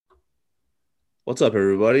What's up,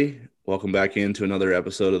 everybody? Welcome back into another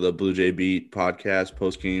episode of the Bluejay Beat podcast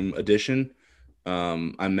post-game edition.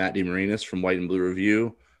 I'm Matt DeMarinis from White and Blue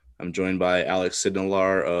Review. I'm joined by Alex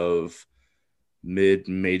Sindelar of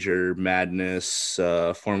Mid-Major Madness,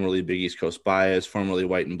 formerly Big East Coast Bias, formerly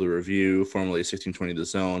White and Blue Review, formerly 1620 The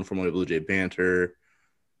Zone, formerly Bluejay Banter,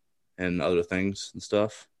 and other things and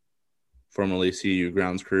stuff. Formerly CU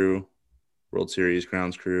Grounds Crew, World Series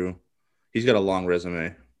Grounds Crew. He's got a long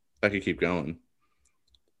resume. I could keep going.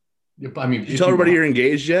 I mean, Did you if tell you everybody want. you're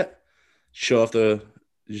engaged yet? Show off the.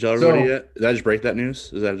 Did you tell everybody So, yet? Did I just break that news?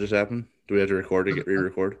 Does that just happen? Do we have to record to get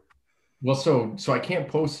re-record? so I can't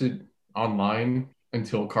post it online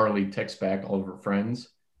until Carly texts back all of her friends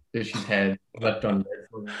that she's had left unread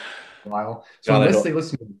for a while. So God, unless they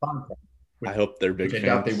listen to the podcast, I which hope they're which big I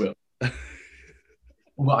doubt they fans. will.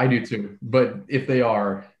 Well, I do too. But if they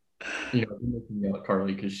are, I'm making yell at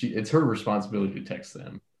Carly because it's her responsibility to text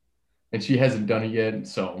them, and she hasn't done it yet.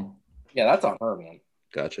 So Yeah, that's on her, man.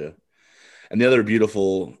 Gotcha. And the other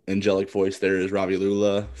beautiful angelic voice there is Ravi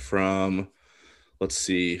Lulla from, let's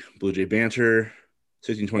see, Blue Jay Banter,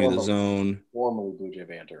 1620 The Formerly, Zone, formerly Bluejay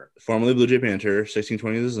Banter. formerly Blue Jay Banter,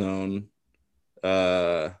 1620 The Zone.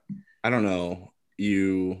 Uh, I don't know.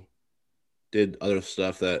 You did other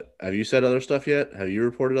stuff that. Have you said other stuff yet? Have you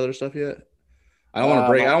reported other stuff yet? I don't want to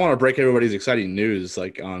break. I, I don't want to break everybody's exciting news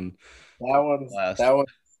like on that one's last. that one's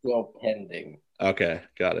still pending. Okay,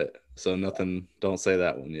 got it. So nothing. Don't say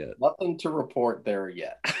that one yet. Nothing to report there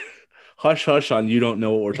yet. Hush, hush on you don't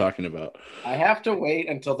know what we're talking about. I have to wait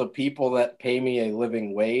until the people that pay me a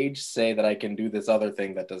living wage say that I can do this other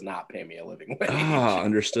thing that does not pay me a living Ah, wage.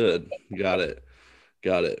 understood. Got it.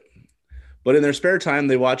 Got it. But in their spare time,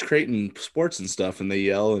 they watch Creighton sports and stuff, and they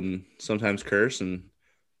yell and sometimes curse and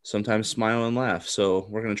sometimes smile and laugh. So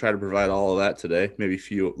we're going to try to provide all of that today. Maybe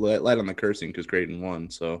few light on the cursing because Creighton won.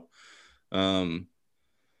 So, um,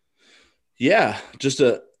 yeah, just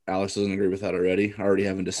a Alex doesn't agree with that already. Already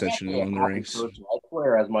having I'm dissension actually a among the happy ranks. person. I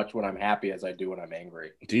swear as much when I'm happy as I do when I'm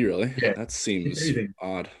angry. Do you really? yeah, That if seems anything,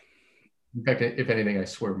 odd. in fact, if anything, I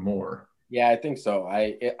swear more. Yeah, I think so.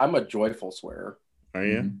 I'm a joyful swearer. Are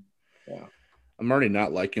you? Mhm. Yeah. I'm already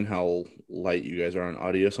not liking how light you guys are on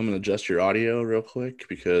audio, so I'm going to adjust your audio real quick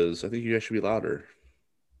because I think you guys should be louder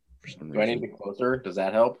for some Do I need to reason. be closer? Does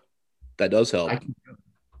that help? That does I help. can,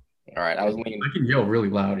 All right. I was leaning. I can yell really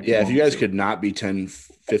loud if you Yeah, if want you me guys to. could not be 10,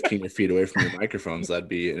 15 feet away from your microphones, that'd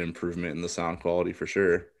be an improvement in the sound quality for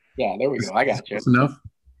sure. Yeah, there we Is, go. I is it got you. close enough?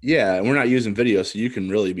 Yeah, and we're not using video, so you can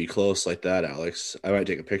really be close like that, Alex. I might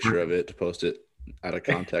take a picture of it to post it out of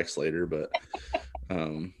context later, but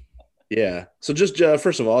um, yeah. So just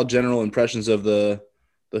first of all, general impressions of the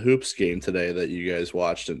hoops game today that you guys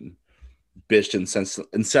watched and bitched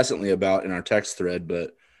incessantly about in our text thread,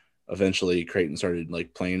 but eventually Creighton started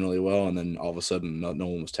like playing really well, and then all of a sudden no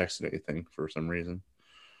one was texting anything for some reason.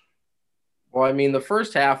 Well, I mean, the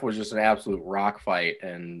first half was just an absolute rock fight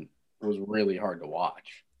and was really hard to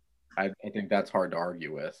watch. I think that's hard to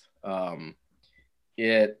argue with.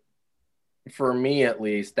 It for me at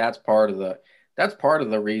least, that's part of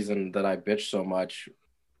the reason that I bitch so much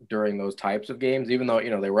during those types of games. Even though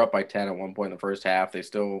they were up by 10 at one point in the first half, they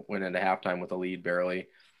still went into halftime with a lead barely.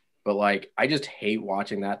 But like, I just hate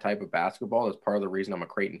watching that type of basketball. That's part of the reason I'm a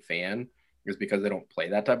Creighton fan, is because they don't play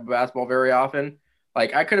that type of basketball very often.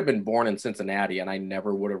 Like, I could have been born in Cincinnati and I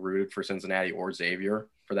never would have rooted for Cincinnati or Xavier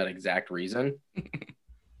for that exact reason.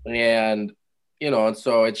 And and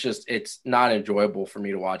so it's not enjoyable for me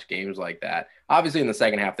to watch games like that. Obviously, in the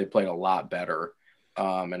second half, they played a lot better,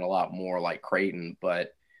 and a lot more like Creighton.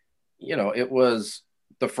 But it was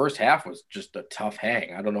the first half was just a tough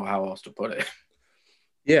hang. I don't know how else to put it.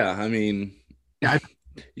 Yeah, I mean, Yeah,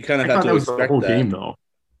 you kind of I have thought to that was the expect whole that. game, though.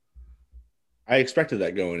 I expected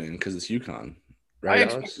that going in because it's UConn, I right,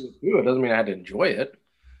 Alex? expected it to. It doesn't mean I had to enjoy it.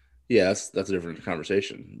 Yeah, that's a different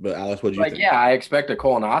conversation. But Alex, what do you Like, think? yeah, I expect a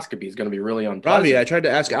colonoscopy is going to be really Ravi, I unpleasant. tried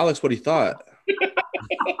to ask Alex what he thought.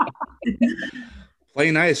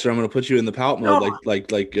 Play nice, or I'm gonna put you in the pout mode, No, like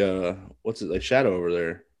what's it like Shadow over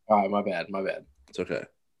there. All right, my bad, my bad. It's okay.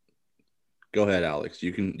 Go ahead, Alex.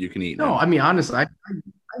 You can eat no. now. I mean, honestly, I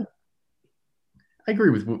agree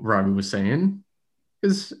with what Robbie was saying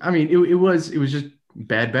because I mean, it was just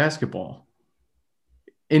bad basketball.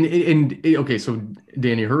 Okay, so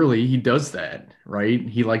Danny Hurley, he does that, right?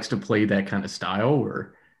 He likes to play that kind of style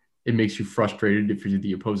where it makes you frustrated if you're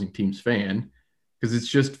the opposing team's fan because it's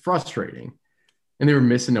just frustrating. And they were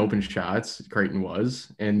missing open shots, Creighton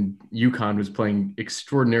was, and UConn was playing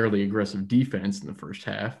extraordinarily aggressive defense in the first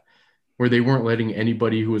half, where they weren't letting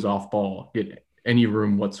anybody who was off ball get any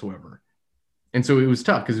room whatsoever. And so it was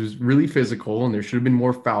tough because it was really physical and there should have been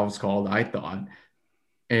more fouls called, I thought.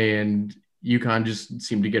 And UConn just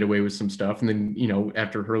seemed to get away with some stuff. And then,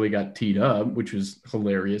 after Hurley got teed up, which was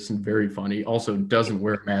hilarious and very funny, also doesn't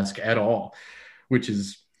wear a mask at all, which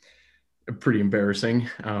is pretty embarrassing.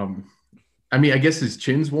 I mean, I guess his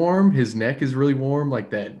chin's warm. His neck is really warm,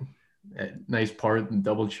 like that nice part and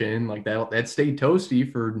double chin, like that stayed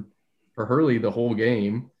toasty for Hurley the whole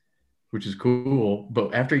game, which is cool.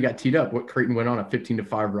 But after he got teed up, Creighton went on a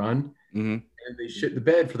 15-5 run, and they shit the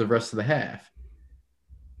bed for the rest of the half.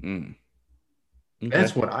 Okay.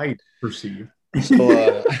 That's what I perceive.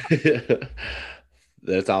 So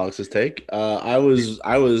that's Alex's take. I was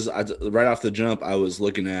right off the jump. I was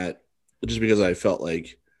looking at, just because I felt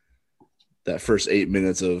like that first 8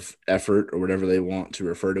 minutes of effort, or whatever they want to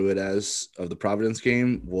refer to it as, of the Providence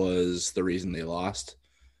game was the reason they lost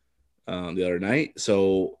the other night.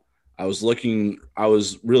 So I was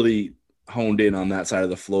really honed in on that side of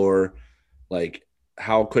the floor, like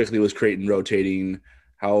how quickly was Creighton rotating,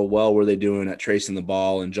 how well were they doing at tracing the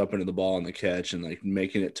ball and jumping to the ball on the catch and like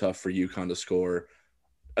making it tough for UConn to score.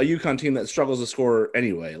 A UConn team that struggles to score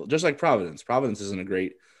anyway, just like Providence. Providence isn't a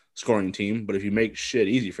great scoring team, but if you make shit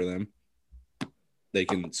easy for them, they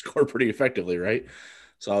can score pretty effectively, right?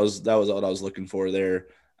 So that was what I was looking for there.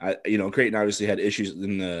 Creighton obviously had issues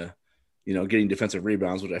in the, getting defensive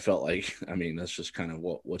rebounds, which I felt like, I mean, that's just kind of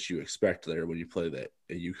what you expect there when you play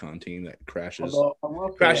a UConn team that crashes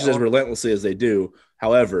as relentlessly as they do.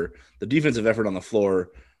 However, the defensive effort on the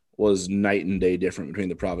floor was night and day different between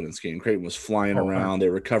the Providence game. Creighton was flying around. They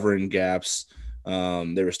were covering gaps.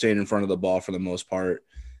 They were staying in front of the ball for the most part.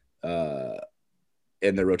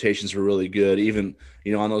 And their rotations were really good. Even,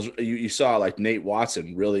 on those, you saw like Nate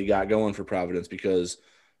Watson really got going for Providence because,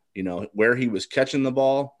 where he was catching the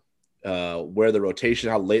ball, where the rotation,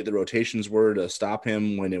 how late the rotations were to stop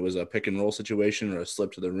him when it was a pick and roll situation or a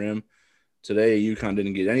slip to the rim. Today, UConn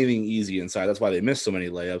didn't get anything easy inside. That's why they missed so many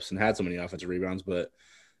layups and had so many offensive rebounds. But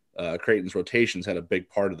Creighton's rotations had a big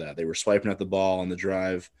part of that. They were swiping at the ball on the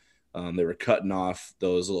drive. They were cutting off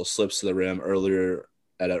those little slips to the rim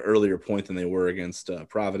at an earlier point than they were against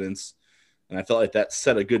Providence. And I felt like that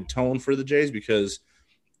set a good tone for the Jays because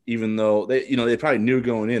even though they probably knew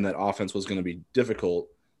going in that offense was going to be difficult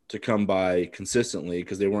to come by consistently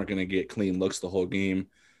because they weren't going to get clean looks the whole game.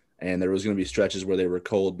 And there was going to be stretches where they were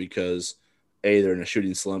cold because A, they're in a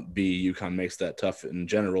shooting slump. B, UConn makes that tough in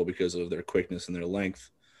general because of their quickness and their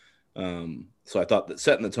length. So I thought that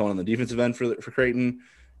setting the tone on the defensive end for Creighton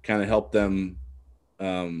kind of helped them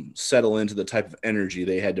settle into the type of energy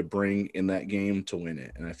they had to bring in that game to win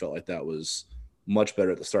it. And I felt like that was much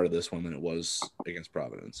better at the start of this one than it was against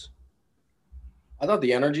Providence. I thought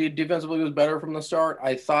the energy defensively was better from the start.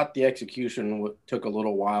 I thought the execution took a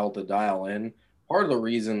little while to dial in. Part of the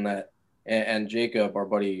reason that, and Jacob, our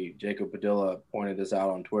buddy Jacob Padilla, pointed this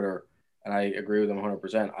out on Twitter, and I agree with him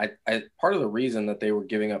 100%. Part of the reason that they were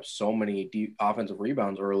giving up so many offensive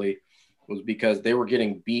rebounds early was because they were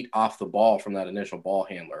getting beat off the ball from that initial ball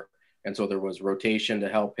handler. And so there was rotation to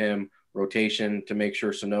help him, rotation to make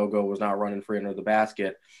sure Sonogo was not running free under the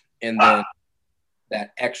basket. And then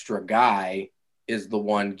that extra guy is the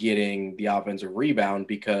one getting the offensive rebound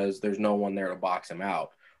because there's no one there to box him out.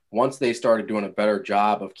 Once they started doing a better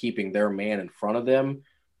job of keeping their man in front of them,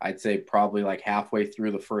 I'd say probably like halfway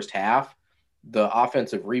through the first half, the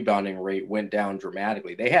offensive rebounding rate went down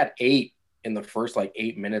dramatically. They had 8 in the first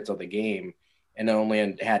 8 minutes of the game and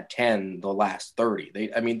only had 10 the last 30.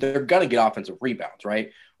 They're going to get offensive rebounds,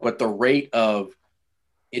 right? But the rate of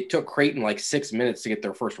it took Creighton 6 minutes to get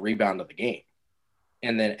their first rebound of the game.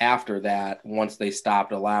 And then after that, once they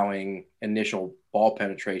stopped allowing initial ball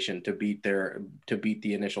penetration to beat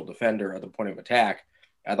the initial defender at the point of attack,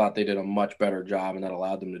 I thought they did a much better job, and that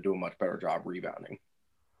allowed them to do a much better job rebounding.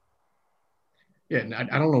 Yeah, and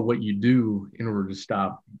I don't know what you do in order to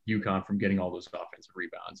stop UConn from getting all those offensive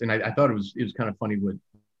rebounds. And I thought it was kind of funny what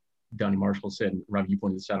Donnie Marshall said, and Ravi, you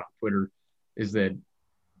pointed this out on Twitter, is that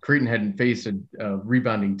Creighton hadn't faced a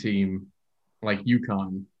rebounding team like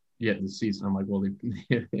UConn yet this season. I'm like, well,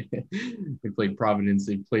 they played Providence,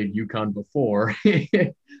 they played UConn before.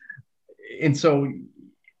 And so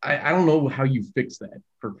I don't know how you fix that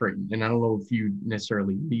for Creighton, and I don't know if you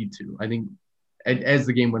necessarily need to. I think as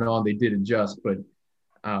the game went on, they did adjust, but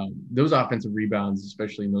those offensive rebounds,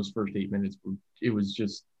 especially in those first 8 minutes, they were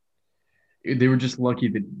just lucky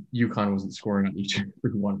that UConn wasn't scoring on each and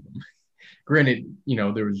every one of them. Granted,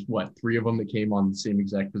 there was 3 of them that came on the same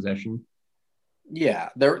exact possession. Yeah,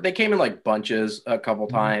 they came in bunches a couple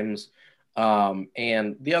times.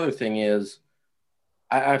 And the other thing is,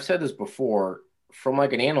 I've said this before, from an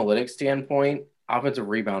analytics standpoint, offensive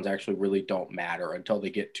rebounds actually really don't matter until they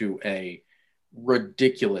get to a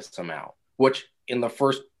ridiculous amount, which in the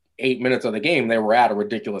first 8 minutes of the game, they were at a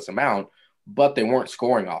ridiculous amount, but they weren't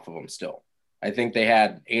scoring off of them still. I think they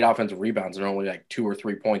had 8 offensive rebounds and only like 2 or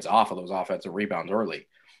 3 points off of those offensive rebounds early.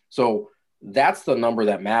 So that's the number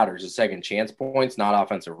that matters, is second chance points, not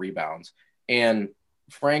offensive rebounds. And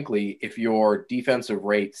frankly, if your defensive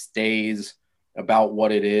rate stays about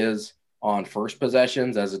what it is on first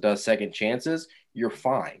possessions as it does second chances, you're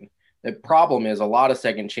fine. The problem is a lot of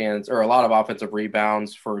second chance or a lot of offensive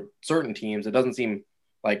rebounds for certain teams. It doesn't seem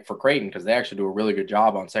like for Creighton, because they actually do a really good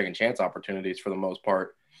job on second chance opportunities for the most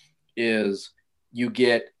part, is you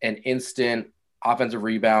get an instant offensive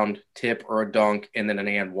rebound, tip or a dunk, and then an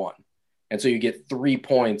and one. And so you get 3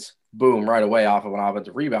 points, boom, right away off of an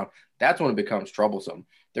offensive rebound. That's when it becomes troublesome.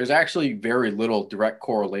 There's actually very little direct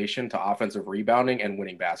correlation to offensive rebounding and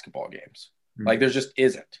winning basketball games. Mm-hmm. Like there just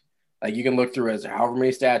isn't. Like you can look through as however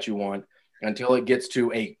many stats you want until it gets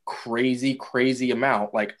to a crazy, crazy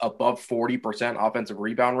amount, like above 40% offensive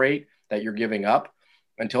rebound rate that you're giving up.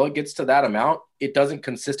 Until it gets to that amount, it doesn't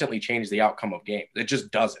consistently change the outcome of games. It just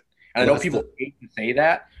doesn't. And I know people hate to say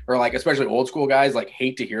that, or like, especially old school guys like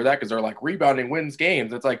hate to hear that because they're like, rebounding wins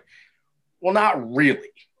games. It's like, well, not really.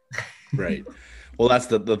 Right. Well, that's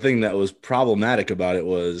the thing that was problematic about it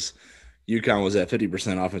was UConn was at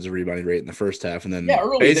 50% offensive rebounding rate in the first half, and then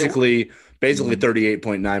basically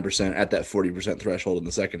 38.9% at that 40% threshold in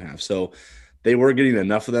the second half. So they were getting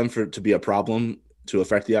enough of them to be a problem to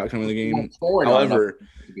affect the outcome of the game. However,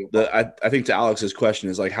 I think to Alex's question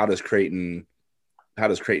is like, how does Creighton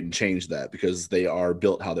change that? Because they are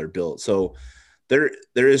built how they're built. So there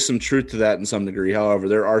is some truth to that in some degree. However,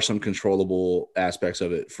 there are some controllable aspects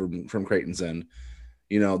of it from Creighton's end.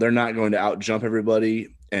 You know, they're not going to out jump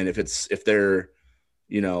everybody. And if they're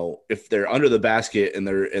under the basket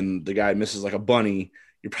and the guy misses like a bunny,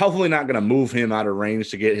 you're probably not going to move him out of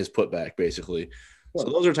range to get his putback, basically. So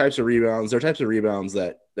those are types of rebounds. They're types of rebounds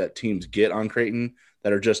that teams get on Creighton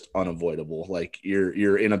that are just unavoidable. Like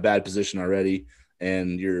you're in a bad position already,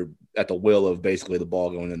 and you're at the will of basically the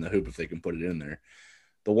ball going in the hoop if they can put it in there.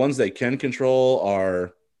 The ones they can control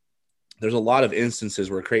are there's a lot of instances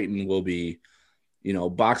where Creighton will be,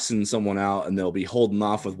 boxing someone out and they'll be holding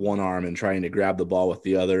off with one arm and trying to grab the ball with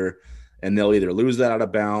the other. And they'll either lose that out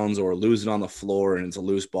of bounds or lose it on the floor, and it's a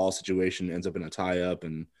loose ball situation, ends up in a tie up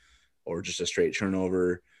or just a straight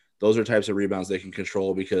turnover. Those are types of rebounds they can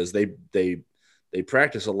control because they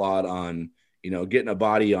practice a lot on, getting a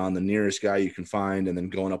body on the nearest guy you can find and then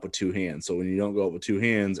going up with two hands. So when you don't go up with two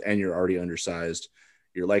hands and you're already undersized,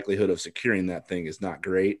 your likelihood of securing that thing is not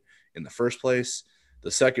great in the first place.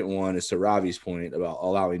 The second one is to Ravi's point about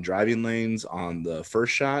allowing driving lanes on the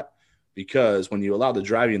first shot, because when you allow the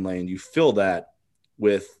driving lane, you fill that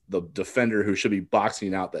with the defender who should be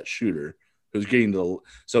boxing out that shooter who's getting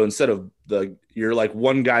so instead of you're like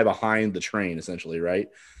one guy behind the train essentially, right?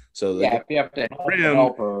 So if you have to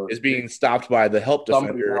rim is being stopped by the help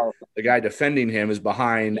defender. The guy defending him is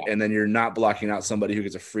behind, and then you're not blocking out somebody who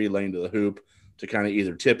gets a free lane to the hoop to kind of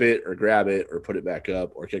either tip it or grab it or put it back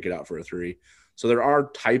up or kick it out for a three. So there are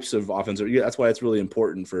types of offensive. That's why it's really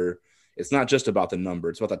important it's not just about the number.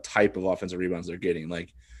 It's about the type of offensive rebounds they're getting.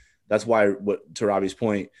 Like that's why, to Ravi's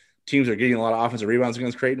point, teams are getting a lot of offensive rebounds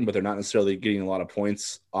against Creighton, but they're not necessarily getting a lot of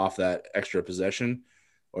points off that extra possession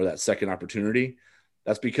or that second opportunity.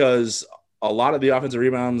 That's because a lot of the offensive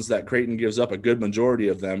rebounds that Creighton gives up, a good majority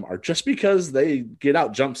of them are just because they get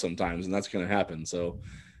out jumped sometimes, and that's going to happen. So,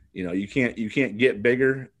 you can't get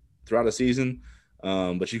bigger throughout a season,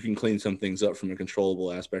 but you can clean some things up from a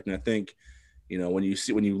controllable aspect. And I think, when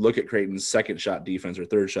you look at Creighton's second shot defense or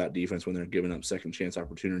third shot defense, when they're giving up second chance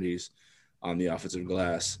opportunities on the offensive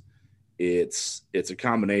glass, it's a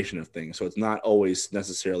combination of things. So it's not always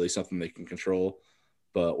necessarily something they can control.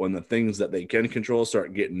 But when the things that they can control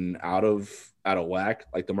start getting out of whack,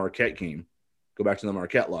 like the Marquette game, go back to the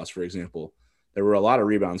Marquette loss, for example, there were a lot of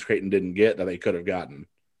rebounds Creighton didn't get that they could have gotten.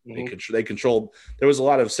 Mm-hmm. They controlled. There was a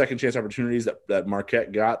lot of second chance opportunities that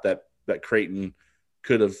Marquette got that Creighton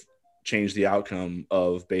could have changed the outcome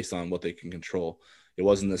of based on what they can control. It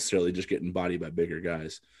wasn't necessarily just getting bodied by bigger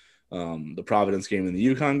guys. The Providence game and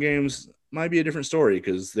the UConn games might be a different story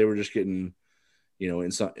because they were just getting –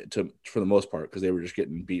 for the most part, because they were just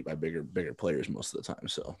getting beat by bigger players most of the time.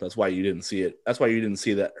 So that's why you didn't see it. That's why you didn't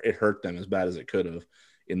see that it hurt them as bad as it could have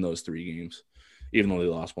in those three games, even though they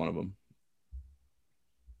lost one of them.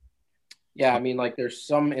 Yeah, I mean, like there's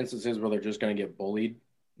some instances where they're just going to get bullied,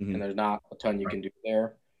 mm-hmm. and there's not a ton you can do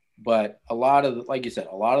there. But a lot of, like you said,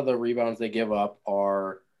 a lot of the rebounds they give up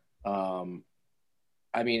are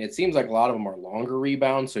I mean, it seems like a lot of them are longer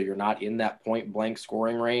rebounds, so you're not in that point blank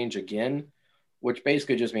scoring range again, which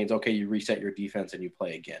basically just means, okay, you reset your defense and you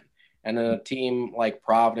play again. And then a team like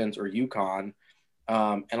Providence or UConn,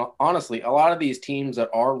 and honestly, a lot of these teams that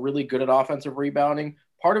are really good at offensive rebounding,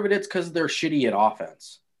 part of it is because they're shitty at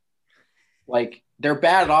offense. Like, they're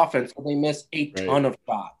bad at offense, but they miss a ton of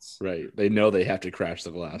shots. Right. They know they have to crash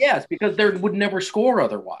the glass. Yes, because they would never score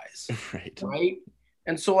otherwise. Right. Right.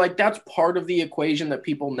 And so, like, that's part of the equation that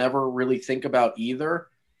people never really think about either.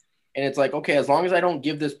 And it's like, okay, as long as I don't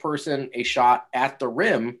give this person a shot at the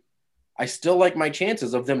rim, I still like my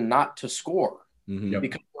chances of them not to score because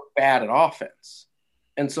they're bad at offense.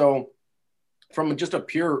 And so from just a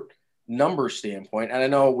pure number standpoint, and I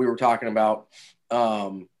know we were talking about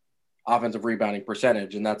offensive rebounding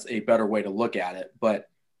percentage, and that's a better way to look at it. But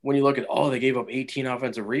when you look at, they gave up 18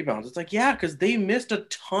 offensive rebounds, it's like, yeah, because they missed a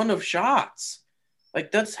ton of shots.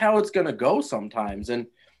 Like, that's how it's going to go sometimes. And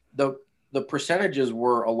the percentages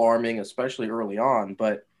were alarming, especially early on.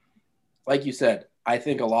 But like you said, I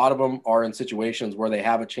think a lot of them are in situations where they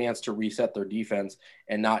have a chance to reset their defense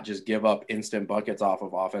and not just give up instant buckets off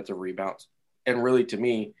of offensive rebounds. And really, to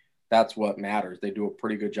me, that's what matters. They do a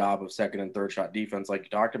pretty good job of second and third shot defense, like you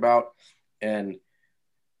talked about. And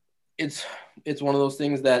it's one of those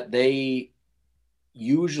things that they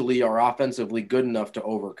usually are offensively good enough to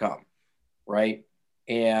overcome, right?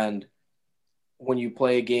 And when you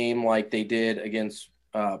play a game like they did against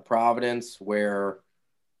Providence, where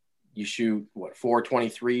you shoot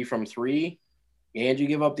 423 from three, and you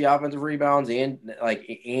give up the offensive rebounds, and then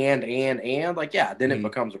it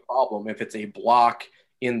becomes a problem if it's a block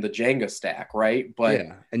in the Jenga stack, right? But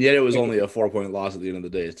and yet it was only a 4-point loss at the end of the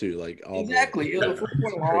day too. Like, exactly, it was a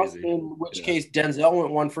 4-point loss. In which case, Denzel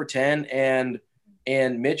went 1 for 10, and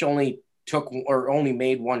Mitch only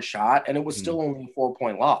made one shot, and it was still only a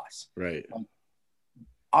 4-point loss. Right.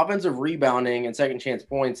 Offensive rebounding and second chance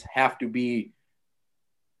points have to be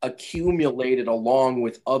accumulated along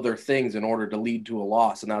with other things in order to lead to a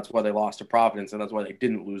loss. And that's why they lost to Providence, and that's why they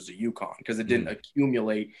didn't lose to UConn, because it didn't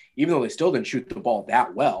accumulate, even though they still didn't shoot the ball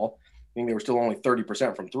that well. I think they were still only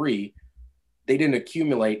 30% from three. They didn't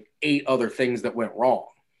accumulate 8 other things that went wrong.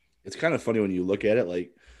 It's kind of funny when you look at it,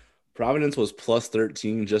 like, Providence was plus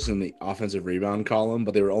 13 just in the offensive rebound column,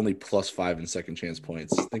 but they were only plus 5 in second chance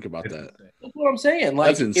points. Think about that. That's what I'm saying. Like,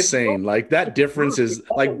 that's insane. Like, that difference is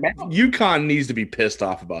like, UConn needs to be pissed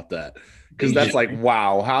off about that, because that's like,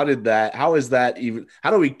 wow, how is that even? How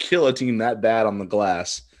do we kill a team that bad on the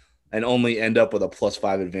glass and only end up with a plus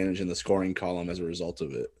 5 advantage in the scoring column as a result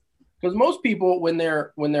of it? Because most people, when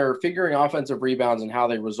they're figuring offensive rebounds and how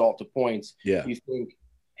they result to points, you think,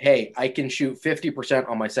 hey, I can shoot 50%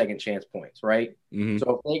 on my second chance points, right? Mm-hmm.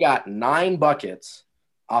 So if they got 9 buckets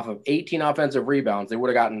off of 18 offensive rebounds, they would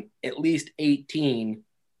have gotten at least 18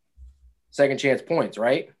 second chance points,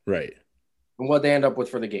 right? Right. And what they end up with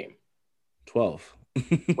for the game? 12.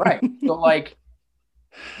 Right. So, like,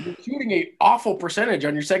 you're shooting an awful percentage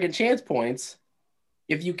on your second chance points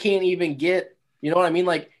if you can't even get, you know what I mean?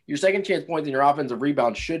 Like, your second chance points and your offensive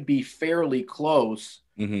rebounds should be fairly close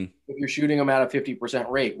if you're shooting them at a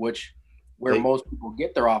 50% rate, where most people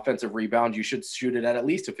get their offensive rebounds, you should shoot it at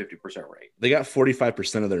least a 50% rate. They got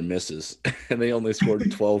 45% of their misses, and they only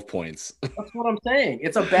scored 12 points. That's what I'm saying.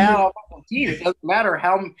 It's a bad offensive team. It doesn't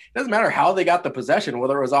matter how they got the possession,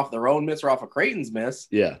 whether it was off their own miss or off of Creighton's miss.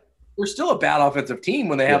 Yeah. They're still a bad offensive team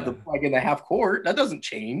when they have in the half court. That doesn't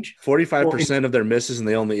change. 45% of their misses, and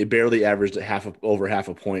they barely averaged over half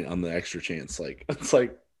a point on the extra chance. Like, it's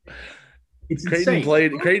like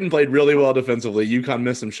Creighton played really well defensively. UConn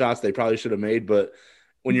missed some shots they probably should have made, but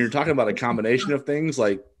when you're talking about a combination of things,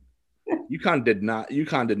 like, UConn did not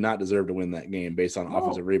deserve to win that game based on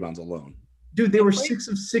offensive rebounds alone. Dude, they were 6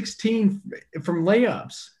 of 16 from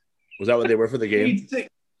layups. Was that what they were for the game?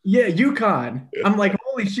 Yeah, UConn. I'm like,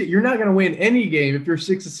 holy shit, you're not going to win any game if you're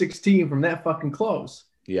 6 of 16 from that fucking close.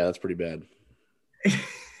 Yeah, that's pretty bad.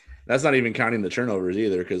 That's not even counting the turnovers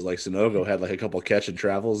either, because, like, Sanogo had, like, a couple catch and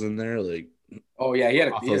travels in there. Like, he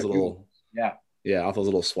had off those little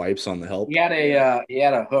swipes on the help. He had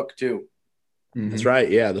a hook too. Mm-hmm. That's right.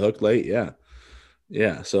 Yeah, the hook late. Yeah.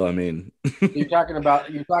 So I mean, you're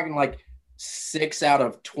talking like 6 out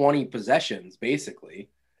of 20 possessions, basically.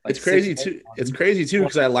 Like, it's crazy too. It's crazy too,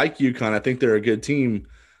 because I like UConn. I think they're a good team.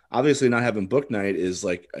 Obviously, not having Book Night is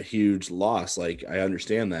like a huge loss. Like, I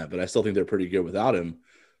understand that, but I still think they're pretty good without him.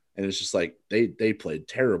 And it's just like they played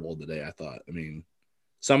terrible today, I thought. I mean,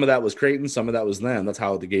 some of that was Creighton, some of that was them. That's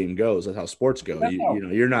how the game goes. That's how sports go.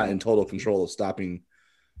 You're not in total control of stopping,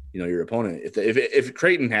 your opponent. If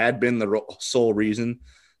Creighton had been the sole reason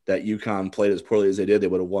that UConn played as poorly as they did, they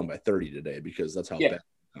would have won by 30 today because that's how Yeah. bad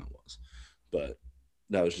UConn was. But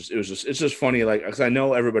it's just funny. Like, because I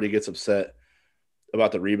know everybody gets upset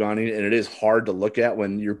about the rebounding, and it is hard to look at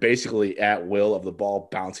when you're basically at will of the ball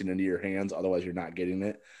bouncing into your hands. Otherwise, you're not getting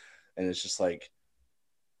it. And it's just like,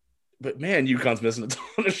 but man, UConn's missing a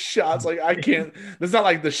ton of shots. Like, I can't. It's not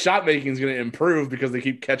like the shot making is going to improve because they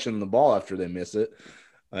keep catching the ball after they miss it.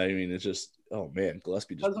 I mean, it's just, oh man,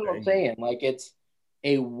 Gillespie just. That's what I'm saying. Like, it's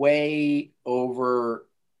a way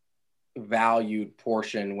overvalued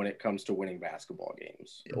portion when it comes to winning basketball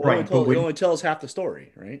games. Right. It only tells half the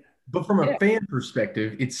story, right? But from a fan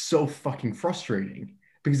perspective, it's so fucking frustrating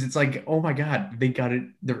because it's like, oh my God, they got it,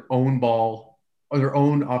 their own ball or their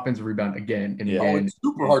own offensive rebound again and again. It's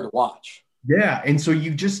super hard to watch. Yeah. And so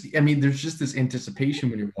there's just this anticipation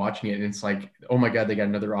when you're watching it. And it's like, oh my God, they got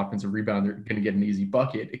another offensive rebound. They're going to get an easy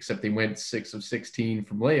bucket, except they went 6 of 16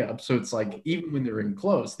 from layup. So it's like, even when they're in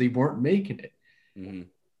close, they weren't making it. Mm-hmm.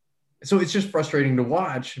 So it's just frustrating to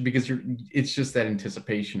watch because it's just that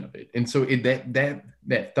anticipation of it. And so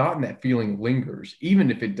that thought and that feeling lingers, even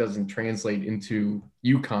if it doesn't translate into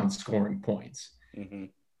UConn scoring points. Mm-hmm.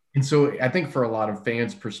 And so I think for a lot of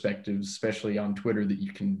fans' perspectives, especially on Twitter that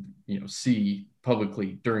you can, see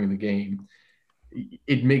publicly during the game,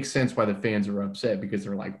 it makes sense why the fans are upset because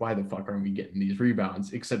they're like, why the fuck aren't we getting these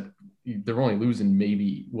rebounds? Except they're only losing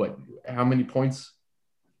maybe how many points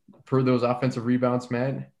per those offensive rebounds,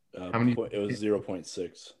 Matt? How many? It was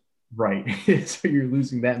 0.6. Right. So you're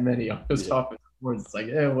losing that many on those offensive boards. It's like,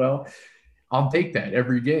 well, I'll take that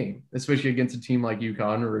every game, especially against a team like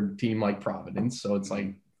UConn or a team like Providence. So it's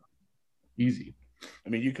like easy. I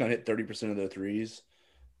mean, UConn hit 30% of their threes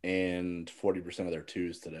and 40% of their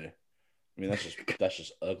twos today. I mean, that's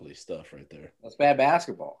just ugly stuff right there. That's bad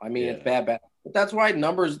basketball. I mean, it's bad. But that's why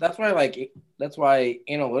that's why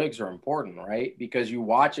analytics are important, right? Because you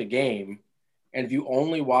watch a game. And if you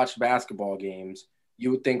only watched basketball games, you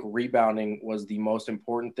would think rebounding was the most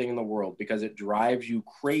important thing in the world because it drives you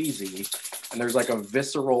crazy. And there's like a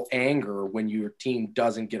visceral anger when your team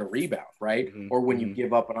doesn't get a rebound, right? Mm-hmm. Or when you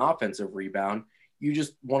give up an offensive rebound, you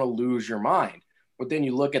just want to lose your mind. But then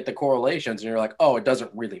you look at the correlations and you're like, oh, it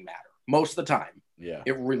doesn't really matter. Most of the time,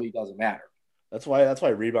 it really doesn't matter. That's why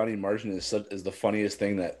rebounding margin is the funniest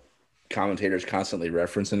thing that commentators constantly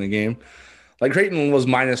reference in the game. Like Creighton was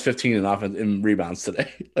minus 15 in rebounds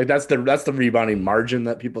today. Like that's the rebounding margin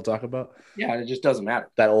that people talk about. Yeah, it just doesn't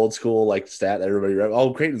matter. That old school like stat that everybody read.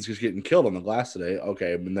 Oh, Creighton's just getting killed on the glass today.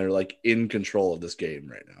 Okay, I mean they're like in control of this game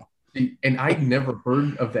right now. And I'd never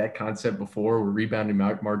heard of that concept before, where rebounding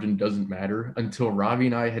margin doesn't matter until Ravi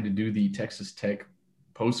and I had to do the Texas Tech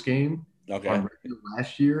post game on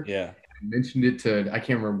last year. Yeah, I mentioned it to I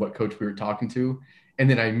can't remember what coach we were talking to. And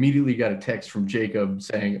then I immediately got a text from Jacob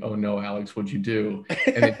saying, "Oh no, Alex, what'd you do?"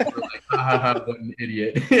 And then we were like, what an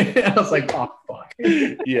idiot. I was like, "Oh fuck."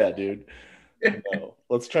 Yeah, dude. No.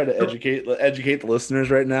 Let's try to educate the listeners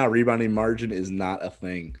right now. Rebounding margin is not a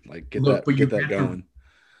thing. Like get that going.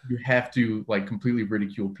 You have to like completely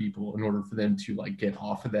ridicule people in order for them to like get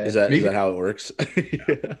off of that. Is that how it works?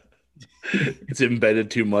 Yeah. It's embedded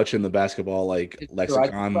too much in the basketball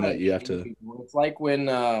lexicon that you have to.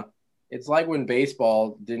 It's like when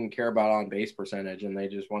baseball didn't care about on-base percentage and they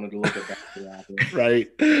just wanted to look at that. Right.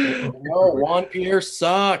 No, Juan Pierre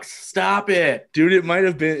sucks. Stop it. Dude, it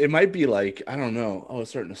might be like, I don't know. Oh, it's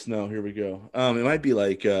starting to snow. Here we go. It might be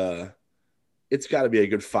like, it's got to be a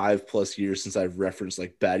good 5+ years since I've referenced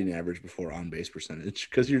like batting average before on-base percentage.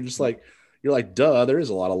 Because you're like, duh, there is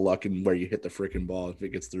a lot of luck in where you hit the freaking ball if it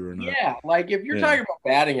gets through or not. Yeah, like if you're talking about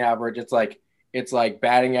batting average, it's like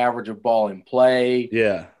batting average of ball in play.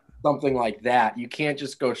 Yeah. Something like that. You can't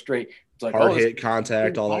just go straight. It's like hard hit,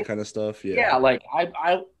 contact, all that kind of stuff. Yeah. Yeah, like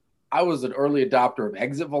I was an early adopter of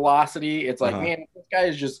exit velocity. It's like, man, this guy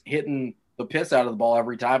is just hitting the piss out of the ball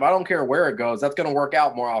every time. I don't care where it goes. That's going to work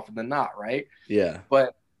out more often than not, right? Yeah.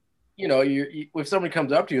 But if somebody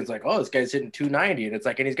comes up to you, it's like, oh, this guy's hitting 290, and it's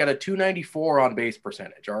like, and he's got a 294 on base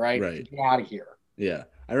percentage. All right, get out of here. Yeah,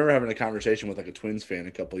 I remember having a conversation with like a Twins fan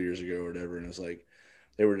a couple of years ago or whatever, and it was like,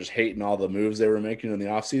 they were just hating all the moves they were making in the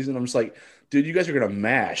offseason. I'm just like, dude, you guys are going to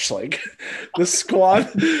mash. Like, this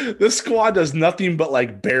squad does nothing but,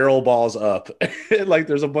 like, barrel balls up. Like,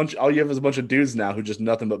 all you have is a bunch of dudes now who just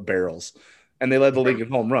nothing but barrels. And they led the league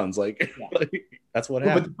in home runs. Like that's what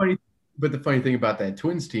happened. But the funny thing about that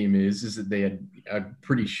Twins team is that they had a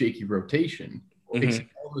pretty shaky rotation. Mm-hmm. Except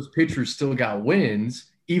all those pitchers still got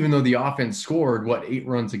wins, even though the offense scored, 8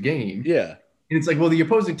 runs a game. Yeah. And it's like, well, the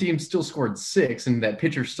opposing team still scored 6, and that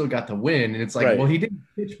pitcher still got the win. And it's like, well, he didn't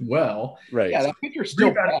pitch well. Right. Yeah, that pitcher still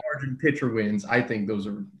rebound margin pitcher wins. I think those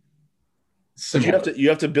are Similar. You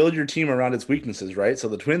have to build your team around its weaknesses, right? So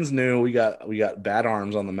the Twins knew we got bad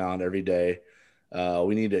arms on the mound every day.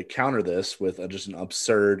 We need to counter this with just an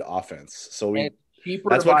absurd offense. So And it's cheaper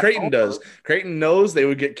to that's what buy Creighton Homer. does. Creighton knows they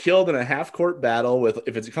would get killed in a half court battle with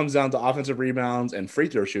if it comes down to offensive rebounds and free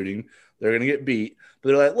throw shooting, they're going to get beat. But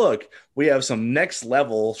they're like, look, we have some next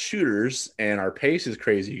level shooters and our pace is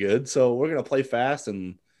crazy good, so we're going to play fast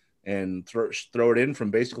and throw it in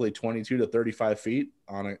from basically 22 to 35 feet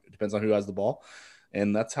on it. Depends on who has the ball.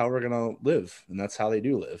 And that's how we're going to live. And that's how they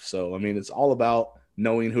do live. So, I mean, it's all about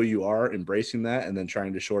knowing who you are, embracing that, and then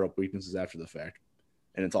trying to shore up weaknesses after the fact.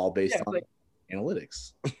 And it's all based on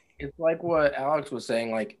analytics. It's like what Alex was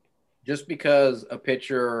saying, like just because a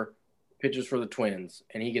pitcher pitches for the Twins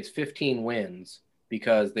and he gets 15 wins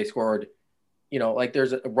because they scored, like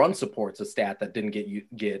there's a run support's a stat that didn't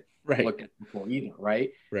get Right. looked at before either,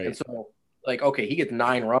 right? Right. And so, like, okay, he gets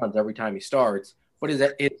 9 runs every time he starts, but his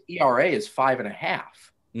ERA is 5.5.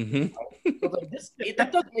 Mm-hmm. So like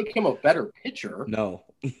that doesn't make him a better pitcher. No.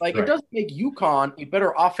 Like it doesn't make UConn a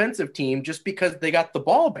better offensive team just because they got the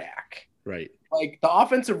ball back. Right. Like the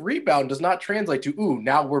offensive rebound does not translate to,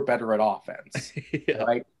 now we're better at offense. Yeah,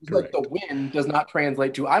 right? It's like the win does not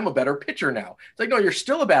translate to, I'm a better pitcher now. It's like, no, you're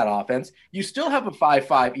still a bad offense. You still have a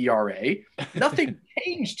 5.5 ERA. Nothing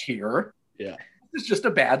changed here. Yeah. It's just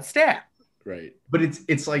a bad stat. Right. But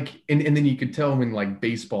it's like, and then you could tell when like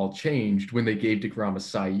baseball changed when they gave DeGrom a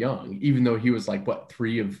Cy Young, even though he was like, what,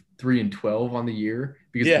 3 and 12 on the year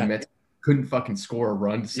because the Mets couldn't fucking score a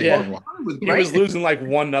run to save their life. He was losing like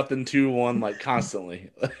 1-0, 2-1, like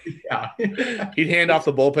constantly. Yeah. He'd hand off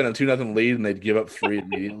the bullpen a 2-0 lead and they'd give up 3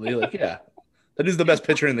 immediately. Like, yeah. That is the best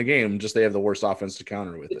pitcher in the game, just they have the worst offense to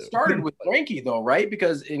counter with it. It started with Greinke, though, right?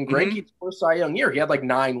 Because in Greinke's first Cy Young year, he had like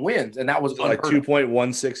 9 wins, and that was like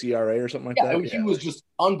 2.16 ERA or something like that. He was just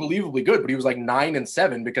unbelievably good, but he was like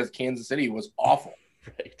 9-7 because Kansas City was awful.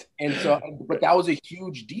 Right. And so, but that was a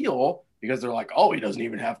huge deal because they're like, oh, he doesn't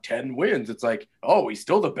even have 10 wins. It's like, oh, he's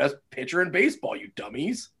still the best pitcher in baseball, you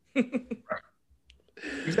dummies.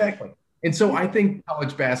 Exactly. And so I think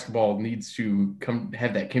college basketball needs to come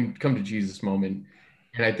to Jesus moment.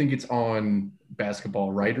 And I think it's on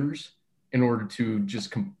basketball writers in order to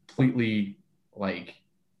just completely like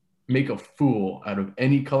make a fool out of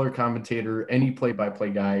any color commentator, any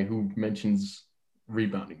play-by-play guy who mentions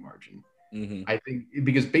rebounding margin. Mm-hmm. I think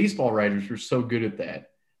because baseball writers are so good at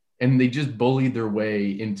that. And they just bullied their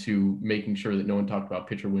way into making sure that no one talked about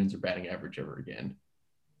pitcher wins or batting average ever again.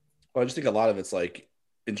 Well, I just think a lot of it's like,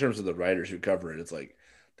 in terms of the writers who cover it, it's like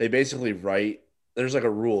they basically write. There's like a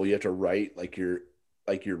rule you have to write like your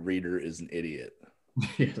reader is an idiot.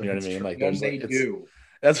 Yeah, you know what I mean? True. Like yes, they do.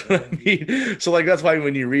 That's what I mean. So like that's why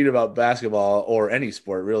when you read about basketball or any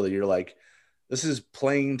sport, really, you're like, this is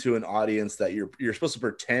playing to an audience that you're supposed to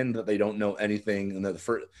pretend that they don't know anything, and that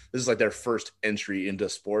this is like their first entry into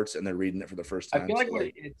sports, and they're reading it for the first time. I feel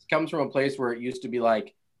like it comes from a place where it used to be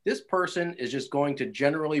like, this person is just going to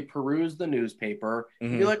generally peruse the newspaper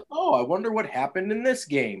and be like, oh, I wonder what happened in this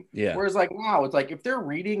game. Yeah. Whereas like now it's like if they're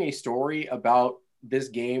reading a story about this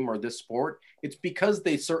game or this sport, it's because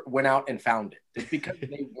they went out and found it. It's because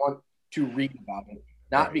they want to read about it,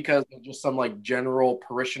 not because they're just some like general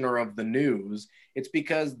parishioner of the news. It's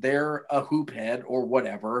because they're a hoop head or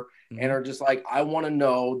whatever and are just like, I want to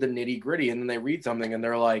know the nitty gritty. And then they read something and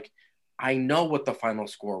they're like, I know what the final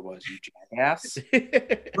score was, you jackass.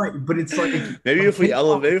 Right, but it's like maybe if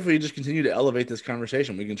we just continue to elevate this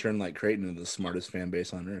conversation, we can turn like Creighton into the smartest fan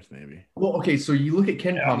base on earth. Maybe. Well, okay, so you look at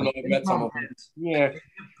KenPom. Yeah,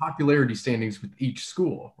 popularity standings with each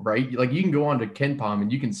school, right? Like you can go on to KenPom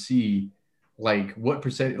and you can see like what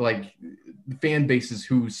percent, like fan bases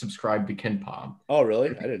who subscribe to KenPom. Oh, really?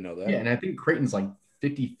 I didn't know that. Yeah, and I think Creighton's like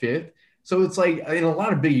 55th. So it's like, I mean, a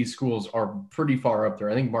lot of Big East schools are pretty far up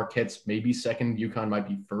there. I think Marquette's maybe second. UConn might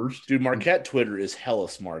be first. Dude, Marquette Twitter is hella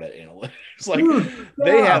smart at analytics. Like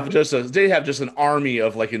they have just an army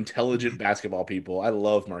of like intelligent basketball people. I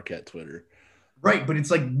love Marquette Twitter. Right, but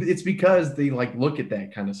it's like it's because they like look at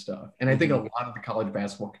that kind of stuff. And I think a lot of the college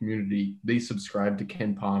basketball community, they subscribe to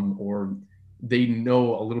KenPom or they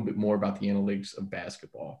know a little bit more about the analytics of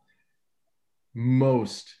basketball.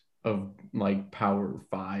 Most of like Power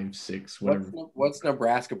 5, 6, whatever. What's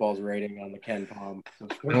Nebraska Ball's rating on the KenPom?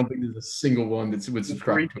 I don't think there's a single one that would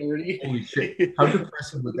subscribe to it. Holy shit. How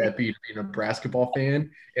depressing would that be to be a Nebraska Ball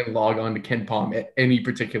fan and log on to KenPom at any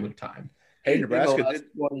particular time? Hey,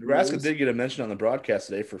 Nebraska did get a mention on the broadcast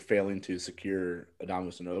today for failing to secure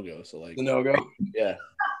Adamu Sanogo. So like Sanogo. Yeah.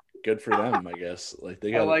 Good for them, I guess. Like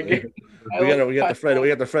they got, we got the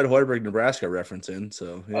Fred Hoiberg Nebraska reference in.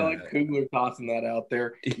 So yeah. I like Kugler tossing that out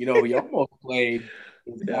there. You know, he almost played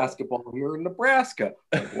is basketball here in Nebraska.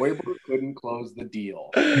 But Hoiberg couldn't close the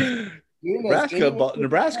deal.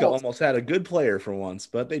 Nebraska almost had a good player for once,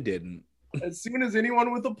 but they didn't. As soon as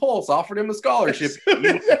anyone with a pulse offered him a scholarship,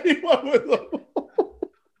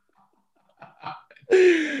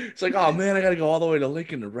 it's like, oh man, I got to go all the way to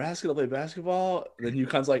Lincoln, Nebraska to play basketball. And then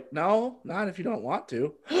UConn's like, no, not if you don't want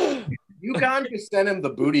to. UConn just sent him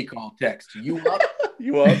the booty call text. You up?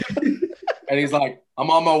 You up? And he's like, I'm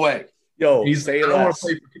on my way. Yo, say less.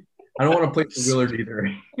 I don't want to play for Willard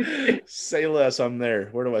either. Say less. I'm there.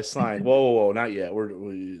 Where do I sign? Whoa, not yet.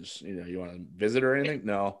 You want to visit or anything?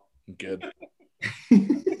 No, I'm good.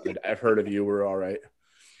 I've heard of you. We're all right.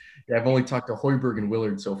 Yeah, I've only talked to Hoiberg and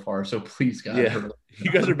Willard so far, so please, God. Yeah.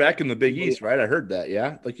 You guys are back in the Big East, right? I heard that.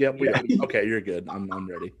 Yeah. Like, yeah. Okay, you're good. I'm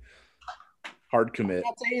ready. Hard commit. I'm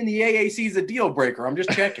not saying the AAC is a deal breaker. I'm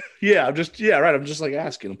just checking. Yeah, right. I'm just like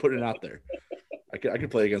asking. I'm putting it out there. I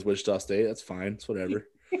could play against Wichita State. That's fine. It's whatever.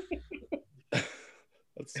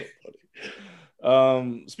 That's so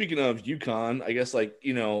funny. Speaking of UConn, I guess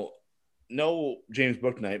no James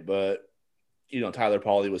Bouknight, but Tyler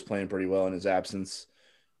Pauly was playing pretty well in his absence.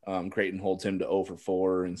 Creighton holds him to 0 for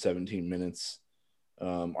 4 in 17 minutes.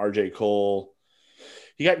 RJ Cole,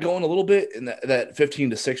 he got going a little bit in that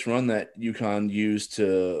 15-6 run that UConn used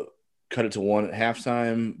to cut it to 1 at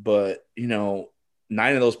halftime, but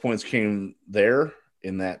 9 of those points came there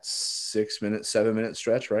in that 7-minute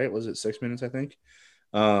stretch, right? Was it 6 minutes? I think.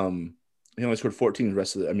 He only scored 14 the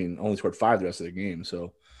rest of only scored 5 the rest of the game.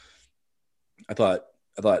 So I thought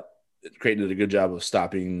Creighton did a good job of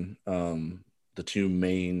stopping the two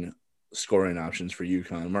main scoring options for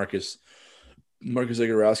UConn. Marcus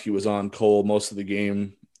Zagorowski was on Cole most of the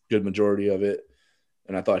game, good majority of it.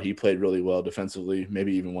 And I thought he played really well defensively,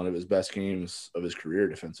 maybe even one of his best games of his career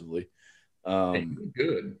defensively.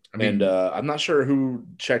 Good. I'm not sure who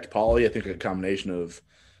checked Pauly. I think a combination of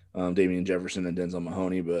Damian Jefferson and Denzel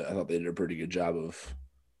Mahoney, but I thought they did a pretty good job of,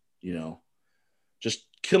 just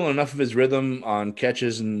killing enough of his rhythm on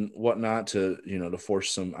catches and whatnot to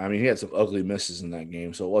force some. He had some ugly misses in that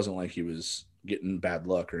game, so it wasn't like he was getting bad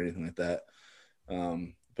luck or anything like that.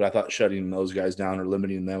 But I thought shutting those guys down or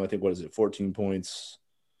limiting them, I think, 14 points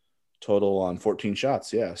total on 14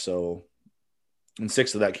 shots. Yeah. So, and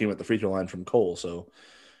 6 of that came at the free throw line from Cole. So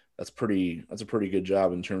that's a pretty good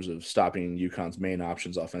job in terms of stopping UConn's main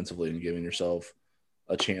options offensively and giving yourself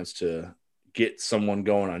a chance to get someone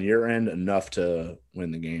going on your end enough to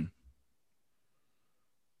win the game.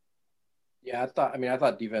 Yeah, I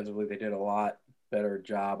thought defensively they did a lot better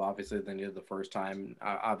job, obviously, than they did the first time.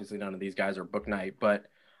 Obviously, none of these guys are Bouknight, but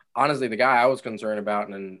honestly, the guy I was concerned about,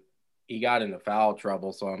 and he got into foul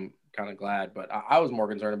trouble, so I'm kind of glad. But I was more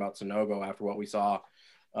concerned about Sanogo after what we saw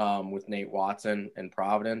with Nate Watson and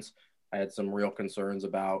Providence. I had some real concerns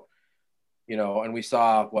about, and we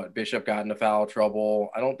saw Bishop got into foul trouble.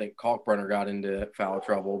 I don't think Kalkbrenner got into foul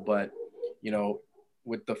trouble, but,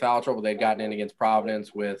 with the foul trouble they'd gotten in against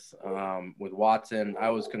Providence with Watson, I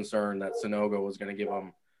was concerned that Sanogo was going to give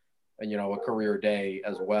him, a career day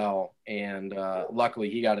as well. And luckily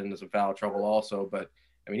he got into some foul trouble also. But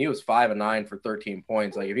he was 5 of 9 for 13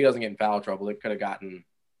 points. Like, if he doesn't get in foul trouble, it could have gotten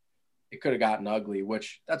ugly.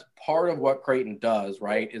 Which that's part of what Creighton does,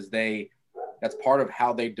 right? That's part of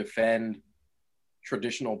how they defend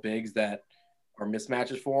traditional bigs that are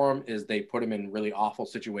mismatches for them, is they put them in really awful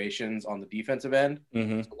situations on the defensive end, so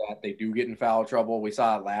that they do get in foul trouble. We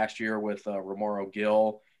saw it last year with Romaro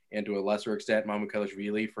Gill, and to a lesser extent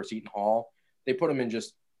Mamukelashvili for Seton Hall. They put them in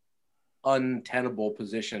just untenable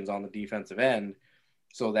positions on the defensive end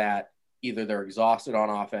so that either they're exhausted on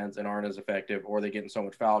offense and aren't as effective, or they get in so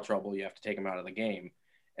much foul trouble you have to take them out of the game.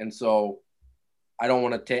 And so I don't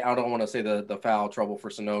want to say the foul trouble for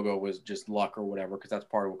Sanogo was just luck or whatever, because that's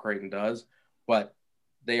part of what Creighton does. But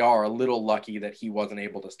they are a little lucky that he wasn't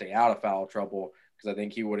able to stay out of foul trouble, because I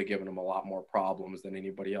think he would have given them a lot more problems than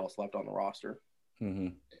anybody else left on the roster. Mm-hmm.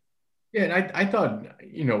 Yeah, and I thought,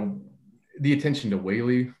 the attention to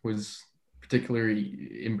Whaley was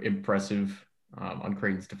particularly impressive on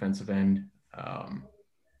Creighton's defensive end.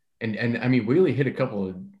 And Whaley hit a couple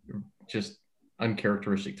of just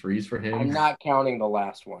uncharacteristic threes for him. I'm not counting the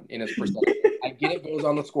last one in his percentage. I get it goes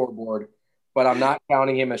on the scoreboard, but I'm not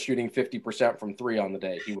counting him as shooting 50% from 3 on the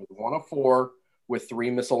day. He was 1 of 4 with 3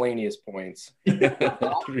 miscellaneous points.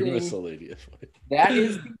 Miscellaneous. That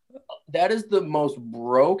is the most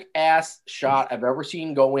broke ass shot I've ever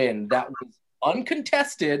seen go in. That was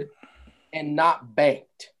uncontested and not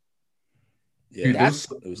banked. Yeah, it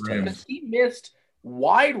was tough. He missed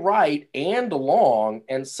wide right and long,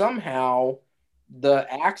 and somehow the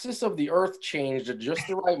axis of the earth changed at just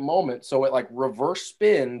the right moment, so it reverse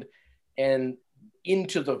spinned, and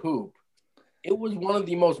into the hoop. It was one of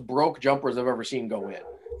the most broke jumpers I've ever seen go in.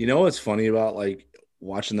 You know what's funny about like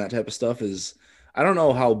watching that type of stuff is I don't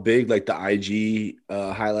know how big like the IG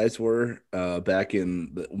highlights were back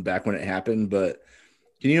when it happened, but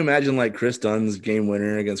can you imagine like Chris Dunn's game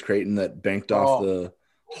winner against Creighton that banked off the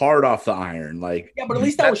iron? Like, yeah, but at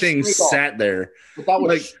least that was thing sat there. But that was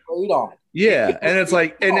like, straight on. Yeah, and it's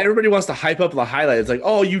like, and everybody wants to hype up the highlight. It's like,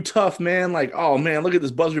 oh, you tough, man. Like, oh, man, look at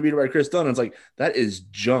this buzzer beater by Chris Dunn. And it's like, that is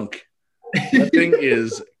junk. That thing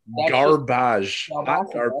is garbage.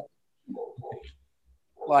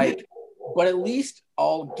 Like, but at least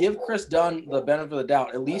I'll give Chris Dunn the benefit of the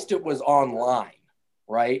doubt. At least it was online,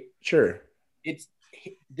 right? Sure. It's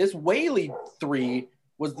this Whaley 3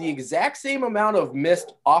 was the exact same amount of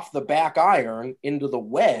missed off the back iron into the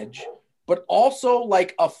wedge, but also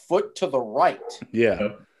like a foot to the right.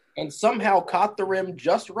 Yeah. And somehow caught the rim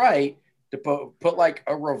just right to put like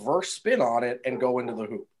a reverse spin on it and go into the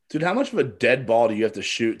hoop. Dude, how much of a dead ball do you have to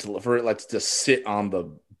shoot for it like to sit on the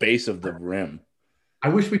base of the rim? I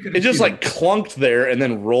wish we could. It just like clunked there and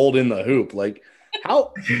then rolled in the hoop. Like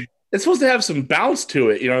how it's supposed to have some bounce to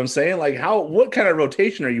it. You know what I'm saying? Like what kind of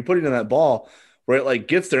rotation are you putting in that ball where it like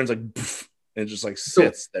gets there and it's like, poof, and it just like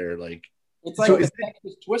sits there. Like it's like the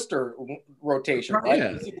Texas Twister rotation, right?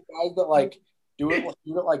 Yeah. You see the guys that like do it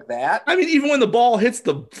like that. I mean, even when the ball hits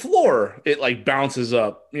the floor, it like bounces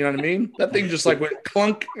up. You know what I mean? That thing just like went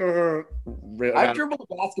clunk. I've dribbled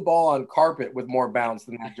a basketball on carpet with more bounce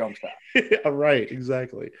than that jump shot. Yeah, right.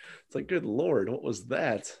 Exactly. It's like, good Lord, what was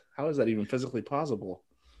that? How is that even physically possible?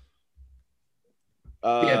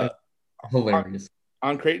 Yeah, that's hilarious.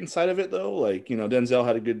 On Creighton's side of it, though, like, you know,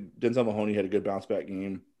 Denzel Mahoney had a good bounce back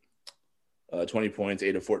game. 20 points,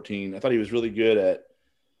 8 of 14. I thought he was really good at,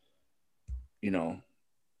 you know,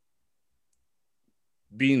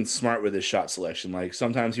 being smart with his shot selection. Like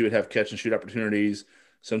sometimes he would have catch and shoot opportunities.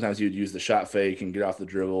 Sometimes he would use the shot fake and get off the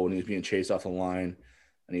dribble when he was being chased off the line.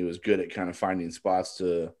 And he was good at kind of finding spots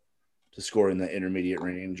to score in the intermediate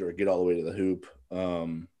range or get all the way to the hoop.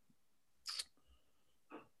 So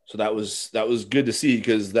that was good to see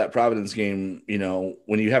because that Providence game, you know,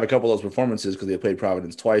 when you have a couple of those performances, because they played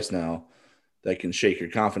Providence twice now, that can shake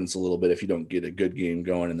your confidence a little bit if you don't get a good game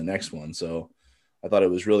going in the next one. So I thought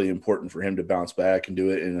it was really important for him to bounce back and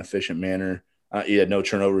do it in an efficient manner. He had no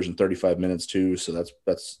turnovers in 35 minutes too, so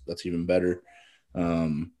that's even better.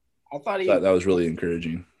 I thought that was really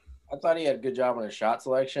encouraging. I thought he had a good job on his shot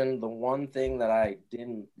selection. The one thing that I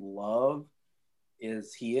didn't love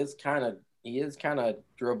is he is kind of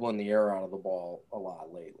dribbling the air out of the ball a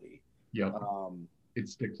lot lately. Yeah, it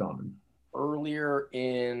sticks on him. Earlier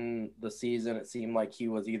in the season, it seemed like he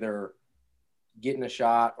was either getting a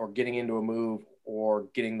shot or getting into a move or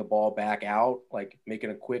getting the ball back out, like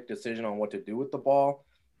making a quick decision on what to do with the ball.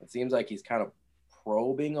 It seems like he's kind of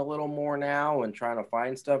probing a little more now and trying to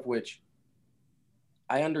find stuff, which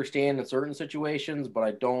I understand in certain situations, but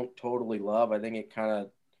I don't totally love. I think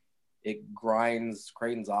it grinds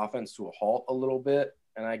Creighton's offense to a halt a little bit.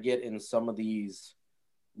 And I get in some of these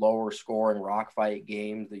lower scoring rock fight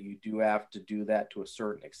games that you do have to do that to a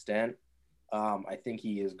certain extent. I think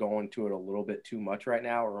he is going to it a little bit too much right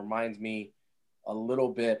now. It reminds me a little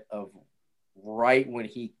bit of right when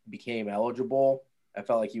he became eligible. I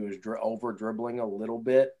felt like he was over dribbling a little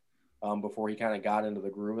bit before he kind of got into the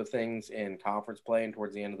groove of things in conference play and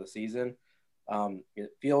towards the end of the season.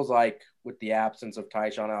 It feels like with the absence of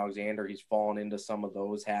Tyshawn Alexander, he's fallen into some of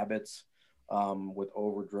those habits with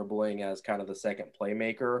over dribbling as kind of the second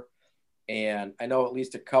playmaker. And I know at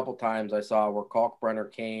least a couple times I saw where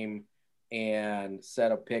Kalkbrenner came and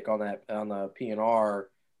set a pick on the PNR,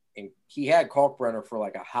 and he had Kalkbrenner for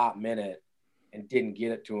like a hot minute and didn't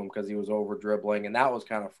get it to him because he was over dribbling, and that was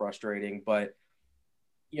kind of frustrating. But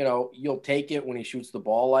you know, you'll take it when he shoots the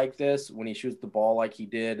ball like this. When he shoots the ball like he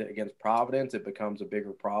did against Providence, it becomes a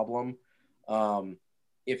bigger problem.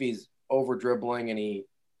 If he's over dribbling and he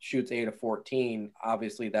shoots 8 of 14,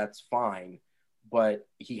 obviously that's fine, but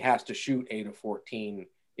he has to shoot 8 of 14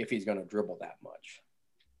 if he's going to dribble that much.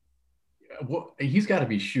 Well, he's got to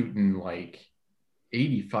be shooting like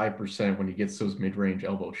 85% when he gets those mid-range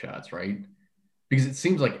elbow shots, right? Because it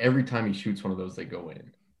seems like every time he shoots one of those, they go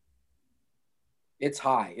in. It's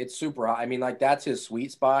high. It's super high. I mean, like, that's his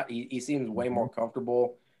sweet spot. He seems way more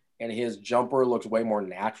comfortable, and his jumper looks way more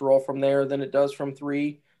natural from there than it does from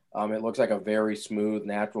three. It looks like a very smooth,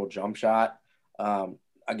 natural jump shot.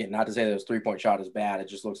 Again, not to say that his three-point shot is bad. It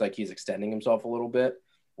just looks like he's extending himself a little bit.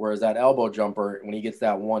 Whereas that elbow jumper, when he gets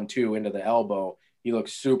that 1-2 into the elbow, he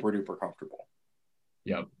looks super duper comfortable.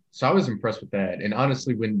 Yep. So I was impressed with that. And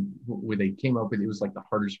honestly, when they came up with it was like the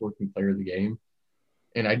hardest working player of the game.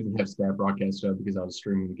 and I didn't have stat broadcast up because I was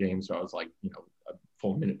streaming the game, so I was like, a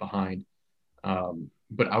full minute behind.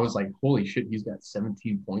 But I was like, holy shit, he's got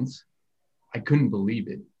 17 points. I couldn't believe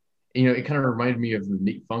it. It kind of reminded me of the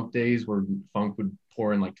Nick Funk days where Funk would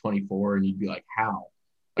pour in like 24 and you'd be like, how?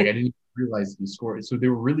 Like, I didn't realize he scored. So they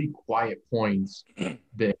were really quiet points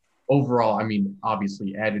that overall, I mean,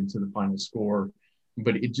 obviously added to the final score,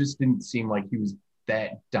 but it just didn't seem like he was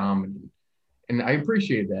that dominant. And I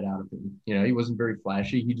appreciated that out of him. He wasn't very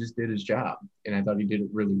flashy. He just did his job. And I thought he did it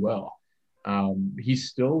really well. He's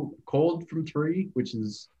still cold from three, which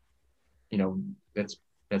is,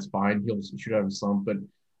 that's fine. He'll shoot out of a slump. But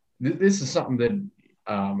this is something that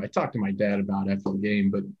I talked to my dad about after the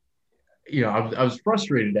game. But, I was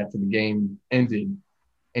frustrated after the game ended.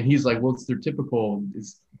 And he's like, well,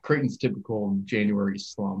 it's Creighton's typical January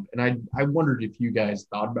slump. And I wondered if you guys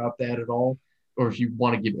thought about that at all, or if you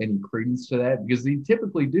want to give any credence to that, because they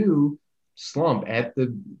typically do slump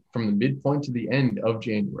from the midpoint to the end of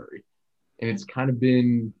January. And it's kind of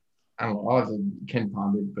been, I don't know, I'll have to Ken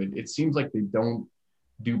comment, but it seems like they don't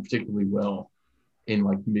do particularly well in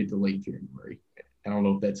like mid to late January. I don't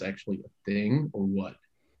know if that's actually a thing or what.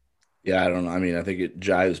 Yeah, I don't know. I mean, I think it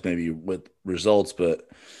jives maybe with results, but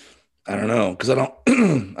I don't know, because I don't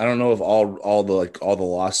I don't know if all the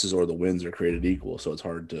losses or the wins are created equal, so it's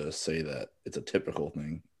hard to say that it's a typical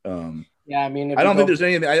thing. Yeah, I mean, I don't think there's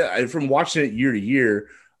anything. I from watching it year to year,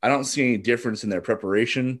 I don't see any difference in their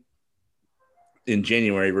preparation in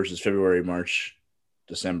January versus February, March,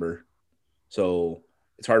 December. So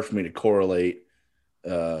it's hard for me to correlate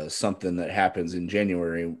something that happens in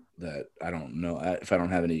January that I don't know if I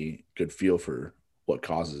don't have any good feel for what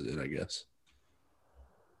causes it, I guess.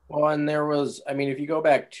 Well, and there was, I mean, if you go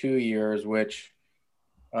back 2 years, which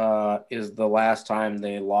is the last time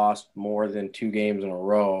they lost more than 2 games in a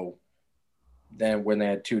row, then when they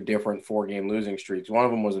had 2 different 4-game losing streaks. One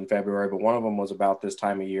of them was in February, but one of them was about this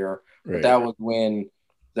time of year. Right. But that was when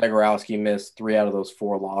Zagorowski missed 3 out of those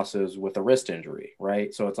 4 losses with a wrist injury,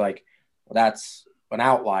 right? So it's like, well, that's an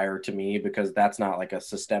outlier to me, because that's not like a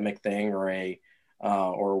systemic thing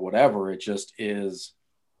or whatever. It just is,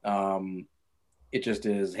 hey,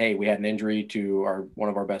 we had an injury to one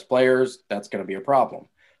of our best players. That's going to be a problem.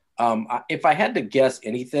 If I had to guess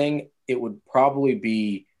anything, it would probably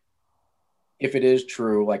be, if it is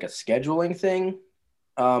true, like a scheduling thing,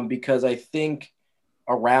 because I think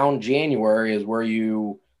around January is where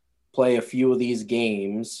you play a few of these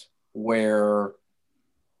games where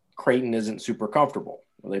Creighton isn't super comfortable.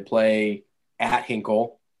 They play at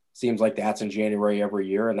Hinkle. Seems like that's in January every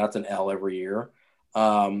year, and that's an L every year.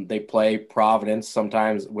 They play Providence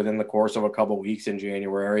sometimes within the course of a couple of weeks in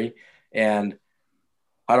January. And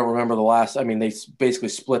I don't remember they basically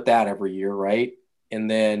split that every year, right?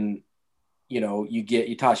 And then, you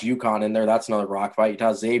toss UConn in there, that's another rock fight. You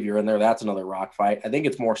toss Xavier in there, that's another rock fight. I think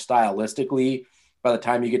it's more stylistically, by the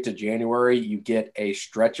time you get to January, you get a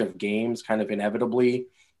stretch of games kind of inevitably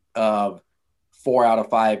of 4 out of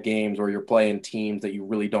 5 games where you're playing teams that you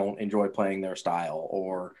really don't enjoy playing their style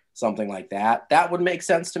or something like that. That would make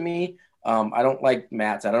sense to me. I don't like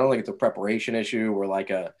Matt said, I don't think it's a preparation issue or like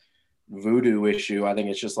a voodoo issue. I think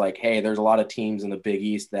it's just like, hey, there's a lot of teams in the Big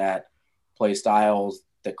East that play styles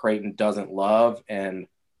that Creighton doesn't love, and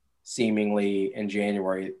seemingly in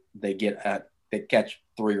January they catch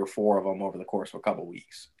 3 or 4 of them over the course of a couple of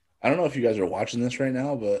weeks. I don't know if you guys are watching this right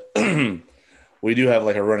now, but we do have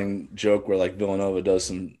like a running joke where like Villanova does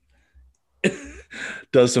some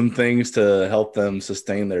things to help them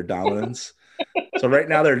sustain their dominance. So right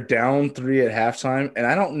now they're down 3 at halftime, and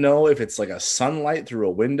I don't know if it's like a sunlight through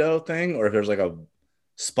a window thing or if there's like a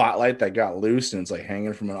spotlight that got loose and it's like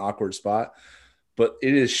hanging from an awkward spot, but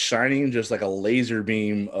it is shining just like a laser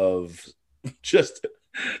beam just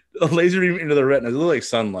a laser beam into the retina. It looks like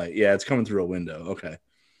sunlight. Yeah, it's coming through a window. Okay.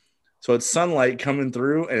 So it's sunlight coming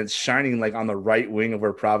through, and it's shining like on the right wing of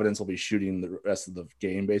where Providence will be shooting the rest of the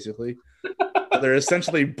game, basically. They're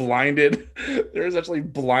essentially blinded. They're essentially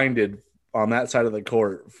blinded on that side of the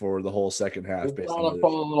court for the whole second half. We're trying to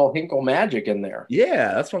put a little Hinkle magic in there.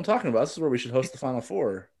 Yeah, that's what I'm talking about. This is where we should host the Final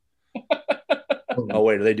Four. Oh,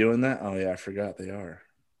 wait, are they doing that? Oh, yeah, I forgot they are.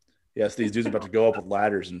 Yes, these dudes are about to go up with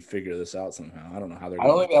ladders and figure this out somehow. I don't know how they're I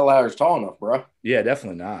don't think that ladder's tall enough, bro. Yeah,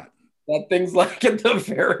 definitely not. That thing's like at the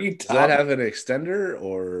very top. Does that have an extender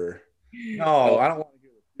or no? I don't want to do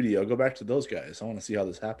a video. Go back to those guys. I want to see how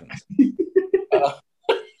this happens.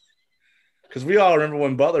 Because we all remember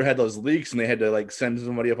when Butler had those leaks and they had to like send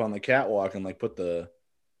somebody up on the catwalk and like put the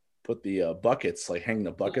buckets, like hang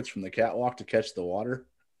the buckets from the catwalk to catch the water.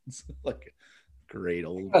 It's like great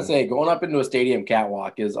old. I say going up into a stadium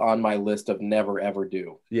catwalk is on my list of never ever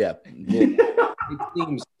do. Yeah. It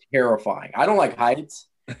seems terrifying. I don't like heights,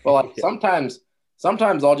 but like sometimes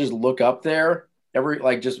I'll just look up there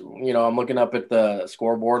I'm looking up at the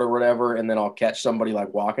scoreboard or whatever, and then I'll catch somebody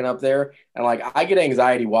like walking up there, and like I get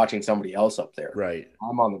anxiety watching somebody else up there. Right.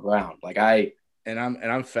 I'm on the ground.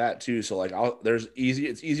 I'm fat too, so like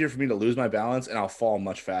it's easier for me to lose my balance, and I'll fall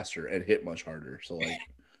much faster and hit much harder. So like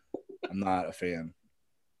I'm not a fan.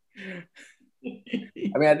 I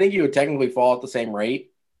mean, I think you would technically fall at the same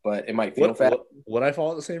rate, but it might feel fast. Would I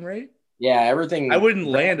fall at the same rate? Yeah, everything. I wouldn't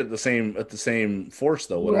land at the same force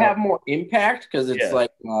though. You would have more impact because it's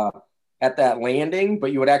at that landing,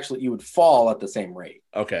 but you would fall at the same rate.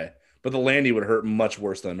 Okay, but the landing would hurt much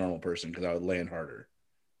worse than a normal person because I would land harder,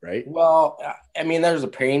 right? Well, I mean, there's a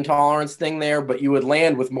pain tolerance thing there, but you would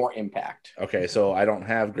land with more impact. Okay, so I don't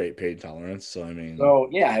have great pain tolerance, so I mean,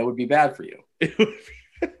 it would be bad for you.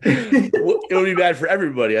 It would be bad for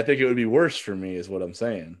everybody. I think it would be worse for me, is what I'm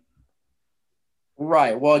saying.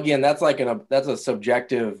 Right. Well, again, that's a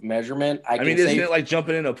subjective measurement. I mean, isn't it like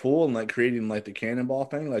jumping in a pool and like creating like the cannonball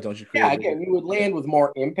thing? Like, don't you create? Yeah, again, you would land with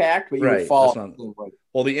more impact, but you would fall.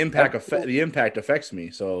 Well, the impact affects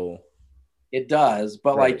me, so it does.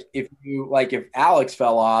 But if Alex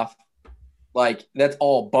fell off, like that's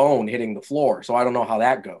all bone hitting the floor. So I don't know how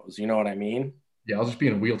that goes. You know what I mean? Yeah, I'll just be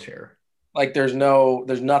in a wheelchair. Like there's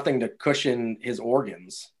nothing to cushion his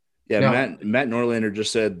organs. Yeah, no. Matt Norlander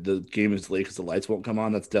just said the game is delayed because the lights won't come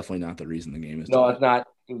on. That's definitely not the reason the game is delayed. No, it's not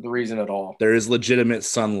the reason at all. There is legitimate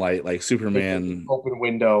sunlight, like Superman. Open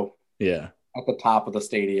window. Yeah. At the top of the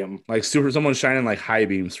stadium. Like someone's shining like high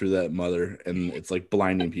beams through that mother, and it's like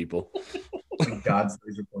blinding people. God's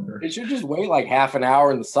laser pointer. It should just wait like half an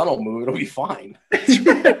hour and the sun will move. It'll be fine. Just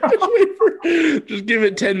give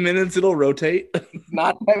it 10 minutes. It'll rotate. It's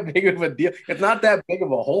not that big of a deal. It's not that big of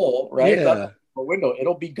a hole, right? Yeah. A window,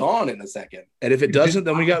 it'll be gone in a second. And if it doesn't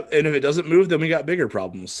move, then we got bigger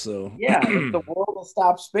problems. So yeah, if the world will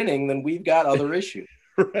stop spinning, then we've got other issues.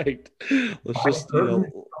 Right. Let's just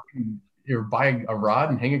buy a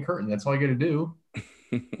rod and hang a curtain. That's all you got to do.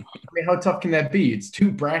 I mean, how tough can that be? It's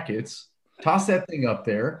 2 brackets. Toss that thing up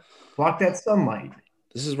there. Block that sunlight.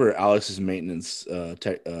 This is where Alex's maintenance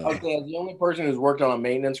okay, as the only person who's worked on a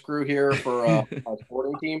maintenance crew here for a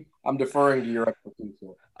sporting team, I'm deferring to your expertise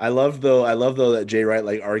here. I love though that Jay Wright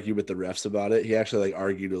like argued with the refs about it. He actually like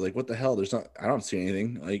argued like, what the hell? I don't see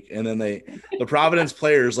anything. Like, and then the Providence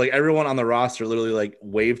players, like everyone on the roster literally like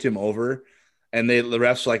waved him over, and the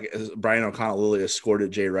refs like Brian O'Connell literally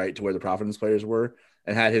escorted Jay Wright to where the Providence players were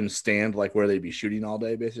and had him stand like where they'd be shooting all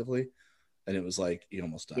day basically. And it was like he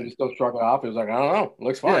almost died. He still struck it off. He was like, I don't know, it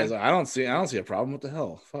looks fine. Yeah, he's like, I don't see a problem. What the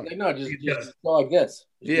hell? Fuck. Like, no, just go like this.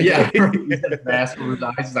 Yeah. Mask over his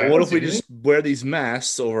eyes. Like, what if we just wear these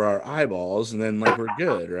masks over our eyeballs and then like we're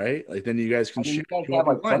good, right? Like then you guys can shoot. You guys have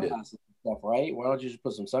like sunglasses and stuff, right? Why don't you just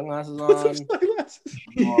put some sunglasses on?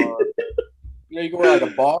 Or, you can wear like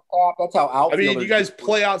a ball cap. That's how outfielders. I mean, you guys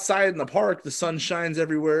play outside in the park. The sun shines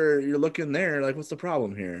everywhere. You're looking there. Like, what's the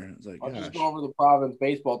problem here? It's like, I'll just go over to the Providence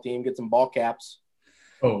baseball team, get some ball caps.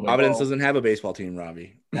 Oh, Providence doesn't have a baseball team,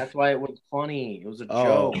 Ravi. That's why it was funny. It was a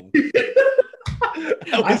joke.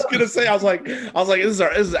 I was gonna say, I was like, this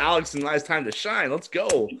is Alex and I's time to shine. Let's go.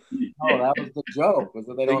 Oh, that was the joke. Was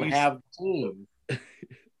that they don't have teams.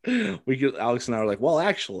 Alex and I were like, well,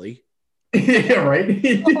 actually. Yeah, right.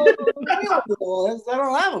 I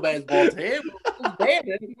don't have a baseball team. It's banned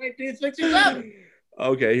in 1967.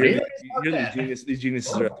 Okay, these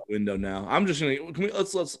geniuses are at the window now. I'm just gonna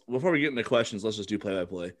let's before we get into questions, let's just do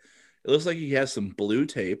play-by-play. It looks like he has some blue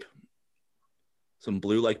tape, some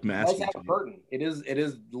blue like masking. It does have a curtain. It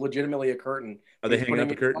is legitimately a curtain. Are they hanging up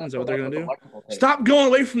a curtain? Is that what they're gonna do? Stop going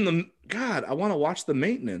away from them. God, I want to watch the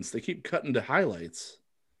maintenance. They keep cutting to highlights.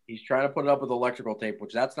 He's trying to put it up with electrical tape,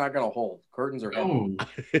 which that's not going to hold. Curtains are heavy.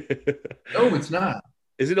 No, it's not.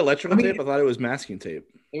 Is it electrical tape? I thought it was masking tape.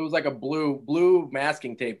 It was like a blue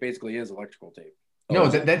masking tape. Basically, is electrical tape. No,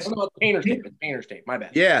 that's painter's tape. It's painter's tape. My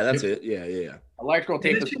bad. Yeah, that's it. Yeah. Electrical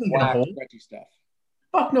tape is black, stretchy stuff.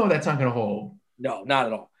 Fuck no, that's not going to hold. No, not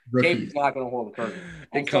at all. Tape is not going to hold the curtain.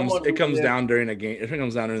 It comes down during a game. If it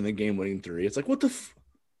comes down during the game winning 3, it's like what the.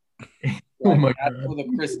 Oh my God. For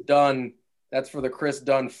the Chris Dunn. That's for the Chris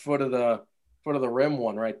Dunn foot of the rim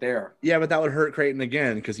one right there. Yeah, but that would hurt Creighton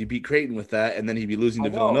again because he beat Creighton with that, and then he'd be losing to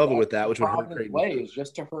Villanova with that, which would hurt Creighton. Way is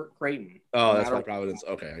just to hurt Creighton. Oh, that's why Providence.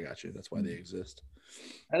 Okay, I got you. That's why they exist.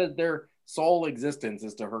 That is their sole existence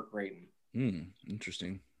is to hurt Creighton.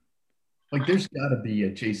 Interesting. Like, there's got to be a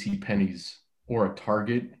J.C. Penney's or a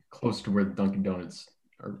Target close to where the Dunkin' Donuts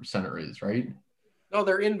center is, right? No,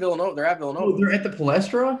 they're in Villanova. They're at Villanova. Oh, they're at the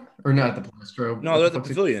Palestra, or not at the Palestra? No, they're at the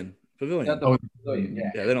Pavilion.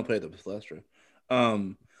 Yeah, they don't play at the Palestra.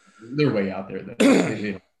 They're way out there,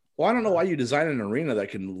 though. Well, I don't know why you design an arena that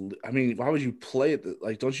can. I mean, why would you play it?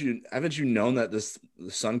 Like, haven't you known that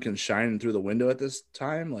the sun can shine through the window at this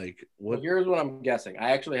time? Like, what? Well, here's what I'm guessing.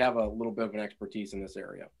 I actually have a little bit of an expertise in this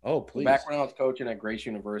area. Oh, please. Back when I was coaching at Grace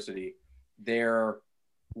University, there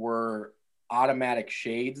were automatic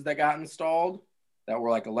shades that got installed that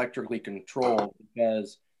were like electrically controlled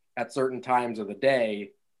because at certain times of the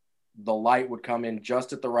day, the light would come in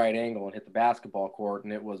just at the right angle and hit the basketball court,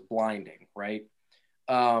 and it was blinding, right?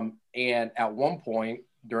 And at one point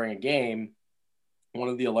during a game, one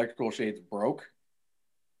of the electrical shades broke.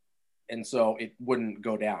 And so it wouldn't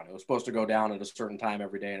go down. It was supposed to go down at a certain time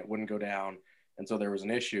every day and it wouldn't go down. And so there was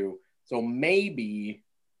an issue. So maybe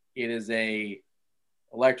it is a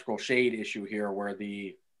electrical shade issue here where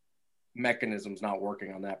the mechanism's not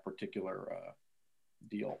working on that particular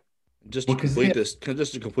deal. Just to complete this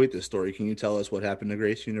story, can you tell us what happened to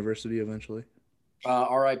Grace University eventually?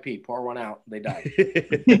 RIP, pour one out. They died.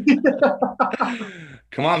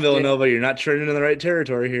 Come on, Villanova, you're not turning in the right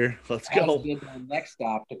territory here. Let's go. Did my next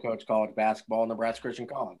stop to coach college basketball at Nebraska Christian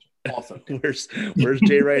College. Also, where's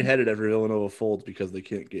Jay Wright headed after Villanova folds because they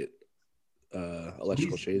can't get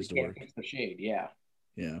electrical shades to work? The shade, yeah.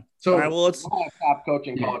 So, all right, well, let's stop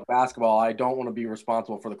coaching college basketball. I don't want to be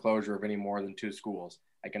responsible for the closure of any more than 2 schools.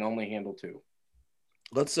 I can only handle 2.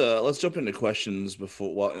 Let's jump into questions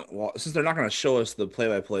since they're not going to show us the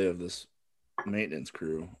play-by-play of this maintenance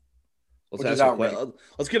crew.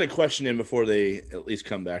 Let's get a question in before they at least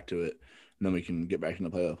come back to it, and then we can get back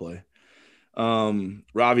into play-by-play.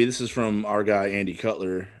 Ravi, this is from our guy Andy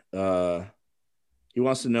Cutler. He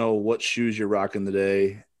wants to know what shoes you're rocking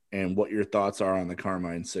today and what your thoughts are on the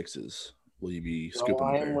Carmine 6s. Will you be scooping?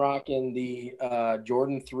 I'm rocking the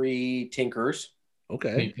Jordan 3 Tinkers.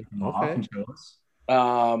 Okay.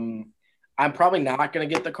 I'm probably not going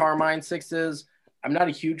to get the Carmine 6s. I'm not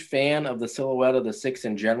a huge fan of the silhouette of the 6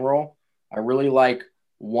 in general. I really like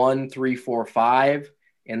 1, 3, 4, 5,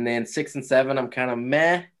 and then 6 and 7. I'm kind of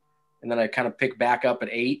meh, and then I kind of pick back up at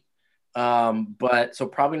 8. But so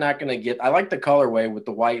probably not going to get. I like the colorway with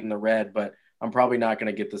the white and the red, but I'm probably not going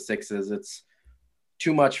to get the 6s. It's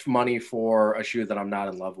too much money for a shoe that I'm not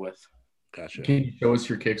in love with. Gotcha. Can you show us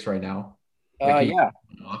your kicks right now? Yeah.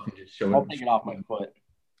 I'll take it off my foot.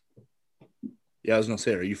 Yeah, I was gonna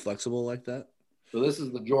say, are you flexible like that? So this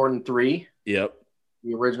is the Jordan 3. Yep.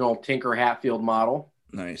 The original Tinker Hatfield model.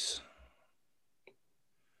 Nice.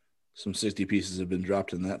 Some 60 pieces have been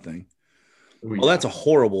dropped in that thing. Well, that's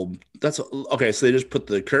okay. So they just put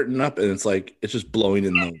the curtain up and it's just blowing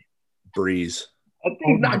in the breeze. That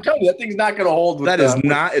thing's not going to hold.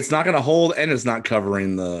 It's not going to hold, and it's not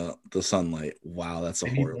covering the sunlight. Wow, that's a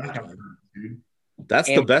horrible job. That's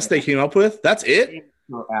the best they came up with. That's it.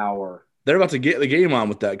 Per hour. They're about to get the game on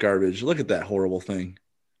with that garbage. Look at that horrible thing.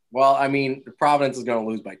 Well, I mean, Providence is going to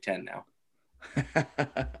lose by 10 now.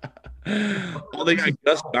 Well, they got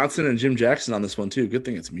Gus Johnson and Jim Jackson on this one too. Good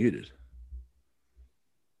thing it's muted.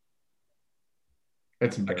 I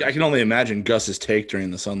can only imagine Gus's take during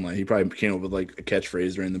the sunlight. He probably came up with a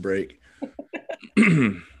catchphrase during the break.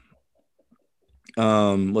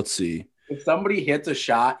 Let's see. If somebody hits a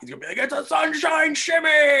shot, he's gonna be like, "It's a sunshine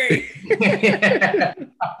shimmy."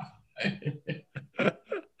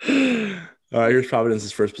 All right, here's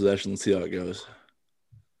Providence's first possession. Let's see how it goes.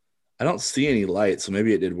 I don't see any light, so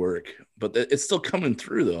maybe it did work. But it's still coming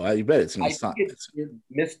through, though. I bet it's going to stop. It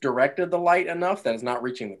misdirected the light enough that it's not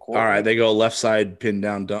reaching the court. All right, they go left side, pin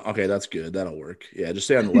down, dunk. Okay, that's good. That'll work. Yeah, just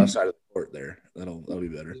stay on the left side of the court there. That'll be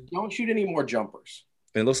better. Don't shoot any more jumpers.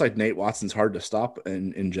 And it looks like Nate Watson's hard to stop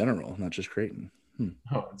in general, not just Creighton.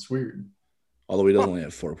 Oh, it's weird. Although he does only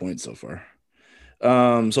have 4 points so far.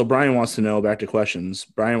 So Brian wants to know, back to questions.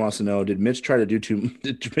 Brian wants to know, did Mitch try to do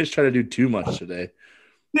too much today?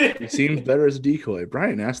 He seems better as a decoy.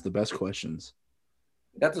 Brian asked the best questions.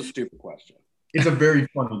 That's a stupid question. It's a very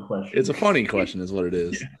funny question. It's a funny question is what it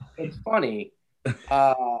is. It's funny,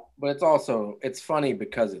 but it's funny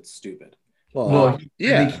because it's stupid. Well,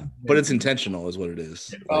 yeah, but it's intentional is what it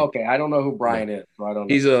is. Okay, I don't know who Brian is, so I don't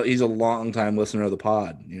know. He's a long-time listener of the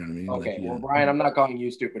pod. You know what I mean? Okay, well, Brian, I'm not calling you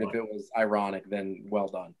stupid. If it was ironic, then well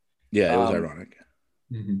done. Yeah, it was ironic.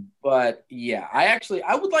 Mm-hmm. But yeah, I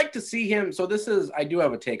would like to see him. So I do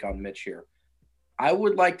have a take on Mitch here. I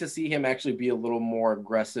would like to see him actually be a little more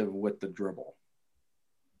aggressive with the dribble.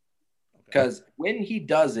 Because when he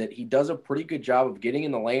does it, he does a pretty good job of getting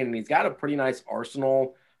in the lane, and he's got a pretty nice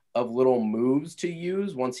arsenal of little moves to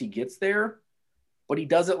use once he gets there. But he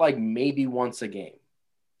does it maybe once a game.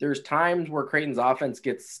 There's times where Creighton's offense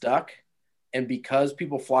gets stuck, and because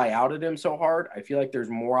people fly out at him so hard, I feel like there's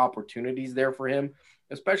more opportunities there for him.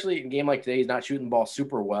 especially in a game like today, he's not shooting the ball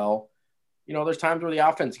super well. There's times where the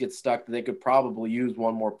offense gets stuck that they could probably use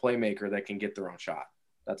one more playmaker that can get their own shot.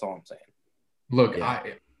 That's all I'm saying. Look,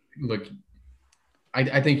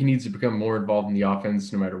 I think he needs to become more involved in the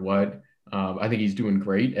offense no matter what. I think he's doing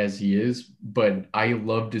great as he is, but I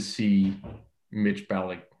love to see Mitch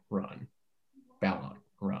Ballock run.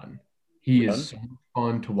 He is so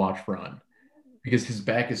fun to watch run because his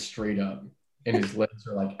back is straight up and his legs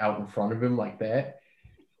are like out in front of him like that.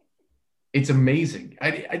 It's amazing.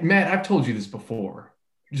 Matt, I've told you this before.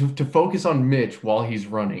 To focus on Mitch while he's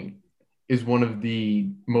running is one of the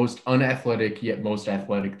most unathletic yet most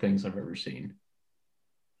athletic things I've ever seen.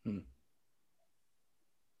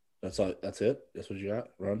 That's all. That's it. That's what you got.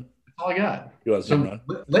 Run. That's all I got. You want to run?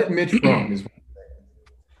 Let Mitch run.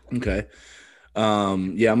 Okay.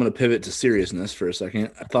 Yeah, I'm gonna pivot to seriousness for a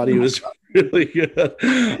second. I thought he was really good.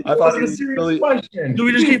 I thought he was really. Question. Do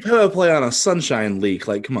we just keep play on a sunshine leak?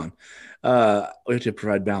 Like, come on. We have to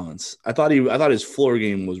provide balance. I thought his floor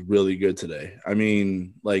game was really good today. I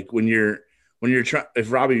mean, like when you're trying,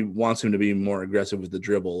 if Ravi wants him to be more aggressive with the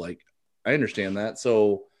dribble, like I understand that.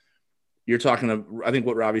 So you're talking. I think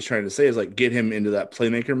what Ravi's trying to say is like get him into that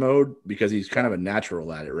playmaker mode because he's kind of a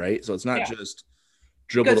natural at it, right? So it's not just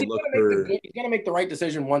dribble to look for. He's gonna make the right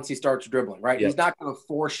decision once he starts dribbling, right? Yep. He's not gonna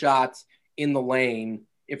force shots in the lane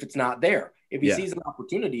if it's not there. If he sees an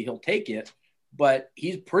opportunity, he'll take it. But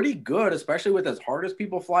he's pretty good, especially with as hard as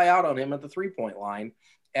people fly out on him at the 3-point line,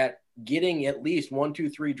 at getting at least 1, 2,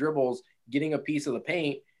 3 dribbles, getting a piece of the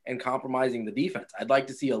paint, and compromising the defense. I'd like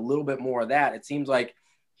to see a little bit more of that. It seems like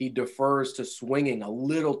he defers to swinging a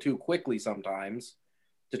little too quickly sometimes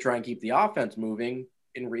to try and keep the offense moving.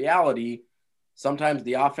 In reality, sometimes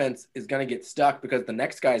the offense is going to get stuck because the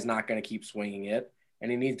next guy is not going to keep swinging it, and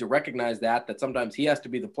he needs to recognize that sometimes he has to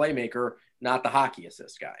be the playmaker, not the hockey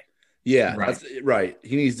assist guy. Yeah, right. That's right.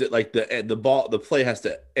 He needs to like the play has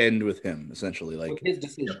to end with him essentially, like with his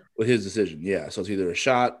decision. Yeah, so it's either a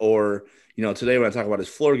shot or today when I talk about his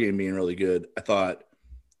floor game being really good, I thought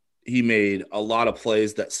he made a lot of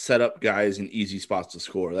plays that set up guys in easy spots to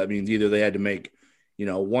score. That means either they had to make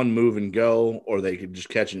one move and go, or they could just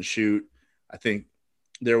catch and shoot. I think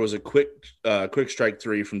there was a quick strike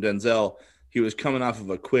 3 from Denzel. He was coming off of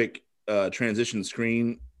a quick transition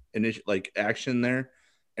screen action there.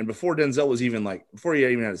 And before Denzel was before he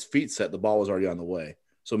even had his feet set, the ball was already on the way.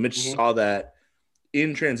 So Mitch saw that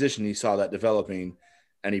in transition. He saw that developing,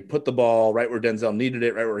 and he put the ball right where Denzel needed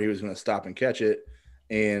it, right where he was going to stop and catch it.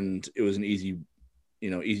 And it was an easy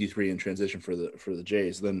 3 in transition for the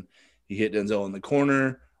Jays. Then he hit Denzel in the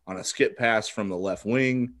corner on a skip pass from the left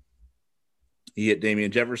wing. He hit Damian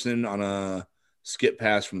Jefferson on a skip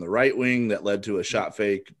pass from the right wing that led to a shot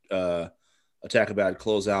fake, attack a bad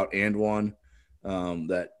closeout and one.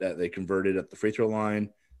 That they converted at the free throw line.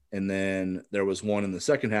 And then there was one in the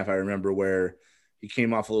second half, I remember, where he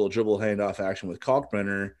came off a little dribble handoff action with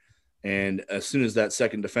Kalkbrenner. And as soon as that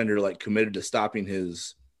second defender committed to stopping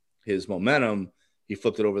his momentum, he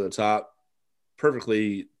flipped it over the top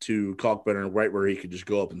perfectly to Kalkbrenner, right where he could just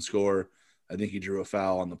go up and score. I think he drew a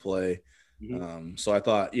foul on the play. So I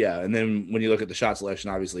thought, and then when you look at the shot selection,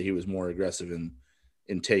 obviously he was more aggressive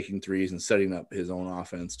in taking threes and setting up his own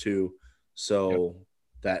offense too. So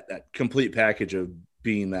that complete package of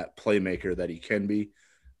being that playmaker that he can be,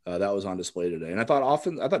 that was on display today. And I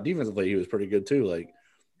thought defensively he was pretty good too.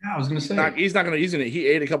 I was going to say he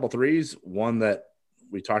ate a couple threes, one that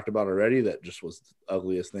we talked about already that just was the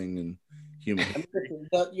ugliest thing in human history.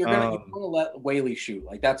 You're going to let Whaley shoot.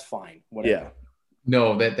 That's fine. Whatever. Yeah.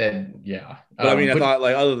 No, yeah. But I mean, I thought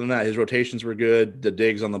other than that, his rotations were good. The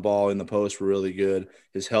digs on the ball in the post were really good.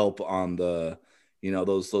 His help on the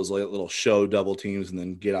those little show double teams and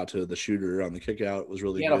then get out to the shooter on the kick out was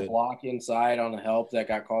really good. He had a block inside on the help that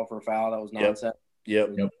got called for a foul. That was nonsense.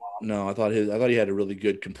 Yep. No, I thought he had a really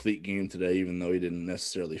good complete game today, even though he didn't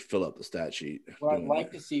necessarily fill up the stat sheet. What I'd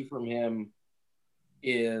like to see from him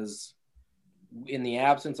is, in the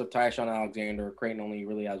absence of Tyshawn Alexander, Creighton only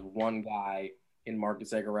really has one guy in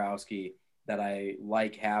Marcus Zagorowski that I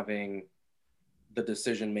like having the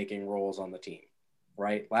decision-making roles on the team,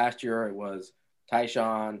 right? Last year it was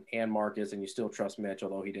Tyshawn and Marcus, and you still trust Mitch,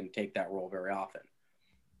 although he didn't take that role very often.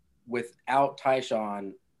 Without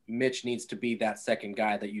Tyshawn, Mitch needs to be that second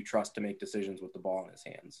guy that you trust to make decisions with the ball in his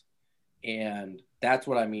hands. And that's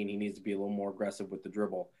what I mean. He needs to be a little more aggressive with the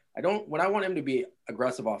dribble. When I want him to be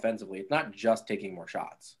aggressive offensively, it's not just taking more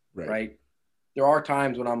shots, right? There are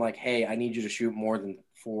times when I'm like, hey, I need you to shoot more than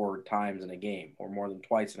 4 times in a game or more than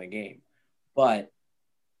twice in a game. But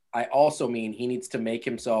I also mean he needs to make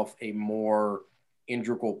himself a more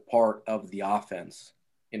integral part of the offense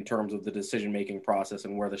in terms of the decision-making process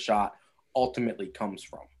and where the shot ultimately comes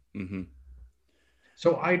from. Mm-hmm.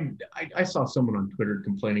 So I saw someone on Twitter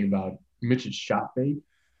complaining about Mitch's shot fake,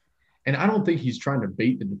 and I don't think he's trying to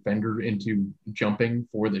bait the defender into jumping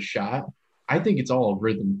for the shot. I think it's all a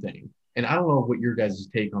rhythm thing. And I don't know what your guys'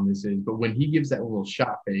 take on this is, but when he gives that little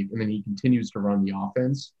shot fake and then he continues to run the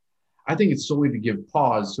offense, I think it's solely to give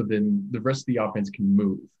pause so then the rest of the offense can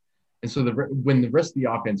move. And so when the rest of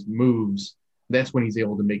the offense moves, that's when he's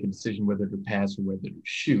able to make a decision whether to pass or whether to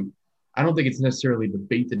shoot. I don't think it's necessarily to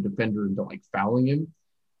bait the defender into like fouling him.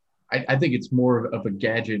 I think it's more of a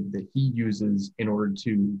gadget that he uses in order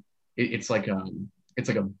to. It's like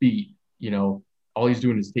a beat. You know, all he's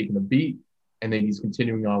doing is taking a beat and then he's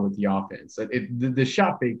continuing on with the offense. The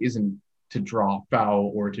shot fake isn't to draw a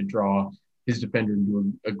foul or to draw his defender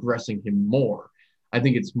into aggressing him more. I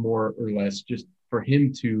think it's more or less just for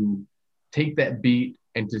him to take that beat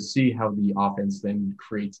and to see how the offense then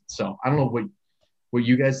creates itself. I don't know what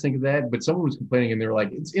you guys think of that, but someone was complaining and they were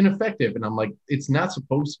like, it's ineffective. And I'm like, it's not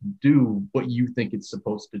supposed to do what you think it's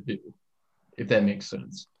supposed to do, if that makes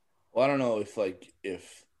sense. Well, I don't know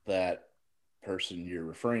if that person you're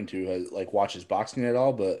referring to has watches boxing at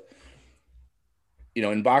all, but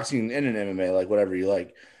in boxing and in MMA, whatever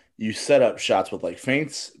you set up shots with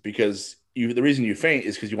feints because the reason you feint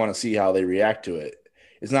is because you want to see how they react to it.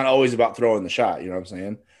 It's not always about throwing the shot. You know what I'm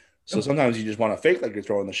saying? So sometimes you just want to fake like you're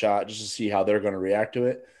throwing the shot just to see how they're going to react to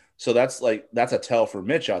it. So that's a tell for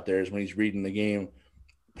Mitch out there is when he's reading the game.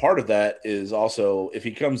 Part of that is also if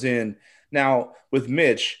he comes in now with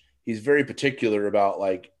Mitch, he's very particular about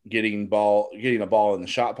getting a ball in the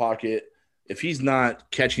shot pocket. If he's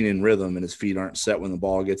not catching in rhythm and his feet aren't set when the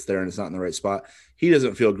ball gets there and it's not in the right spot, he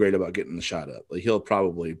doesn't feel great about getting the shot up. He'll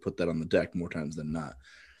probably put that on the deck more times than not.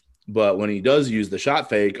 But when he does use the shot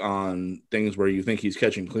fake on things where you think he's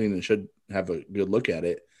catching clean and should have a good look at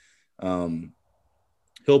it,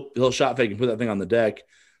 he'll shot fake and put that thing on the deck.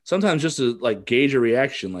 Sometimes just to gauge a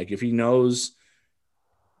reaction. If he knows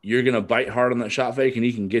you're going to bite hard on that shot fake and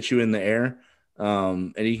he can get you in the air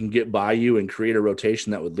and he can get by you and create a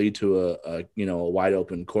rotation that would lead to a wide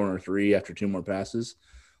open corner three after two more passes.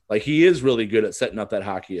 He is really good at setting up that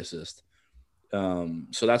hockey assist. So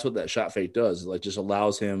that's what that shot fake does. Just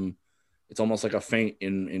allows him. It's almost like a feint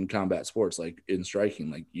in combat sports, in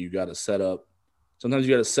striking. You got to set up. Sometimes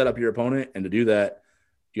you got to set up your opponent, and to do that,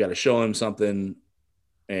 you got to show him something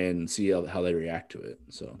and see how they react to it.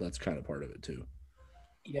 So that's kind of part of it too.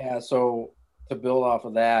 Yeah. So to build off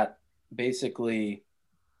of that, basically,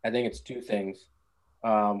 I think it's two things.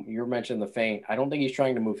 You mentioned the feint. I don't think he's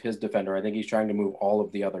trying to move his defender. I think he's trying to move all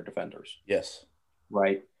of the other defenders. Yes.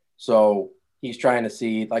 Right. So he's trying to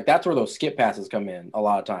see that's where those skip passes come in a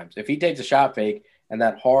lot of times. If he takes a shot fake and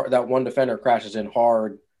that one defender crashes in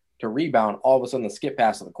hard to rebound, all of a sudden the skip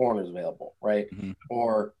pass to the corner is available, right? Mm-hmm.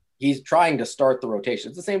 Or he's trying to start the rotation.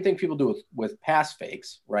 It's the same thing people do with pass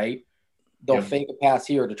fakes, right? They'll fake a pass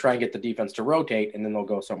here to try and get the defense to rotate, and then they'll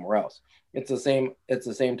go somewhere else. It's the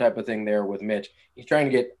same type of thing there with Mitch. He's trying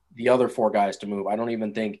to get the other four guys to move. I don't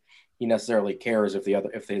even think he necessarily cares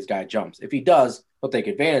if his guy jumps. If he does, he'll take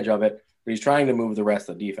advantage of it. But he's trying to move the rest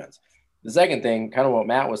of the defense. The second thing, kind of what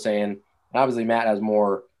Matt was saying, and obviously Matt has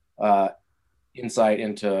more insight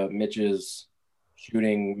into Mitch's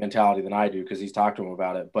shooting mentality than I do because he's talked to him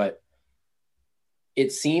about it. But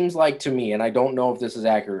it seems like to me, and I don't know if this is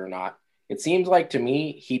accurate or not, it seems like to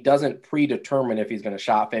me he doesn't predetermine if he's going to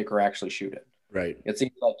shot fake or actually shoot it. Right. It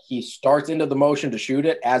seems like he starts into the motion to shoot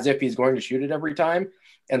it as if he's going to shoot it every time,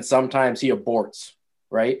 and sometimes he aborts,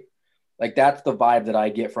 right? That's the vibe that I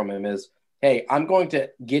get from him is, hey, I'm going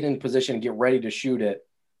to get in position, get ready to shoot it.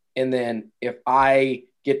 And then if I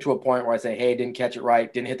get to a point where I say, hey, didn't catch it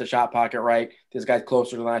right, didn't hit the shot pocket right, this guy's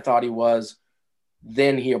closer than I thought he was,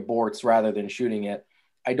 then he aborts rather than shooting it.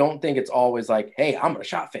 I don't think it's always hey, I'm going to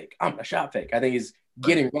shot fake. I think he's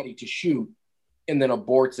getting ready to shoot and then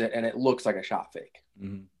aborts it, and it looks like a shot fake.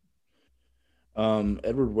 Mm-hmm.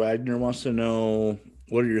 Edward Wagner wants to know,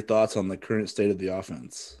 what are your thoughts on the current state of the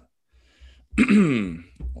offense?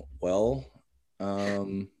 Well, I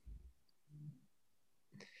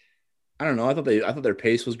don't know. I thought their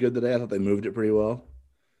pace was good today. I thought they moved it pretty well.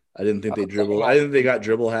 I didn't think they dribbled. I didn't think they got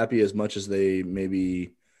dribble happy as much as they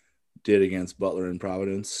maybe did against Butler and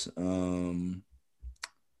Providence. They're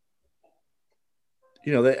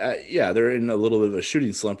in a little bit of a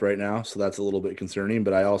shooting slump right now, so that's a little bit concerning.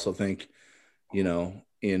 But I also think, in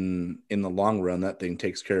the long run, that thing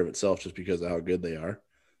takes care of itself just because of how good they are.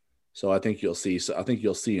 So I think you'll see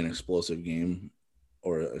an explosive game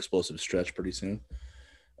or an explosive stretch pretty soon.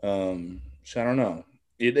 So I don't know.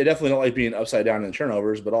 They definitely don't like being upside down in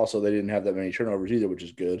turnovers, but also they didn't have that many turnovers either, which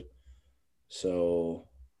is good. So,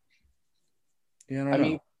 yeah, I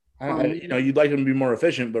don't know. You'd like them to be more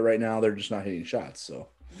efficient, but right now they're just not hitting shots. So,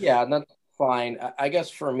 yeah, and that's fine. I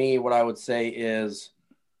guess for me, what I would say is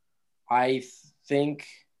I think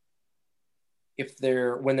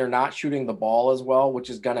when they're not shooting the ball as well, which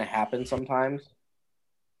is going to happen sometimes,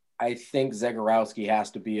 I think Zagorowski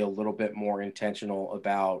has to be a little bit more intentional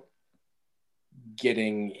about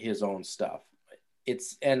getting his own stuff.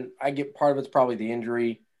 And I get part of it's probably the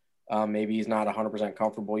injury. Maybe he's not 100%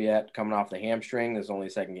 comfortable yet coming off the hamstring. There's only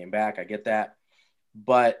a second game back. I get that.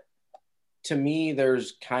 But to me,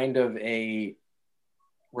 there's kind of a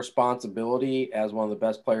responsibility as one of the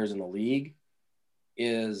best players in the league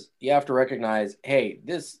is you have to recognize, hey,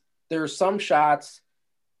 there's some shots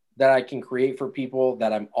that I can create for people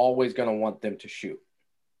that I'm always going to want them to shoot.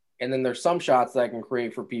 And then there's some shots that I can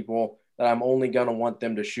create for people that I'm only going to want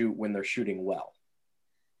them to shoot when they're shooting well.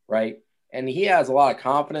 Right. And he has a lot of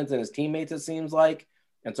confidence in his teammates, it seems like.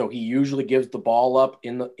 And so he usually gives the ball up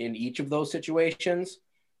in each of those situations.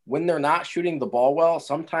 When they're not shooting the ball well,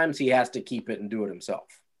 sometimes he has to keep it and do it himself.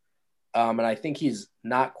 And I think he's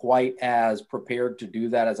not quite as prepared to do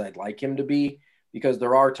that as I'd like him to be, because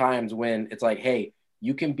there are times when it's like, hey,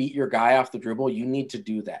 you can beat your guy off the dribble. You need to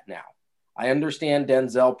do that now. I understand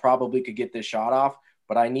Denzel probably could get this shot off,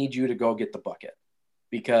 but I need you to go get the bucket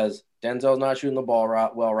because Denzel's not shooting the ball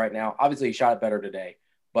well right now. Obviously, he shot it better today,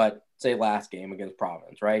 but say last game against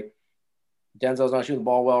Providence, right? Denzel's not shooting the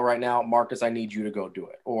ball well right now. Marcus, I need you to go do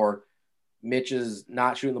it. Or Mitch is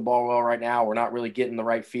not shooting the ball well right now. We're not really getting the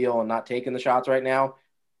right feel and not taking the shots right now.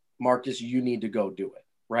 Marcus, you need to go do it,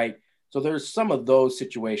 right? So there's some of those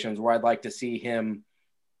situations where I'd like to see him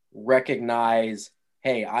recognize,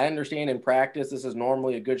 hey, I understand in practice this is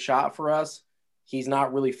normally a good shot for us. He's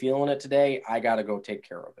not really feeling it today. I got to go take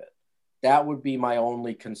care of it. That would be my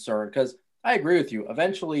only concern because I agree with you.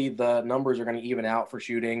 Eventually, the numbers are going to even out for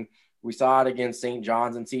shooting. We saw it against St.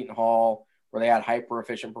 John's and Seton Hall where they had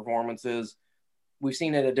hyper-efficient performances. We've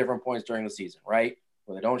seen it at different points during the season, right?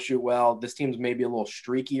 Where they don't shoot well. This team's maybe a little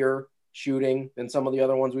streakier shooting than some of the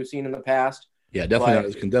other ones we've seen in the past. Yeah,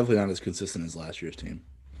 definitely not as consistent as last year's team.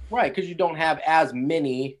 Right, because you don't have as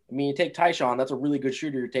many. I mean, you take Tyshawn, that's a really good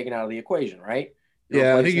shooter you're taking out of the equation, right?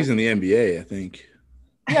 Yeah, I think he's in the NBA, I think.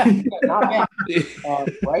 Yeah, not bad.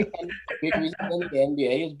 Right? And a big reason in the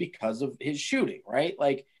NBA is because of his shooting, right?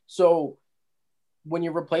 Like, so when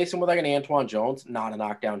you replace him with like an Antoine Jones, not a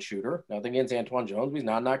knockdown shooter, nothing against Antoine Jones, but he's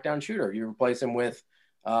not a knockdown shooter. You replace him with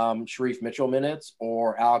Sharif Mitchell minutes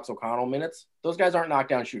or Alex O'Connell minutes, those guys aren't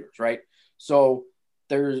knockdown shooters, right? So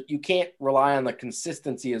you can't rely on the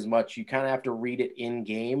consistency as much. You kind of have to read it in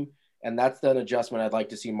game. And that's an adjustment I'd like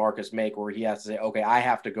to see Marcus make where he has to say, okay, I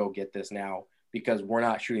have to go get this now because we're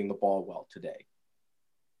not shooting the ball well today.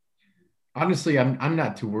 Honestly, I'm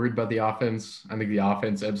not too worried about the offense. I think the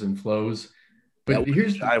offense ebbs and flows. But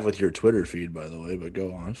here's jive with your Twitter feed, by the way, but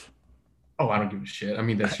go on. Oh, I don't give a shit. I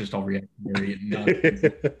mean, that's just all reactionary and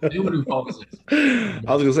nonsense. Anyone who follows this.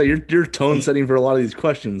 I was gonna say you're tone setting for a lot of these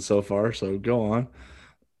questions so far, so go on.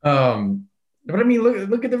 But I mean,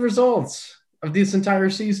 look at the results of this entire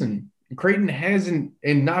season. Creighton hasn't,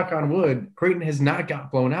 and knock on wood, Creighton has not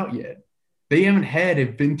got blown out yet. They haven't had a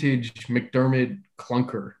vintage McDermott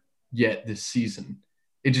clunker yet this season.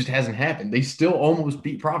 It just hasn't happened. They still almost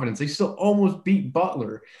beat Providence. They still almost beat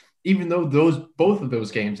Butler, even though both of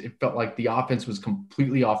those games, it felt like the offense was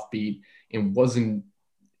completely offbeat and wasn't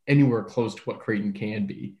anywhere close to what Creighton can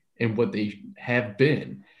be and what they have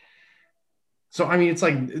been. So, I mean, it's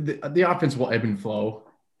like the offense will ebb and flow,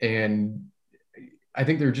 and I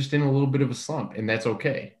think they're just in a little bit of a slump, and that's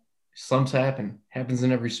okay. Slumps happens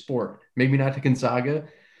in every sport. Maybe not to Gonzaga,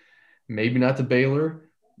 maybe not to Baylor,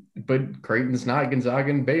 but Creighton's not Gonzaga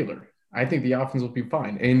and Baylor. I think the offense will be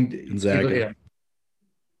fine. And Gonzaga. Yeah,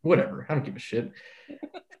 whatever. I don't give a shit.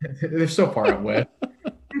 They're so far out west.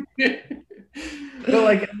 But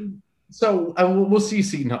like, so we'll see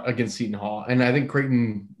Seton against Seton Hall, and I think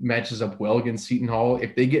Creighton matches up well against Seton Hall.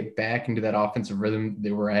 If they get back into that offensive rhythm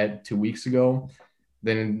they were at 2 weeks ago,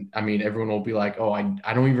 then I mean everyone will be like, oh, I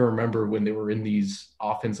don't even remember when they were in these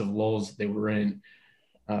offensive lulls they were in.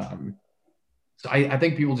 So I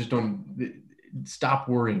think people just don't stop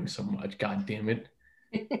worrying so much. God damn it!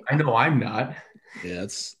 I know I'm not. Yeah,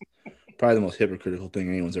 it's probably the most hypocritical thing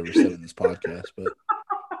anyone's ever said in this podcast. But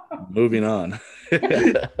moving on.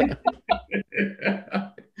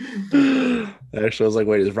 Actually, I was like,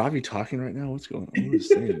 wait, is Ravi talking right now? What's going on? What is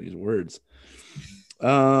he saying these words?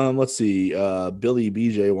 Let's see. Billy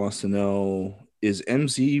BJ wants to know, is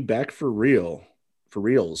MZ back for real? For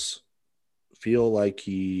reals? feel like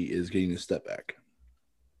he is getting a step back.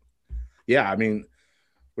 Yeah, I mean,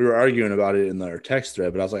 we were arguing about it in our text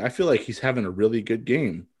thread, but I was like, I feel like he's having a really good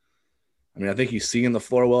game. I mean, I think he's seeing the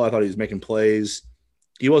floor well. I thought he was making plays.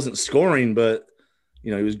 He wasn't scoring, but,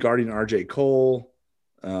 he was guarding RJ Cole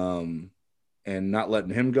and not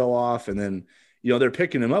letting him go off. And then, they're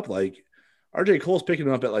picking him up. Like, RJ Cole's picking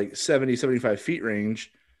him up at like 70, 75 feet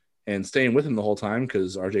range and staying with him the whole time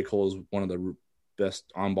because RJ Cole is one of the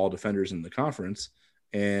best on-ball defenders in the conference.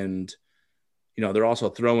 And, they're also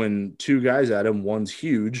throwing two guys at him. One's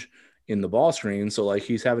huge in the ball screen. So, like,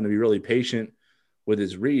 he's having to be really patient with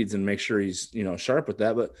his reads and make sure he's, sharp with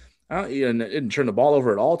that. But he didn't turn the ball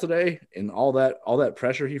over at all today. And all that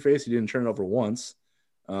pressure he faced, he didn't turn it over once.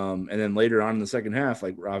 And then later on in the second half,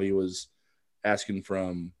 like Ravi was asking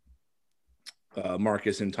from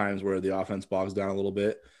Marcus in times where the offense bogs down a little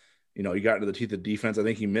bit. He got into the teeth of defense. I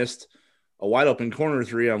think he missed a wide open corner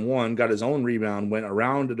 3-on-1, got his own rebound, went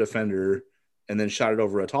around a defender, and then shot it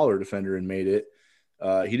over a taller defender and made it.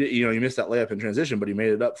 He did, he missed that layup in transition, but he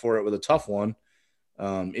made it up for it with a tough one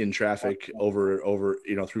in traffic over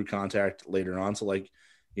through contact later on. So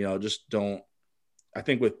just don't. I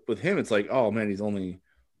think with him, it's like, oh man, he's only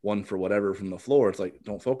 1 for whatever from the floor. It's like,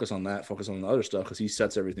 don't focus on that. Focus on the other stuff because he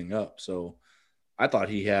sets everything up. So I thought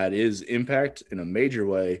he had his impact in a major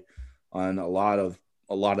way on a lot of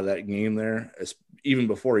that game there, even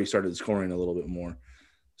before he started scoring a little bit more.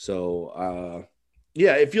 So,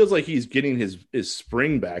 it feels like he's getting his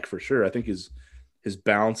spring back for sure. I think his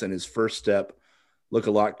bounce and his first step look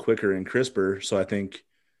a lot quicker and crisper. So I think,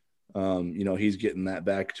 he's getting that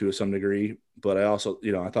back to some degree. But I also,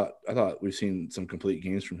 I thought we've seen some complete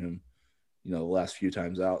games from him, the last few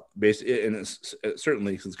times out, and it's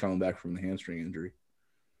certainly since coming back from the hamstring injury.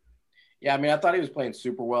 Yeah, I mean, I thought he was playing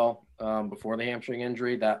super well before the hamstring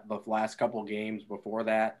injury. That the last couple of games before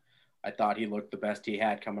that, I thought he looked the best he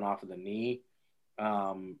had coming off of the knee.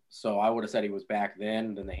 So I would have said he was back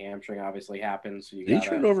then. Then the hamstring obviously happened. So did he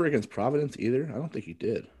turn it over against Providence either? I don't think he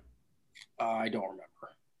did. I don't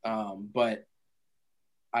remember. But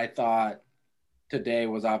I thought today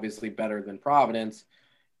was obviously better than Providence.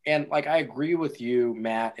 And I agree with you,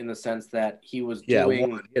 Matt, in the sense that he was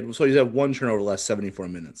doing. So he's had 1 turnover the last 74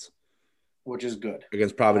 minutes, which is good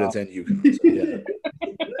against Providence and UConn. So, yeah.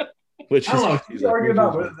 Which I don't know. Arguing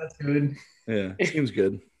about whether that's good. Yeah, seems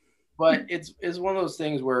good. But it's one of those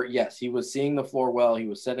things where, yes, he was seeing the floor well. He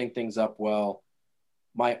was setting things up well.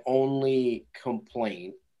 My only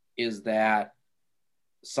complaint is that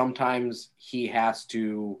sometimes he has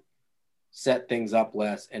to set things up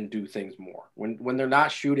less and do things more. When they're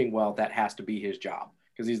not shooting well, that has to be his job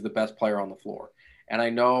because he's the best player on the floor. And I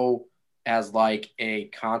know as a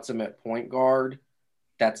consummate point guard,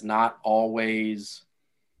 that's not always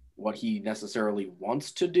what he necessarily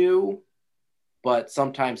wants to do. But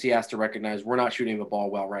sometimes he has to recognize we're not shooting the ball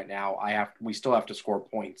well right now. We still have to score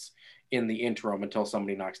points in the interim until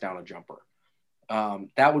somebody knocks down a jumper.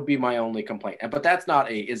 That would be my only complaint. But that's not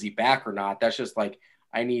is he back or not? That's just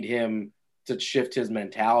I need him to shift his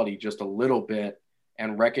mentality just a little bit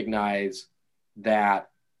and recognize that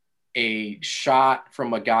a shot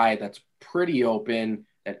from a guy that's pretty open,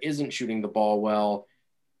 that isn't shooting the ball well,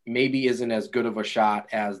 maybe isn't as good of a shot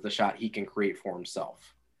as the shot he can create for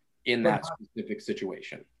himself in that specific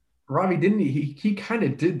situation. Ravi, didn't he kind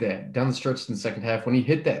of did that down the stretch in the second half. When he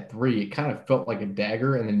hit that 3, it kind of felt like a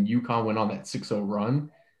dagger, and then UConn went on that 6-0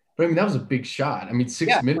 run. But I mean, that was a big shot. I mean,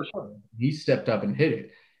 6 minutes, sure. He stepped up and hit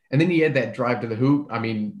it. And then he had that drive to the hoop. I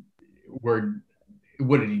mean, what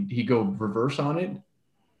did he go reverse on it?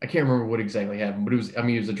 I can't remember what exactly happened, but it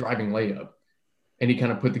was a driving layup. And he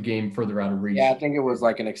kind of put the game further out of reach. Yeah, I think it was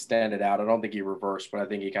an extended out. I don't think he reversed, but I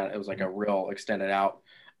think it was a real extended out.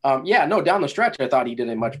 Down the stretch, I thought he did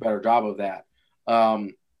a much better job of that.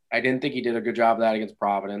 I didn't think he did a good job of that against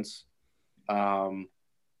Providence. And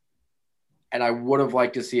I would have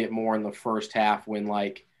liked to see it more in the first half when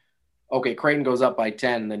Creighton goes up by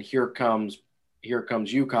 10, and then here comes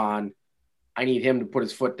UConn. I need him to put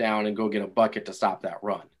his foot down and go get a bucket to stop that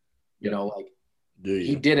run.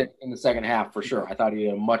 He did it in the second half for sure. I thought he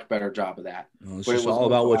did a much better job of that. Well, it's just all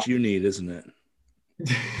about what you need, isn't it?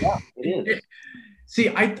 Yeah, it is. See,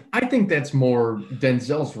 I think that's more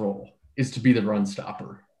Denzel's role is to be the run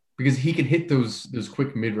stopper because he can hit those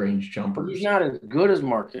quick mid-range jumpers. He's not as good as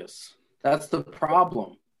Marcus. That's the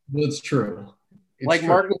problem. Well, it's true. True.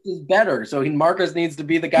 Marcus is better, so Marcus needs to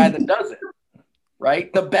be the guy that does it,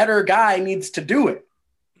 right? The better guy needs to do it.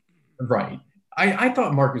 Right. I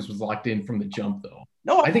thought Marcus was locked in from the jump, though.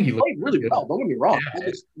 No, I think he played really well. Don't get me wrong. Yeah. I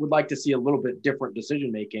just would like to see a little bit different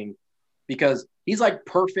decision-making because he's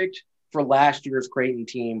perfect for last year's Creighton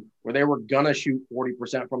team where they were going to shoot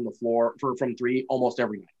 40% from the floor from three almost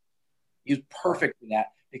every night. He's perfect for that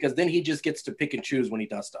because then he just gets to pick and choose when he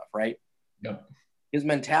does stuff, right? Yep. His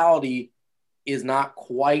mentality is not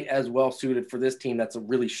quite as well suited for this team that's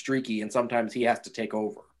really streaky, and sometimes he has to take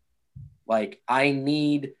over. Like, I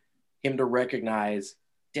need him to recognize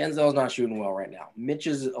Denzel's not shooting well right now. Mitch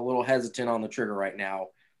is a little hesitant on the trigger right now.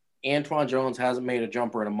 Antoine Jones hasn't made a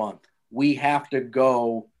jumper in a month. We have to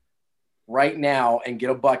go right now and get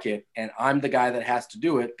a bucket, and I'm the guy that has to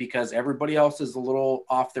do it because everybody else is a little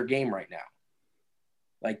off their game right now.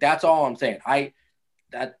 Like, that's all I'm saying.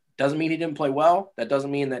 That doesn't mean he didn't play well. That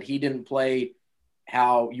doesn't mean that he didn't play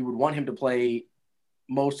how you would want him to play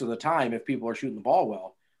most of the time if people are shooting the ball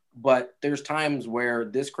well. But there's times where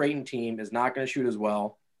this Creighton team is not going to shoot as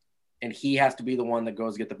well, and he has to be the one that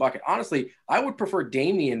goes get the bucket. Honestly, I would prefer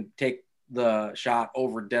Damian take the shot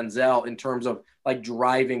over Denzel in terms of like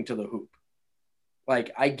driving to the hoop.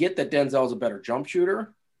 Like, I get that Denzel's a better jump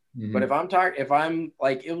shooter, but if I'm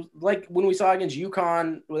like, it was like when we saw against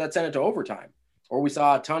UConn that sent it to overtime, or we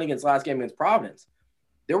saw a ton against last game against Providence,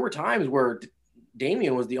 there were times where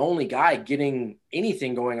Damian was the only guy getting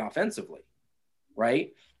anything going offensively,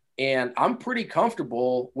 right? And I'm pretty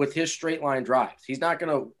comfortable with his straight line drives. He's not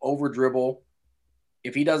going to over dribble.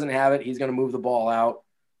 If he doesn't have it, he's going to move the ball out.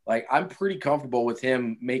 Like, I'm pretty comfortable with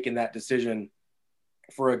him making that decision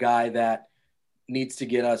for a guy that needs to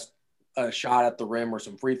get us a shot at the rim or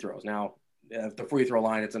some free throws. Now, at the free throw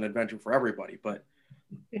line, it's an adventure for everybody. But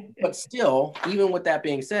still, even with that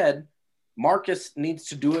being said, Marcus needs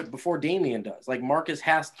to do it before Damian does. Like, Marcus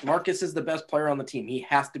is the best player on the team. He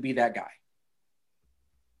has to be that guy.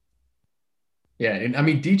 Yeah, and I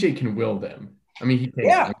mean, DJ can will them. I mean, he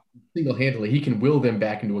can single-handedly. He can will them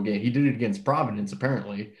back into a game. He did it against Providence,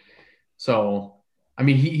 apparently. So, I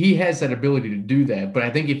mean, he has that ability to do that. But I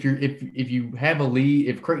think if you have a lead,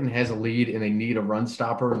 if Creighton has a lead and they need a run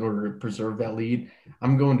stopper in order to preserve that lead,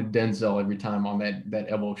 I'm going to Denzel every time on that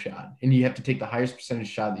elbow shot. And you have to take the highest percentage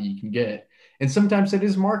shot that you can get. And sometimes it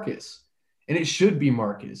is Marcus, and it should be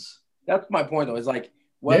Marcus. That's my point, though. Is like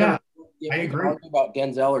whether I agree about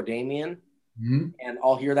Denzel or Damian. And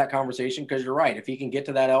I'll hear that conversation because you're right. If he can get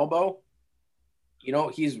to that elbow,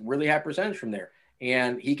 he's really high percentage from there.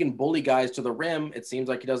 And he can bully guys to the rim. It seems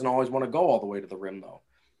like he doesn't always want to go all the way to the rim, though.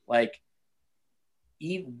 Like,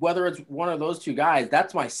 whether it's one of those two guys,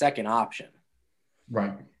 that's my second option.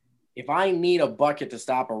 Right. If I need a bucket to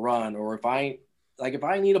stop a run, or if I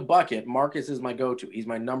need a bucket, Marcus is my go-to. He's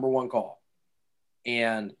my number one call.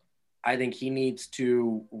 And I think he needs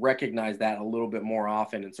to recognize that a little bit more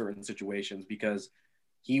often in certain situations, because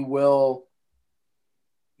he will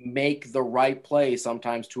make the right play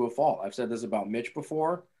sometimes to a fault. I've said this about Mitch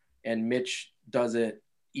before, and Mitch does it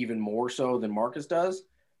even more so than Marcus does.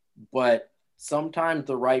 But sometimes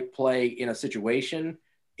the right play in a situation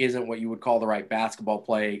isn't what you would call the right basketball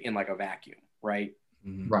play in like a vacuum, right?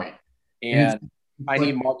 Right. And I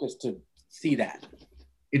need Marcus to see that.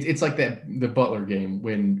 It's like the Butler game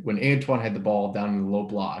when Antoine had the ball down in the low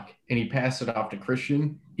block and he passed it off to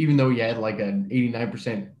Christian, even though he had like an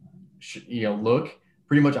 89% look,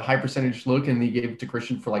 pretty much a high percentage look, and he gave it to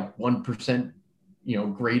Christian for like 1%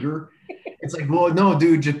 greater. It's like, well, no,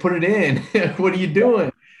 dude, just put it in. What are you doing?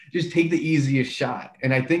 Just take the easiest shot.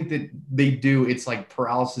 And I think that they do. It's like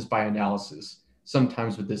paralysis by analysis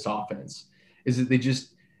sometimes with this offense, is that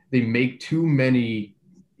they make too many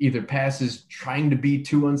either passes trying to be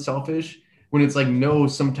too unselfish, when it's like, no,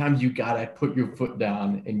 sometimes you got to put your foot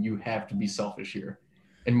down and you have to be selfish here.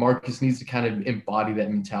 And Marcus needs to kind of embody that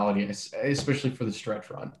mentality, especially for the stretch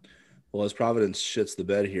run. Well, as Providence shits the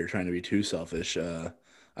bed here trying to be too selfish,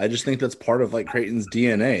 I just think that's part of like Creighton's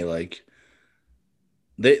DNA. Like,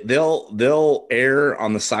 they'll err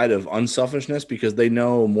on the side of unselfishness because they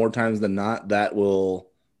know more times than not that will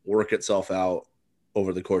work itself out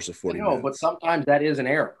over the course of 40 minutes. But sometimes that is an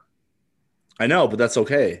error. I know, but that's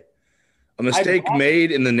okay. A mistake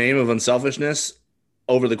made in the name of unselfishness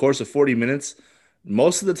over the course of 40 minutes,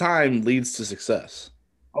 most of the time leads to success.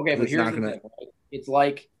 Okay, but here's the thing. Right? It's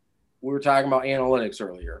like we were talking about analytics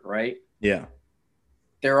earlier, right? Yeah.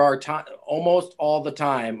 There are almost all the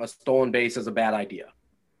time a stolen base is a bad idea,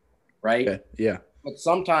 right? Okay. Yeah. But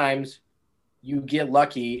sometimes you get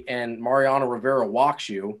lucky and Mariano Rivera walks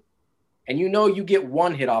you, and you get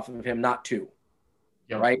one hit off of him, not two,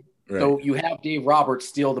 right? So you have Dave Roberts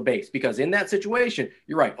steal the base, because in that situation,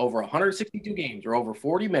 you're right, over 162 games or over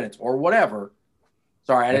 40 minutes or whatever.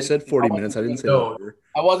 Sorry, I said 40 minutes. I didn't say over.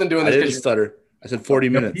 I wasn't doing this. I didn't stutter. I said 40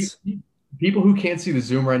 minutes. People who can't see the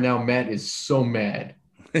Zoom right now, Matt is so mad.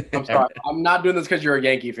 I'm sorry. I'm not doing this because you're a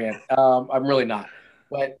Yankee fan. I'm really not.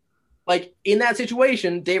 But Like in that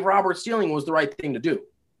situation, Dave Roberts stealing was the right thing to do.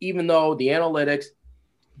 Even though the analytics,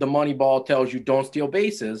 the money ball tells you don't steal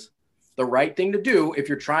bases, the right thing to do if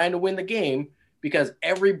you're trying to win the game, because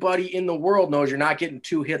everybody in the world knows you're not getting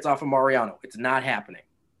 2 hits off of Mariano. It's not happening,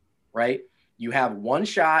 right? You have 1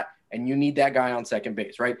 shot and you need that guy on second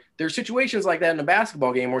base, right? There's situations like that in a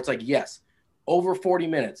basketball game where it's like, yes, over 40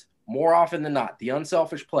 minutes, more often than not, the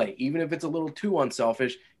unselfish play, even if it's a little too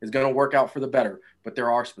unselfish, is going to work out for the better. But there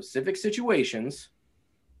are specific situations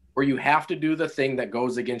where you have to do the thing that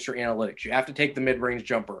goes against your analytics. You have to take the mid-range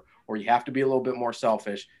jumper, or you have to be a little bit more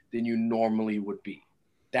selfish than you normally would be.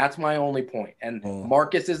 That's my only point. And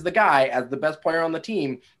Marcus is the guy, as the best player on the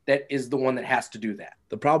team, that is the one that has to do that.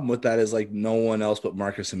 The problem with that is, like, no one else but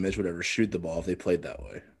Marcus and Mitch would ever shoot the ball if they played that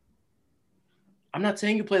way. I'm not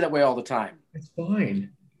saying you play that way all the time. It's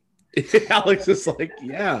fine. Alex is like,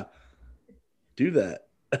 yeah, do that.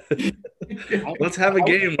 Let's have a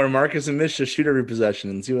game where Marcus and Mitch just shoot every possession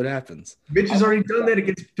and see what happens. Mitch has already done that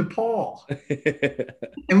against DePaul.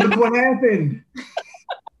 And look what happened.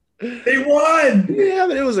 They won. Yeah,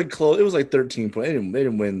 but it was it was like 13 points. They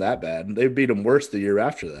didn't win that bad. They beat them worse the year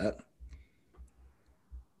after that.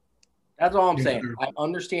 That's all I'm saying. I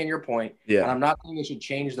understand your point. Yeah. And I'm not saying they should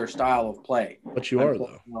change their style of play. But you are,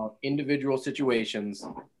 though. Individual situations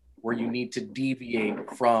where you need to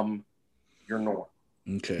deviate from your norm.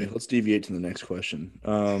 Okay, let's deviate to the next question.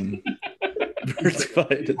 Sorry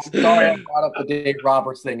I brought up the Dave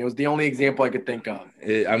Roberts thing. It was the only example I could think of.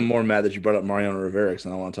 I'm more mad that you brought up Mariano Rivera because I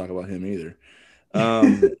don't want to talk about him either.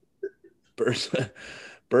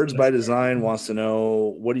 Birds by Design wants to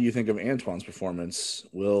know, what do you think of Antoine's performance?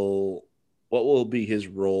 What will be his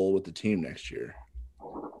role with the team next year?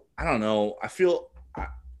 I don't know. I feel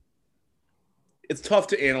it's tough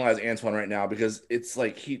to analyze Antoine right now because it's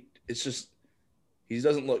like he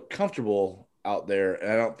doesn't look comfortable out there,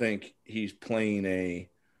 and I don't think he's playing a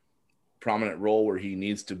prominent role where he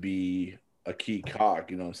needs to be a key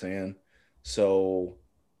cog, you know what I'm saying? So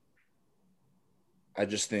I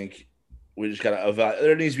just think we just got to evaluate.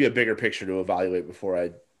 There needs to be a bigger picture to evaluate before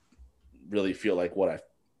I really feel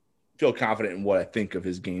confident in what I think of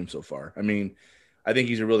his game so far. I mean, I think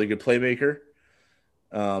he's a really good playmaker.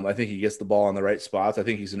 I think he gets the ball in the right spots. I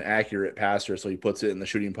think he's an accurate passer, so he puts it in the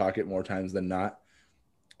shooting pocket more times than not.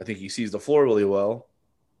 I think he sees the floor really well.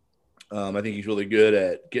 I think he's really good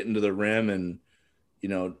at getting to the rim and,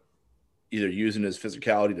 either using his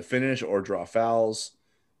physicality to finish or draw fouls.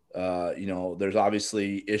 There's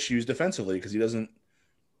obviously issues defensively because he doesn't,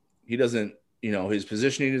 his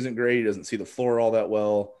positioning isn't great. He doesn't see the floor all that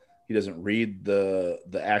well. He doesn't read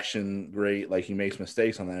the action great. Like, he makes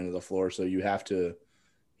mistakes on that end of the floor. So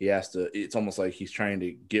it's almost like he's trying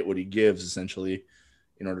to get what he gives essentially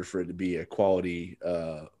in order for it to be a quality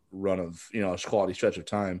run of, a quality stretch of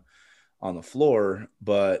time on the floor.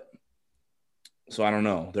 But so I don't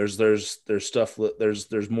know. There's stuff.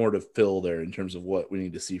 There's more to fill there in terms of what we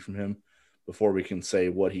need to see from him before we can say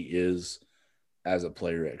what he is as a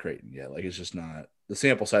player at Creighton yet. Like, it's just not, the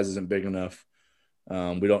sample size isn't big enough.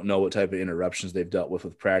 We don't know what type of interruptions they've dealt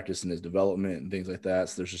with practice and his development and things like that.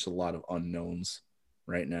 So there's just a lot of unknowns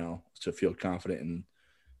right now to feel confident in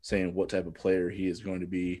saying what type of player he is going to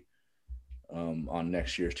be on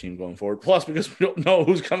next year's team going forward. Plus, because we don't know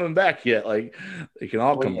who's coming back yet. Like, they can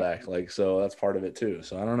all come back. Like, so that's part of it too.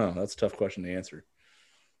 So I don't know. That's a tough question to answer.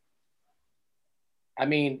 I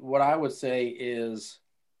mean, what I would say is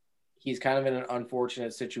he's kind of in an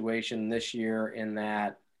unfortunate situation this year in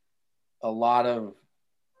that a lot of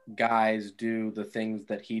guys do the things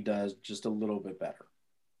that he does just a little bit better,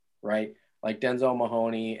 right? Like Denzel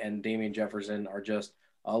Mahoney and Damian Jefferson are just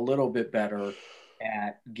a little bit better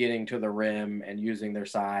at getting to the rim and using their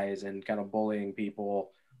size and kind of bullying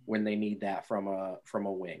people when they need that from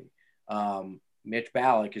a wing. Mitch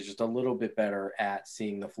Ballack is just a little bit better at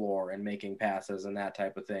seeing the floor and making passes and that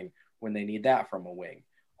type of thing when they need that from a wing.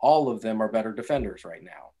 All of them are better defenders right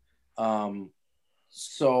now.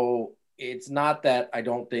 So it's not that I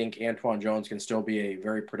don't think Antoine Jones can still be a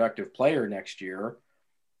very productive player next year.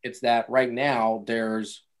 It's that right now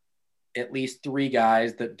there's at least 3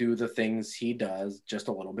 guys that do the things he does just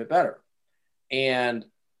a little bit better. And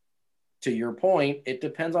to your point, it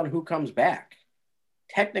depends on who comes back.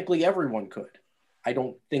 Technically, everyone could. I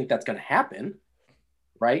don't think that's going to happen,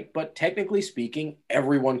 right? But technically speaking,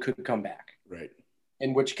 everyone could come back. Right.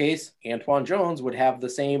 In which case, Antoine Jones would have the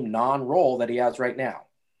same non-role that he has right now.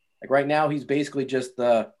 Like right now, he's basically just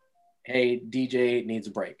hey, DJ needs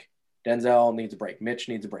a break. Denzel needs a break. Mitch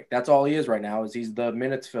needs a break. That's all he is right now, is he's the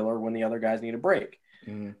minutes filler when the other guys need a break.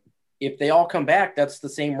 Mm-hmm. If they all come back, that's the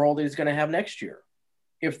same role that he's going to have next year.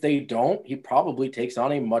 If they don't, he probably takes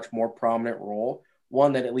on a much more prominent role,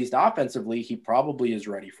 one that at least offensively he probably is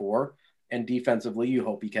ready for, and defensively you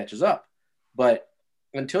hope he catches up. But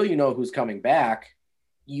until you know who's coming back,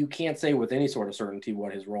 you can't say with any sort of certainty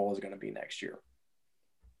what his role is going to be next year.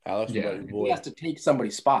 Alex, what about your boy? He has to take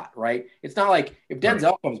somebody's spot, right? It's not like if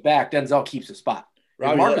Denzel comes back, Denzel keeps his spot.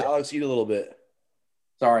 Ravi, let Alex eat a little bit.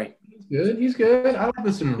 Sorry. He's good. I like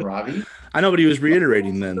listening to Ravi. I know, but he was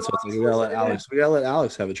reiterating then, so it's like we gotta let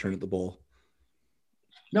Alex have a turn at the bowl.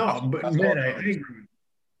 No, but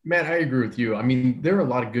Matt, I agree with you. I mean, there are a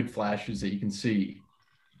lot of good flashes that you can see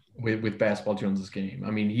with Basketball Jones's game.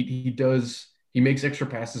 I mean, he makes extra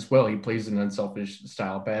passes well. He plays an unselfish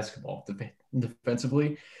style of basketball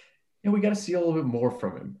defensively. And we got to see a little bit more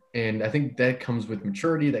from him. And I think that comes with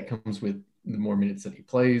maturity. That comes with the more minutes that he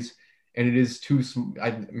plays. And it is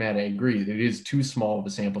Matt, I agree. It is too small of a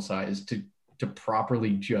sample size to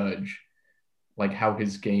properly judge like how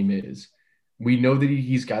his game is. We know that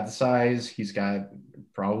he's got the size. He's got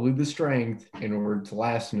probably the strength in order to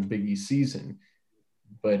last in a Big East season.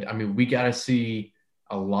 But, I mean, we got to see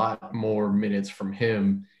a lot more minutes from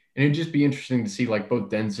him. And it'd just be interesting to see like both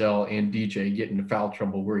Denzel and DJ get into foul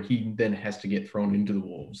trouble where he then has to get thrown into the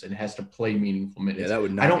Wolves and has to play meaningful minutes. Yeah, that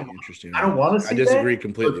would not be interesting. I don't want to see that. I disagree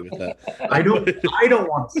completely with that. I don't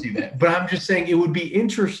want to see that. But I'm just saying it would be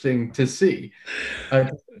interesting to see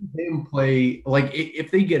him play. Like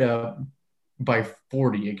if they get up by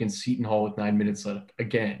 40 against Seton Hall with 9 minutes left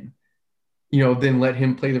again, then let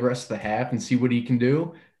him play the rest of the half and see what he can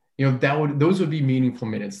do. Those would be meaningful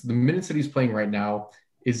minutes. The minutes that he's playing right now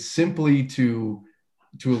is simply to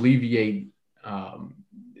alleviate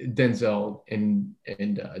Denzel and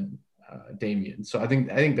Damian. So I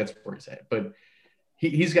think that's where he's at. But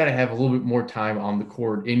he's got to have a little bit more time on the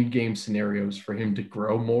court in game scenarios for him to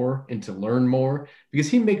grow more and to learn more, because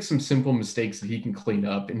he makes some simple mistakes that he can clean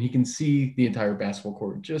up and he can see the entire basketball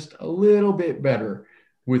court just a little bit better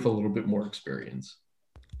with a little bit more experience.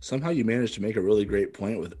 Somehow you managed to make a really great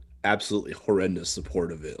point with absolutely horrendous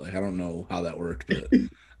support of it. Like, I don't know how that worked, but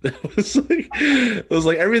it was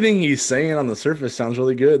like everything he's saying on the surface sounds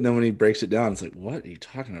really good. And then when he breaks it down, it's like, what are you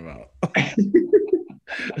talking about?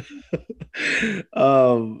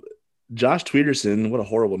 Josh Tweederson, what a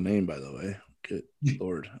horrible name, by the way. Good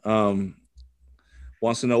Lord.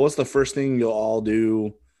 Wants to know, what's the first thing you'll all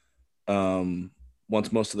do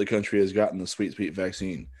once most of the country has gotten the sweet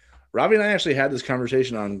vaccine? Ravi and I actually had this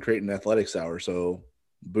conversation on Creighton Athletics Hour, so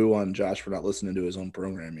boo on Josh for not listening to his own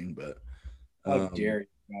programming. But how dare you,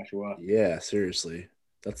 Joshua? Yeah, seriously.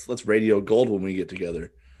 Let's radio gold when we get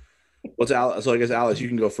together. So I guess Alex, you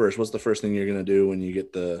can go first. What's the first thing you're gonna do when you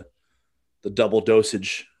get the double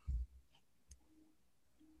dosage?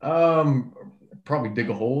 Probably dig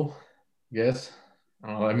a hole. Yes.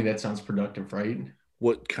 I mean, that sounds productive, right?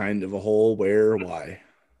 What kind of a hole? Where? Why?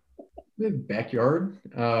 Maybe backyard.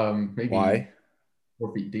 Maybe why?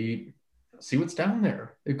 4 feet deep. See what's down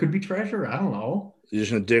there. It could be treasure. I don't know. You're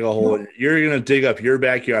just gonna dig a hole. No. You're gonna dig up your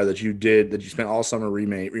backyard that you spent all summer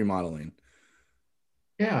remodeling.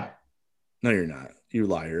 Yeah. No, you're not. You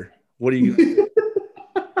liar. What are you?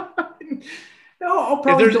 No, I'll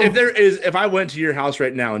probably. If I went to your house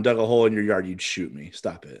right now and dug a hole in your yard, you'd shoot me.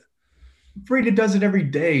 Stop it. Frida does it every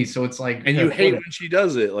day, so it's like. And you hate when she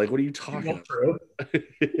does it. Like, what are you talking about?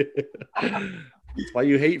 That's why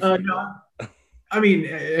you hate. No. I mean,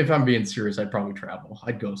 if I'm being serious, I'd probably travel.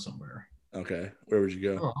 I'd go somewhere. Okay, where would you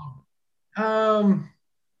go?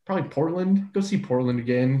 Probably Portland. Go see Portland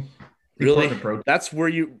again. Really? That's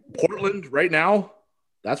where Portland right now?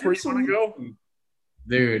 That's where you want to go?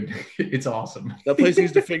 Dude, it's awesome. That place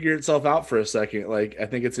needs to figure itself out for a second. Like, I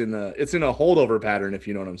think it's in a holdover pattern, if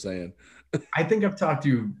you know what I'm saying. I think I've talked to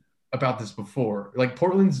you about this before. Like,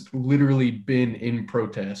 Portland's literally been in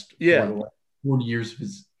protest for the last 40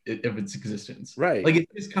 years of its existence. Right. Like,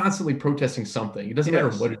 it's constantly protesting something. It doesn't matter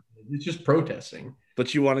what it is. It's just protesting.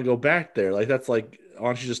 But you want to go back there. Like, that's like, why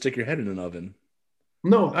don't you just stick your head in an oven?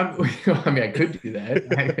 No, I mean, I could do that.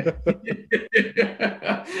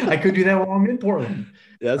 I could do that while I'm in Portland.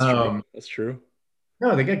 Yeah, that's true. That's true.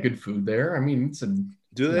 No, they got good food there. I mean,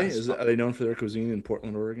 do they? Are they known for their cuisine in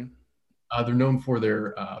Portland, Oregon? They're known for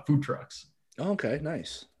their food trucks. Oh, okay,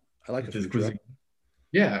 nice. I like a food truck.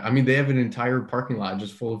 Yeah, I mean, they have an entire parking lot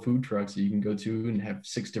just full of food trucks that you can go to and have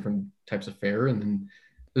 6 different types of fare. And then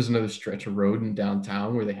there's another stretch of road in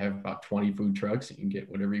downtown where they have about 20 food trucks. And you can get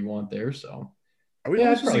whatever you want there. So. Are we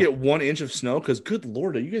supposed to get 1 inch of snow? Because good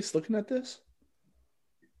Lord, are you guys looking at this?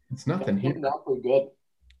 It's nothing here. Not pretty good.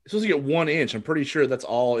 It's supposed to get 1 inch. I'm pretty sure that's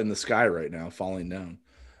all in the sky right now, falling down.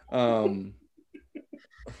 Some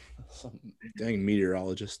dang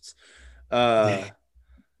meteorologists.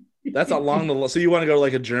 That's along the so you want to go to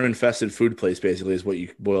like a German-fested food place, basically, is what you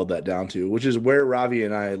boiled that down to, which is where Ravi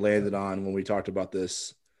and I landed on when we talked about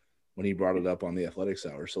this when he brought it up on the athletics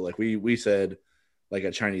hour. So like we said like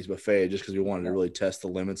a Chinese buffet just because we wanted to really test the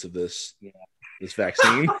limits of this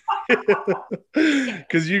vaccine.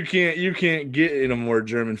 Because you can't get in a more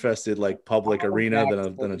German-fested like public arena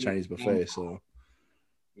than a Chinese buffet. So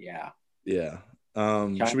yeah.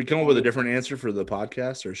 Should we come up with a different answer for the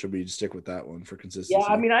podcast, or should we just stick with that one for consistency?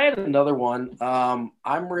 Yeah, I mean, I had another one.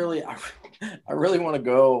 I really want to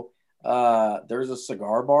go. There's a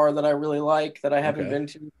cigar bar that I really like that I haven't been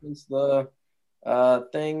to since the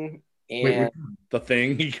thing. And wait, the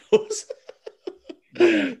thing he goes.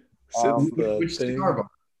 Which cigar bar?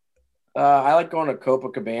 I like going to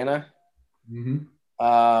Copacabana.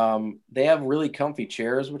 Mm-hmm. They have really comfy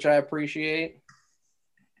chairs, which I appreciate.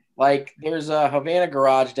 Like there's a Havana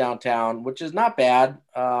Garage downtown, which is not bad,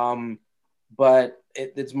 but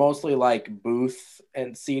it's mostly like booth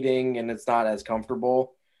and seating, and it's not as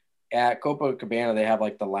comfortable. At Copacabana, they have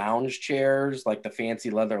like the lounge chairs, like the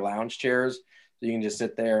fancy leather lounge chairs, so you can just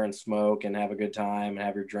sit there and smoke and have a good time and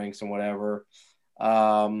have your drinks and whatever.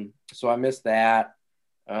 So I miss that.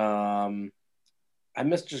 I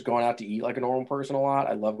miss just going out to eat like a normal person a lot.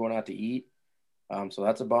 I love going out to eat. So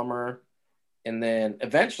that's a bummer. And then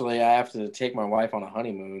eventually I have to take my wife on a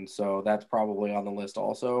honeymoon. So that's probably on the list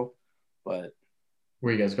also. But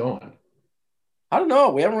where are you guys going? I don't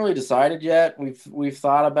know. We haven't really decided yet. We've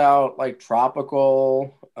thought about like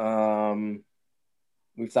tropical.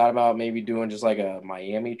 We've thought about maybe doing just like a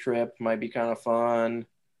Miami trip. Might be kind of fun.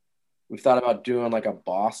 We've thought about doing like a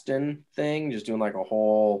Boston thing, just doing like a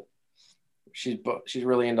whole. She's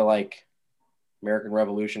really into like American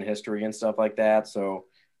Revolution history and stuff like that. So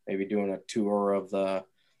maybe doing a tour of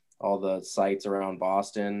all the sites around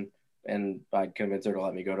Boston, and I'd convince her to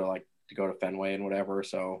let me go to Fenway and whatever.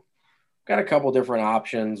 So got a couple different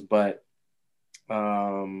options, but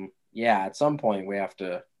at some point we have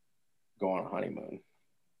to go on a honeymoon.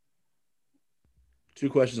 2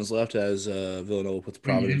 questions left as Villanova puts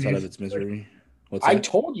Providence out of its misery. I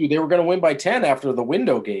told you they were going to win by 10 after the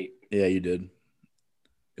window gate. Yeah, you did.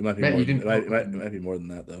 It might be more. It might be more than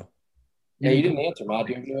that though. Yeah, you didn't answer, Matt.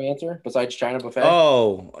 Do you have no answer besides China buffet?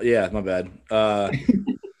 Oh, yeah, my bad.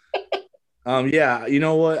 Yeah, you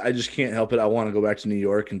know what? I just can't help it. I want to go back to New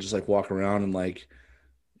York and just like walk around and like,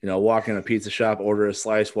 walk in a pizza shop, order a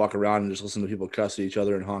slice, walk around and just listen to people cuss at each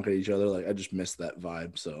other and honk at each other. Like I just miss that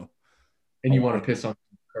vibe. So. And you want to piss on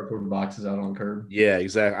cardboard boxes out on curb? Yeah,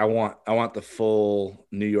 exactly. I want the full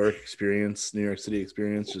New York experience, New York City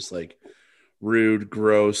experience, just like rude,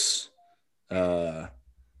 gross, violent.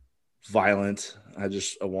 I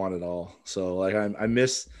want it all. So like I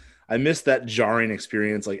miss that jarring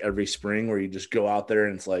experience like every spring where you just go out there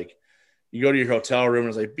and it's like you go to your hotel room and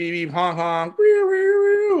it's like beep beep honk honk,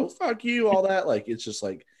 fuck you, all that. Like it's just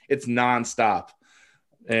like it's nonstop.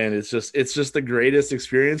 And it's just the greatest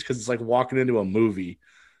experience because it's like walking into a movie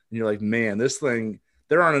and you're like, man, this thing,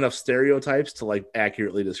 there aren't enough stereotypes to like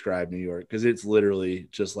accurately describe New York because it's literally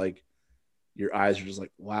just like your eyes are just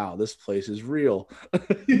like, wow, this place is real.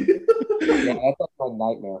 Yeah, that's like my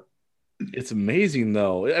nightmare. It's amazing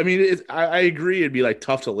though. I mean, I agree it'd be like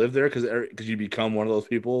tough to live there because you become one of those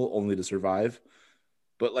people only to survive.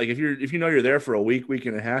 But like if you know you're there for a week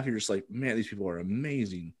and a half, you're just like, man, these people are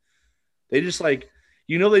amazing. They just like.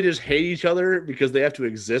 They just hate each other because they have to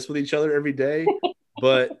exist with each other every day.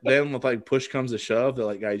 But then if like push comes to shove, they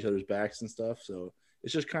like got each other's backs and stuff. So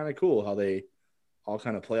it's just kind of cool how they all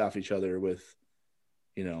kind of play off each other with,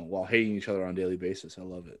 while hating each other on a daily basis. I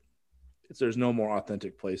love it. There's no more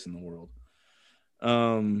authentic place in the world.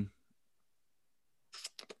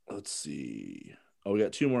 Let's see. Oh, we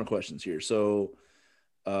got 2 more questions here. So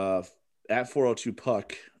at 402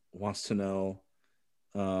 Puck wants to know,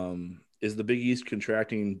 is the Big East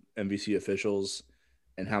contracting MVC officials,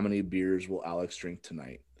 and how many beers will Alex drink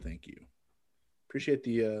tonight? Thank you. Appreciate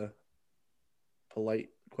the polite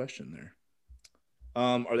question there.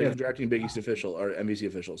 Are they contracting Big East official or MVC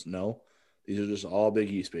officials? No. These are just all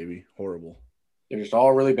Big East, baby. Horrible. They're just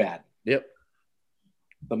all really bad. Yep.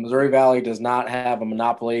 The Missouri Valley does not have a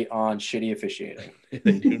monopoly on shitty officiating.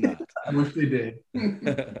 They do not. I wish they did.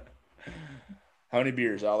 How many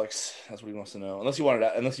beers, Alex? That's what he wants to know.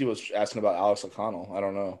 Unless he was asking about Alex O'Connell. I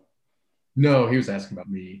don't know. No, he was asking about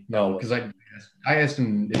me. No, because I asked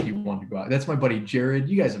him if he wanted to go out. That's my buddy Jared.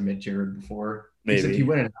 You guys have met Jared before. Maybe. Except he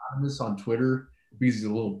went anonymous on Twitter because he's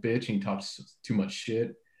a little bitch and he talks too much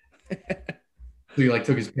shit. So he like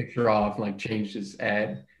took his picture off and like changed his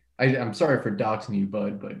ad. I'm sorry for doxing you,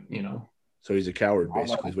 bud, but So he's a coward,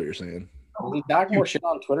 basically, is what you're saying. He doc more shit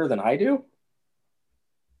on Twitter than I do.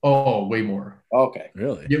 Oh, way more. Okay.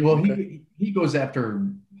 Really? Yeah, well, Okay. he goes after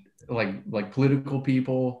like political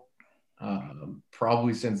people,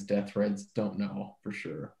 probably sends death threats. Don't know for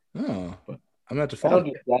sure. Oh, But I'm gonna have to I follow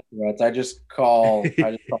don't do death threats. I just call you.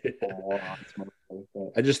 people morons mostly.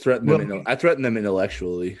 But I just threaten well, them. I threaten them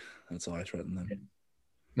intellectually. That's all I threaten them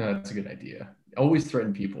no, that's a good idea. Always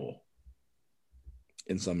threaten people.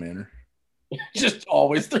 in some manner. just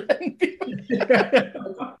always threaten people.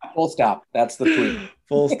 Full stop. That's the tweet.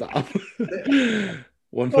 Full stop.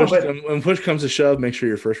 When No, when push comes to shove, make sure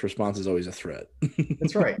your first response is always a threat.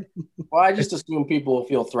 that's right. Well, I just assume people will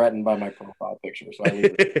feel threatened by my profile picture, so I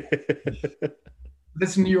leave it.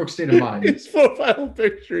 That's a New York state of mind. His profile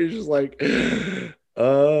picture is just like, that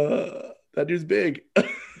dude's big.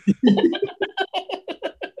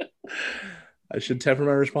 I should temper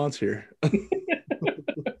my response here.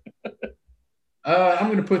 I'm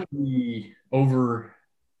going to put the over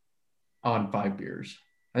on 5 beers.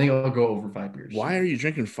 I think I'll go over 5 beers. Why are you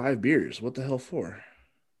drinking 5 beers? What the hell for?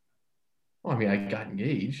 Well, I mean, I got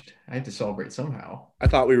engaged. I had to celebrate somehow. I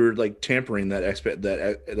thought we were like tampering that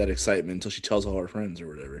excitement until she tells all her friends or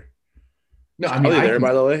whatever. No, I Is mean, Carly there,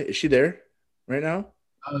 by the way? Is she there right now?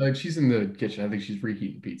 She's in the kitchen. I think she's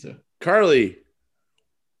reheating pizza. Carly.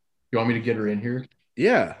 You want me to get her in here?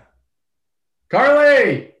 Yeah.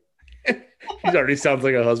 Carly! He already sounds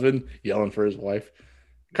like a husband yelling for his wife.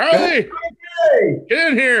 Carly! Hey! Get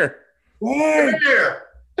in here! Get in here!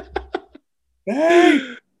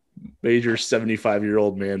 Hey! Major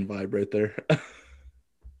 75-year-old man vibe right there.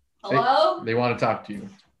 Hello? They want to talk to you.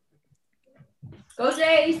 Go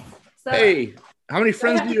Jays. So, Hey, how many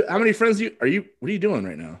friends do you what are you doing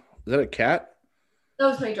right now? Is that a cat? that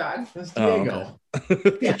was my dog. That's Oh, Diego.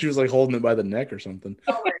 okay. She was like holding it by the neck or something.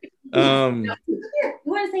 Don't worry. Um, Here, you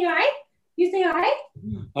want to say hi? You say hi?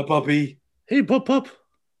 A puppy. hey, pup.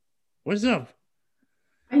 What's up?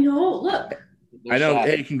 I know. Look. I know.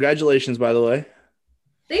 Hey, congratulations, by the way.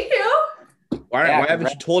 Thank you. Why Yeah, haven't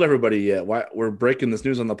you told everybody yet? Why we're breaking this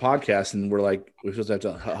news on the podcast and we're supposed to have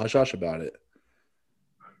to hush hush about it.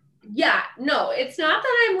 Yeah. No, it's not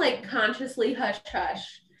that I'm like consciously hush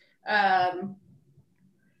hush.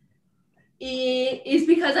 It is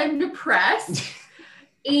because I'm depressed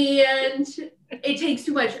and it takes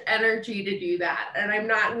too much energy to do that. And I'm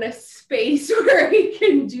not in a space where I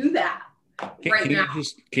can do that now.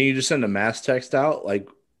 Can you just send a mass text out? Like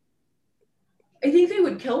I think they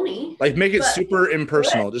would kill me. make it But- super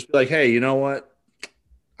impersonal. Just be like, hey, you know what?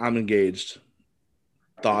 I'm engaged.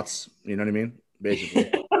 Thoughts, you know what I mean?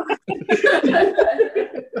 Basically.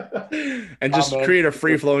 And just create a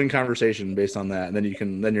free flowing conversation based on that. And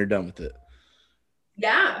then you're done with it.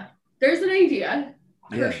 Yeah, there's an idea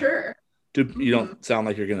Yeah. for sure. Dude, you don't sound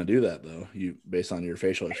like you're gonna do that though. You based on your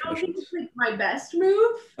facial I don't think expressions. it's like my best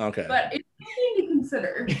move, Okay. but it's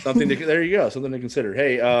something to consider. There you go. Something to consider.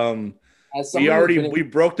 Hey, As someone who's been- we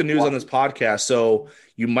broke the news on this podcast, so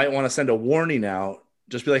you might want to send a warning out.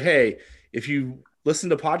 Just be like, hey, if you listen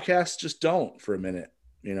to podcasts, just don't for a minute,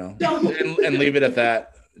 Don't. and leave it at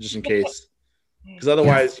that, just in case. Because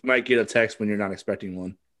otherwise, you might get a text when you're not expecting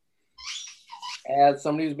one. As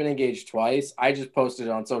somebody who's been engaged twice, I just posted it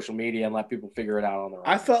on social media and let people figure it out on their own.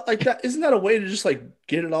 I felt like that. Isn't that a way to just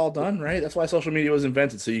get it all done, right? That's why social media was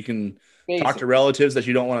invented, so you can talk to relatives that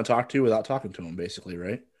you don't want to talk to without talking to them, basically,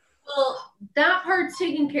 right? Well, that part's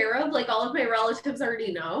taken care of. Like all of my relatives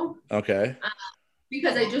already know Okay.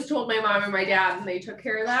 because I just told my mom and my dad, and they took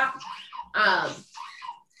care of that.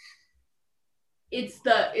 It's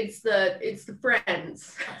the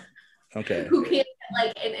friends Okay. who can't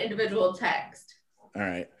get an individual text. All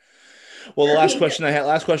right. Well, the last question I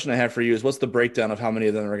have for you is, what's the breakdown of how many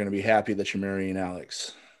of them are going to be happy that you're marrying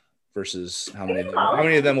Alex versus how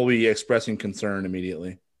many of them will be expressing concern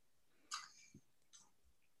immediately?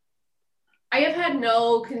 I have had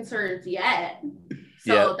no concerns yet,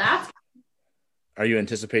 so that's Are you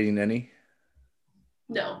anticipating any?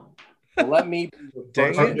 no. Let me.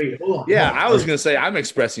 Dang it. Wait, hold on. Yeah, I was going to say I'm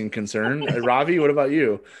expressing concern. Ravi, what about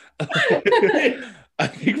you? I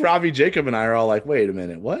think Ravi, Jacob, and I are all like, wait a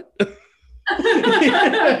minute, what?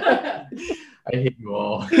 I hate you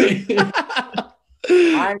all.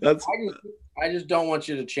 I just don't want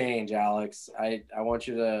you to change, Alex. I want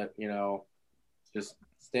you to, just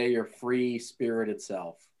stay your free spirited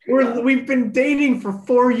self. We've been dating for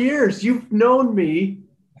 4 years. You've known me.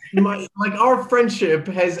 Our friendship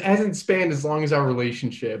hasn't spanned as long as our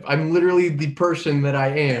relationship. I'm literally the person that I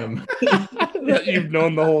am. That you've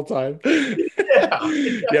known the whole time.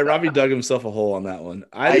 Yeah, Ravi dug himself a hole on that one.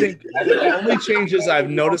 I think the only changes I've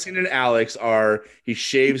noticing in Alex are he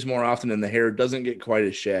shaves more often and the hair doesn't get quite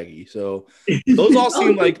as shaggy. So those all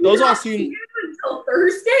seem Until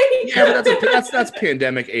Thursday. Yeah, but that's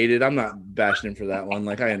pandemic aided. I'm not bashing him for that one.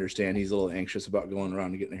 Like, I understand he's a little anxious about going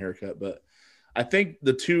around and getting a haircut, but I think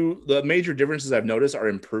the major differences I've noticed are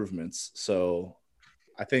improvements. So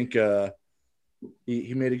I think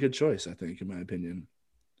he made a good choice, I think, in my opinion.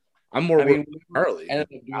 I'm more worried about Carly. Ended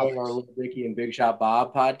up doing our Little Dicky and Big Shot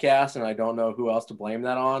Bob podcast, and I don't know who else to blame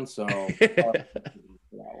that on. So that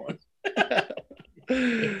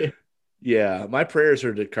one. Yeah, my prayers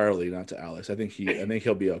are to Carly, not to Alex. I think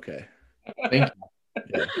he'll be okay. Thank you.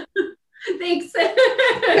 Yeah. Thanks.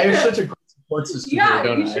 I have such a great support system here,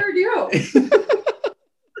 don't I? Sure do.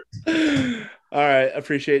 All right,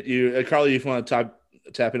 appreciate you, Carly. If you want to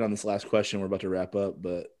tap in on this last question, we're about to wrap up,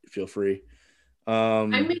 but feel free.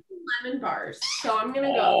 I'm making lemon bars, so I'm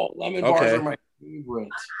gonna go. Oh, lemon bars are my favorite.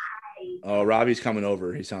 Oh, Robbie's coming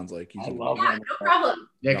over. He sounds like he's. I love no problem.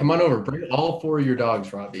 Yeah, come on over. Bring all 4 of your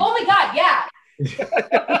dogs, Ravi. Oh my God, yeah.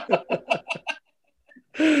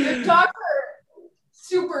 Your dogs are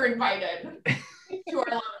super invited to our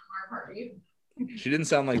lemon bar party. She didn't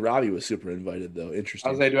sound like Ravi was super invited, though. Interesting.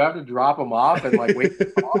 I was like, do I have to drop them off and like wait for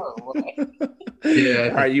the car or what? Yeah.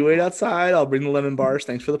 All right, you wait outside. I'll bring the lemon bars.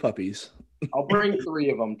 Thanks for the puppies. I'll bring 3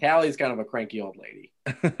 of them. Tally's kind of a cranky old lady.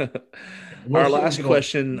 Our last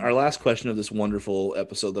question of this wonderful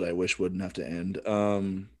episode that I wish wouldn't have to end.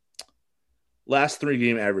 Last 3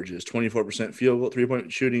 game averages: 24% field goal,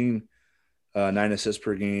 3-point shooting, 9 assists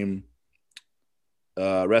per game.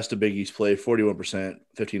 Rest of Big East play: 41%,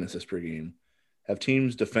 15 assists per game. Have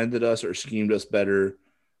teams defended us or schemed us better,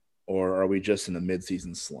 or are we just in a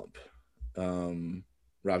midseason slump?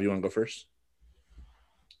 Rob, you want to go first?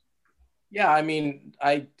 Yeah, I mean,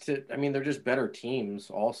 they're just better teams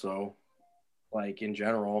also. Like, in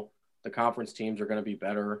general, the conference teams are going to be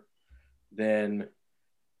better than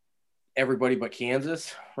everybody but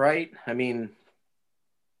Kansas, right? I mean,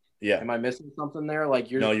 yeah. Am I missing something there? Like,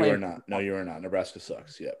 you are not. No, you are not. Nebraska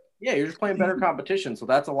sucks. Yep. Yeah, you're just playing better competition, so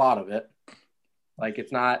that's a lot of it. Like, it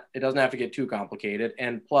doesn't have to get too complicated.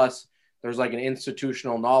 And plus, there's like an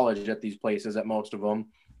institutional knowledge at these places, at most of them,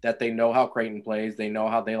 that they know how Creighton plays. They know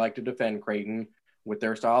how they like to defend Creighton with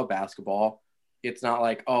their style of basketball. It's not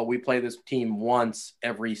like, oh, we play this team once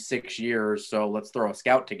every 6 years, so let's throw a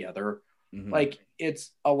scout together. Mm-hmm. Like,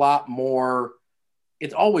 it's a lot more –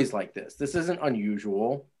 it's always like this. This isn't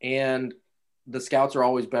unusual, and the scouts are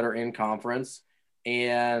always better in conference,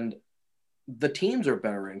 and the teams are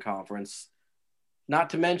better in conference. Not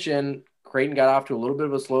to mention, Creighton got off to a little bit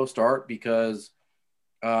of a slow start because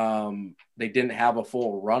they didn't have a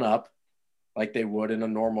full run-up like they would in a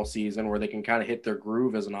normal season where they can kind of hit their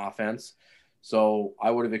groove as an offense. So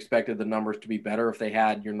I would have expected the numbers to be better if they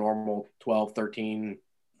had your normal 12, 13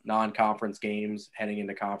 non-conference games heading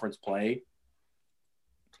into conference play.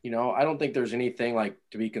 You know, I don't think there's anything like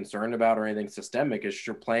to be concerned about or anything systemic. It's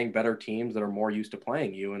you're playing better teams that are more used to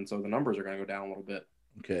playing you, and so the numbers are going to go down a little bit.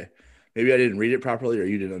 Okay. Maybe I didn't read it properly or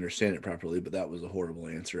you didn't understand it properly, but that was a horrible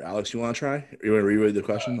answer. Alex, you want to try? Or you want to reread the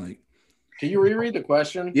question? Can you reread the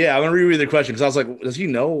question? Yeah, I want to reread the question because I was like, does he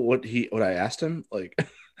know what I asked him? Like,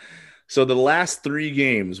 so the last 3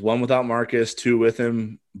 games, 1 without Marcus, 2 with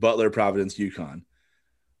him, Butler, Providence, UConn.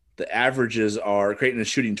 The averages are Creighton is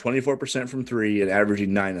shooting 24% from 3 and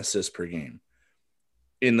averaging 9 assists per game.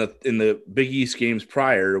 In the Big East games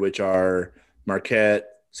prior, which are Marquette,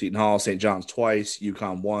 Seton Hall, St. John's twice,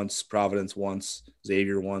 UConn once, Providence once,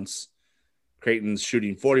 Xavier once. Creighton's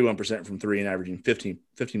shooting 41% from 3 and averaging 15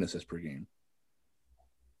 assists per game.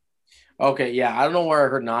 Okay, yeah. I don't know where I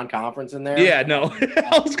heard non-conference in there. Yeah, no.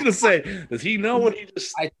 I was going to say, does he know what he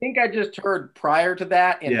just – I think I just heard prior to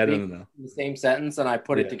that in no. the same sentence, and I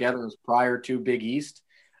put it together as prior to Big East.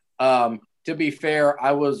 To be fair,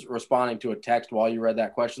 I was responding to a text while you read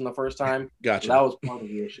that question the first time. Gotcha. So that was part of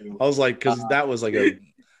the issue. I was like, because that was like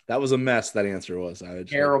that was a mess, that answer was.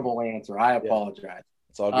 Terrible answer. I apologize. Yeah.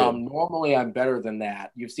 It's all good. Normally, I'm better than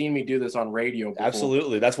that. You've seen me do this on radio before.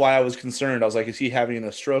 Absolutely. That's why I was concerned. I was like, is he having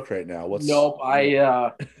a stroke right now? Nope.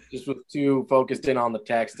 I just was too focused in on the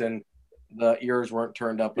text, and the ears weren't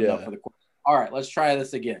turned up enough for the question. All right, let's try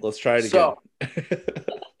this again. Let's try it again.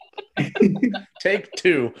 Take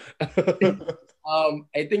 2. I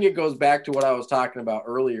think it goes back to what I was talking about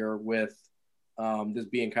earlier with this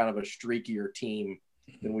being kind of a streakier team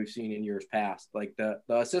than we've seen in years past. Like the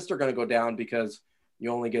assists are going to go down because you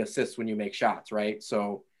only get assists when you make shots, right?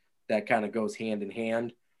 So that kind of goes hand in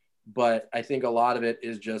hand. But I think a lot of it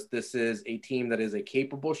is just this is a team that is a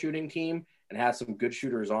capable shooting team and has some good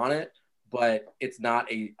shooters on it, but it's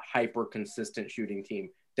not a hyper consistent shooting team.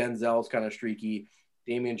 Denzel's kind of streaky.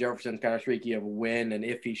 Damian Jefferson's kind of streaky of when and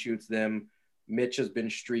if he shoots them. Mitch has been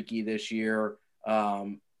streaky this year.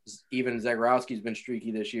 even Zagorowski's been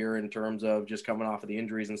streaky this year in terms of just coming off of the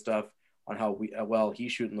injuries and stuff on how well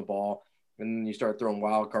he's shooting the ball. And then you start throwing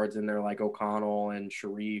wild cards in there like O'Connell and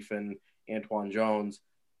Sharif and Antoine Jones.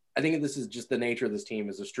 I think this is just the nature of this team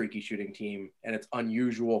is a streaky shooting team, and it's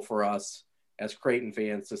unusual for us as Creighton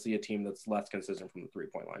fans to see a team that's less consistent from the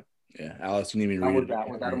three-point line. Yeah, Alex, you need me to read it.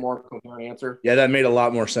 Was that a more coherent answer? Yeah, that made a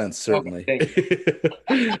lot more sense, certainly.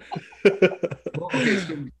 Okay,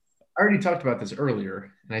 so I already talked about this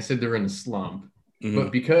earlier, and I said they're in a slump.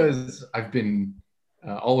 But because I've been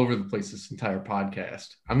all over the place this entire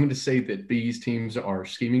podcast, I'm going to say that these teams are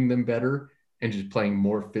scheming them better and just playing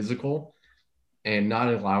more physical and not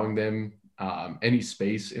allowing them any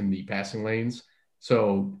space in the passing lanes.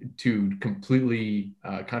 So to completely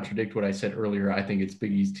contradict what I said earlier, I think it's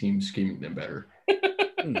Big East team scheming them better.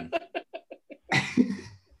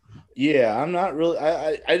 Yeah, I'm not really.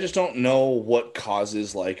 I just don't know what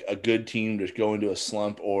causes like a good team to go into a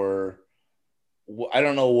slump, or I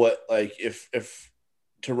don't know what, like, if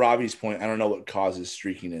to Ravi's point, I don't know what causes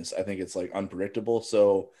streakiness. I think it's like unpredictable,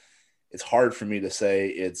 so it's hard for me to say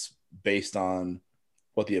it's based on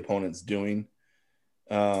what the opponent's doing.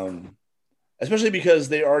 Especially because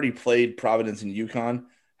they already played Providence and UConn.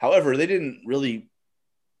 However, they didn't really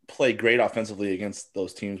play great offensively against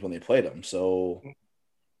those teams when they played them. So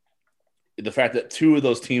the fact that two of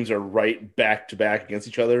those teams are right back to back against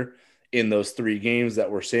each other in those 3 games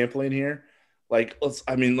that we're sampling here, like,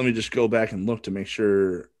 let me just go back and look to make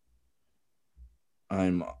sure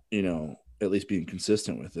I'm, at least being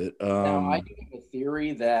consistent with it. Now, I think the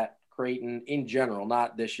theory that Creighton in general,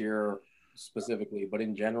 not this year specifically, but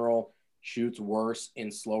in general, shoots worse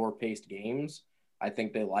in slower paced games. I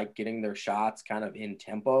think they like getting their shots kind of in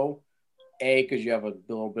tempo. A, because you have a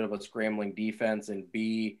little bit of a scrambling defense, and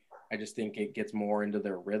B, I just think it gets more into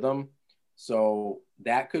their rhythm. So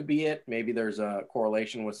that could be it. Maybe there's a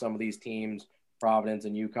correlation with some of these teams, Providence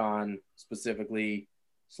and UConn specifically,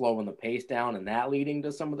 slowing the pace down and that leading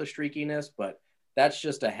to some of the streakiness. But that's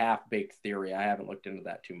just a half-baked theory. I haven't looked into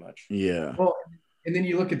that too much. Yeah. Well, and then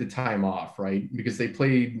you look at the time off, right? Because they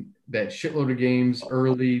played that shitload of games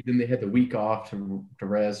early. Then they had the week off to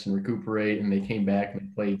rest and recuperate. And they came back and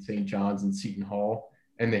they played St. John's and Seton Hall.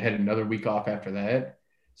 And they had another week off after that.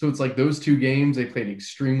 So it's like those 2 games, they played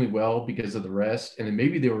extremely well because of the rest. And then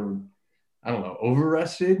maybe they were, I don't know,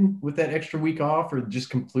 over-rested with that extra week off, or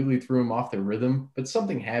just completely threw them off their rhythm. But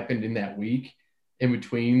something happened in that week in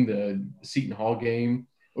between the Seton Hall game,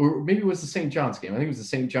 or maybe it was the St. John's game. I think it was the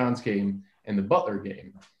St. John's game and the Butler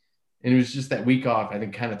game. And it was just that week off, I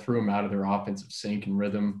think, kind of threw them out of their offensive sync and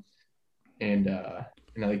rhythm. And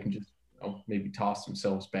now they can just maybe toss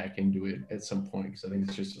themselves back into it at some point, because I think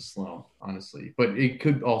it's just a slump, honestly. But it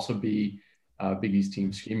could also be Big East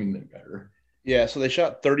team scheming them better. Yeah, so they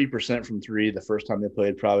shot 30% from 3 the first time they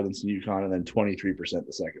played Providence and UConn, and then 23%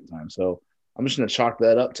 the second time. So I'm just going to chalk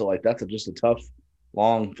that up to, like, that's just a tough,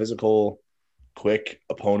 long, physical, quick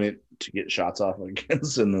opponent to get shots off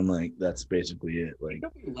against, and then, like, that's basically it. Like,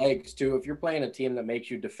 legs too. If you're playing a team that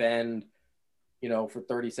makes you defend, for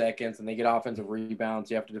 30 seconds, and they get offensive rebounds,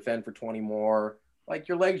 you have to defend for 20 more. Like,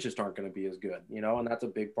 your legs just aren't going to be as good, and that's a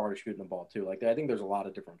big part of shooting the ball too. Like, I think there's a lot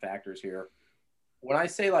of different factors here. When I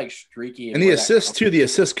say like streaky, and the assists too, the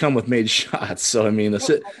assists come with made shots. So I mean,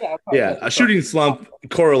 a shooting slump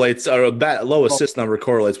correlates, or a low assist number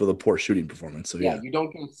correlates with a poor shooting performance. So yeah, you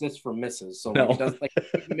don't get assists for misses. So no. It does, like,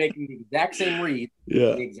 you're making the exact same reads,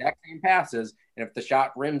 the exact same passes, and if the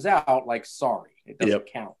shot rims out, like, sorry, it doesn't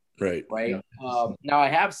count. Right. Yep. Now I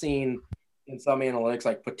have seen in some analytics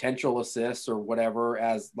like potential assists or whatever,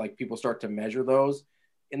 as like people start to measure those,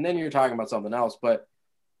 and then you're talking about something else. But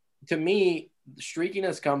to me, the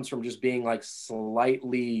streakiness comes from just being like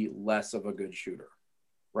slightly less of a good shooter,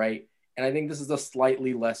 right? And I think this is a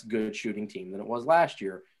slightly less good shooting team than it was last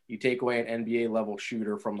year. You take away an NBA level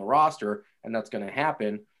shooter from the roster, and that's going to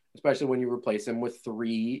happen, especially when you replace them with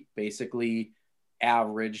 3 basically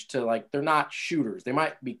average to, like, they're not shooters. They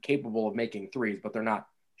might be capable of making threes, but they're not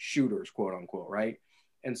shooters, quote unquote, right?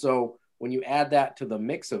 And so when you add that to the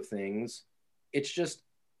mix of things, it's just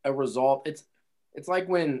a result. It's like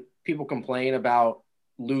when people complain about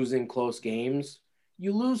losing close games.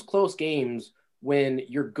 You lose close games when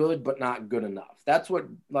you're good but not good enough. That's what,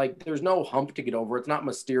 like, there's no hump to get over. It's not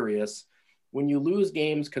mysterious. When you lose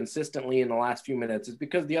games consistently in the last few minutes, it's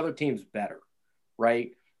because the other team's better,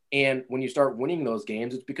 right? And when you start winning those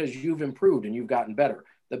games, it's because you've improved and you've gotten better.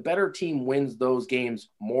 The better team wins those games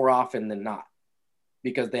more often than not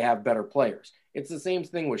because they have better players. It's the same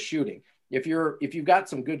thing with shooting. If you've got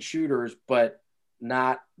some good shooters, but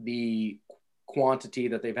not the quantity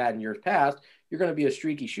that they've had in years past, you're going to be a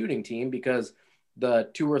streaky shooting team because the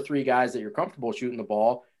 2 or 3 guys that you're comfortable shooting the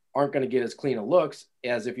ball aren't going to get as clean of looks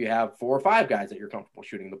as if you have 4 or 5 guys that you're comfortable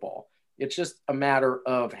shooting the ball. It's just a matter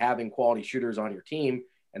of having quality shooters on your team,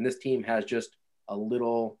 and this team has just a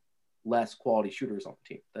little less quality shooters on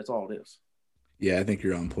the team. That's all it is. Yeah, I think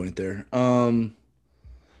you're on point there.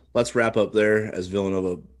 Let's wrap up there as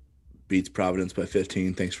Villanova beats Providence by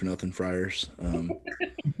 15. Thanks for nothing, Friars.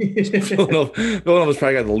 Villanova's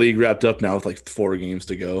probably got the league wrapped up now with like 4 games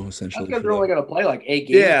to go, essentially. That's because they're only going to play like 8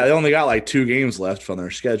 games. Yeah, they only got like 2 games left on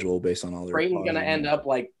their schedule based on all their. Creighton's going to end up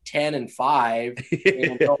like 10-5,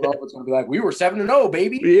 and Villanova's going to be like, we were 7-0,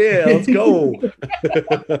 baby. Yeah, let's go.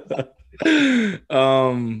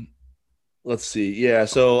 Let's see. Yeah,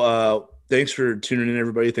 so thanks for tuning in,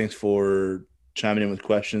 everybody. Thanks for chiming in with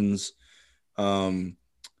questions.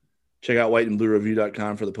 Check out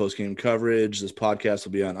whiteandbluereview.com for the post-game coverage. This podcast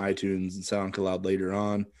will be on iTunes and SoundCloud later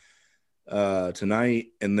on tonight.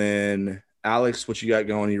 And then, Alex, what you got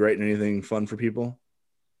going? You writing anything fun for people?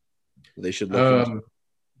 They should look into?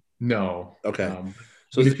 No. Okay.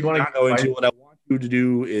 So if you want to go into, what I want you to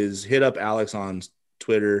do is hit up Alex on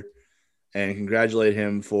Twitter and congratulate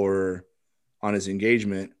him on his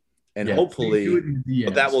engagement. And hopefully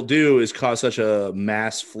what that will do is cause such a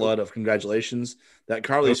mass flood of congratulations that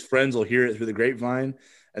Carly's friends will hear it through the grapevine,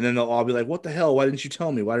 and then they'll all be like, what the hell? Why didn't you tell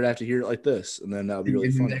me? Why did I have to hear it like this? And then that'll be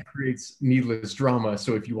really funny. That creates needless drama.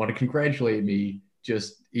 So if you want to congratulate me,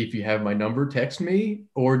 just if you have my number, text me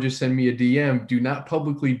or just send me a DM. Do not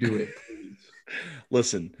publicly do it, please.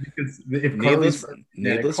 Listen, because if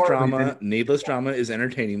needless drama is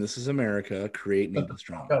entertaining. This is America. Create needless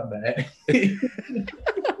drama.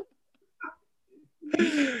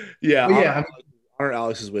 Yeah. Honor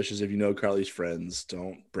Alex's wishes. If you know Carly's friends,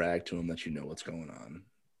 don't brag to him that you know what's going on.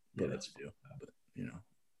 Yeah, that's true. But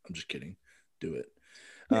I'm just kidding. Do it.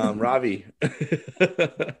 Ravi,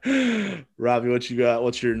 what you got?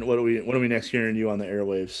 What are we next hearing you on the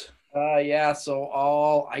airwaves?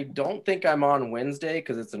 So I don't think I'm on Wednesday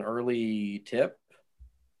because it's an early tip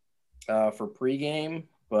for pregame,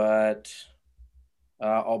 but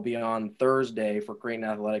I'll be on Thursday for Creighton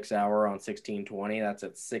Athletics Hour on 1620. That's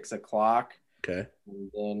at 6:00. Okay.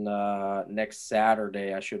 And then next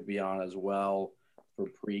Saturday I should be on as well for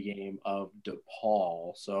pregame of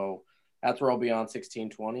DePaul. So that's where I'll be on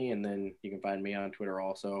 1620, and then you can find me on Twitter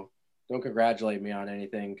also. Don't congratulate me on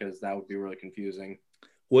anything because that would be really confusing.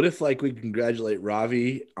 What if we congratulate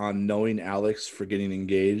Ravi on knowing Alex for getting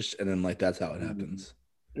engaged, and then that's how it happens?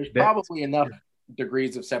 There's probably enough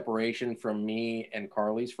degrees of separation from me and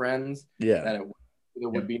Carly's friends that there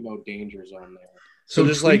would be no danger zone there. So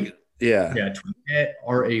just tweet at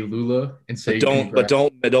RA Lulla and say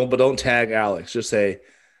don't tag Alex. Just say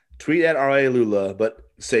tweet at RA Lulla, but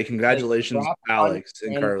say congratulations, Alex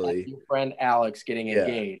and Carly. Your friend Alex getting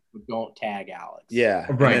engaged, but don't tag Alex. Yeah,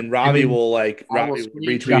 right. And Ravi will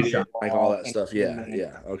retweet it, all that stuff.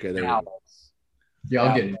 Yeah. Okay, there Alex. We go. Yeah,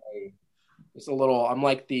 I'll get it. It's a little. I'm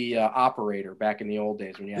like the operator back in the old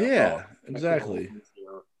days when you had. Yeah, exactly.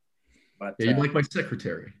 But you'd like my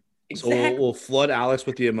secretary. Exactly. So we'll flood Alex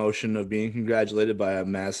with the emotion of being congratulated by a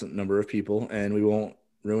massive number of people, and we won't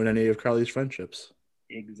ruin any of Carly's friendships.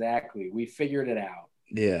 Exactly. We figured it out.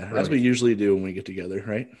 Yeah, as we usually do when we get together,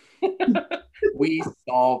 right? We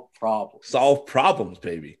solve problems. Solve problems,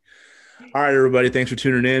 baby. All right, everybody. Thanks for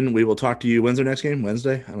tuning in. We will talk to you. When's our next game?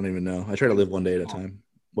 Wednesday? I don't even know. I try to live one day at a time.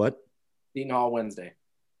 What? Seton Hall Wednesday.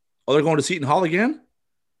 Oh, they're going to Seton Hall again?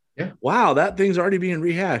 Yeah. Wow, that thing's already being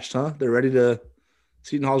rehashed, huh?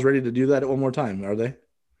 Seton Hall's ready to do that one more time, are they?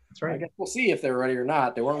 That's right. I guess we'll see if they're ready or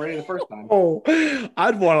not. They weren't ready the first time. Oh,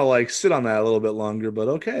 I'd want to sit on that a little bit longer, but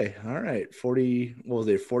okay. All right.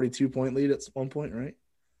 42-point lead at one point, right?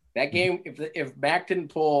 That game, if Mac didn't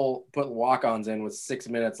put walk-ons in with 6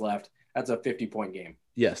 minutes left, that's a 50-point game.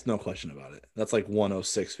 Yes, no question about it. That's like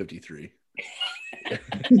 106-53.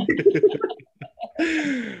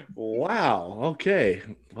 Wow. Okay.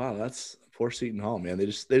 Wow, that's poor Seton Hall, man. They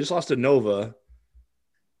just lost to Nova.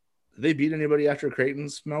 Did they beat anybody after Creighton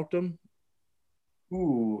smoked them?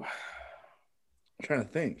 Ooh. I'm trying to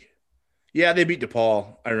think. Yeah, they beat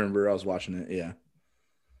DePaul. I remember. I was watching it. Yeah.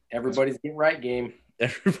 Everybody's get right game.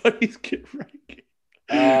 Everybody's get right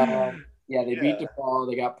game. They beat DePaul.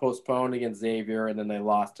 They got postponed against Xavier, and then they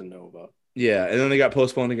lost to Nova. Yeah, and then they got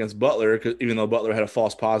postponed against Butler, even though Butler had a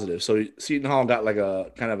false positive. So Seton Hall got a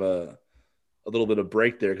kind of a little bit of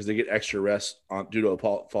break there because they get extra rest due to a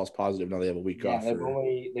false positive. Now they have a week off. They've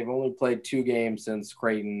only played 2 games since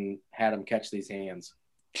Creighton had them catch these hands.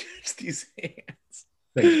 Catch these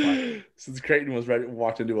hands. Since Creighton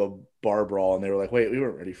walked into a bar brawl, and they were like, "Wait, we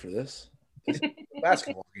weren't ready for this. This is a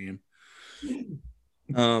basketball game."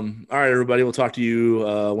 All right, everybody. We'll talk to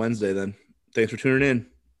you Wednesday then. Thanks for tuning in.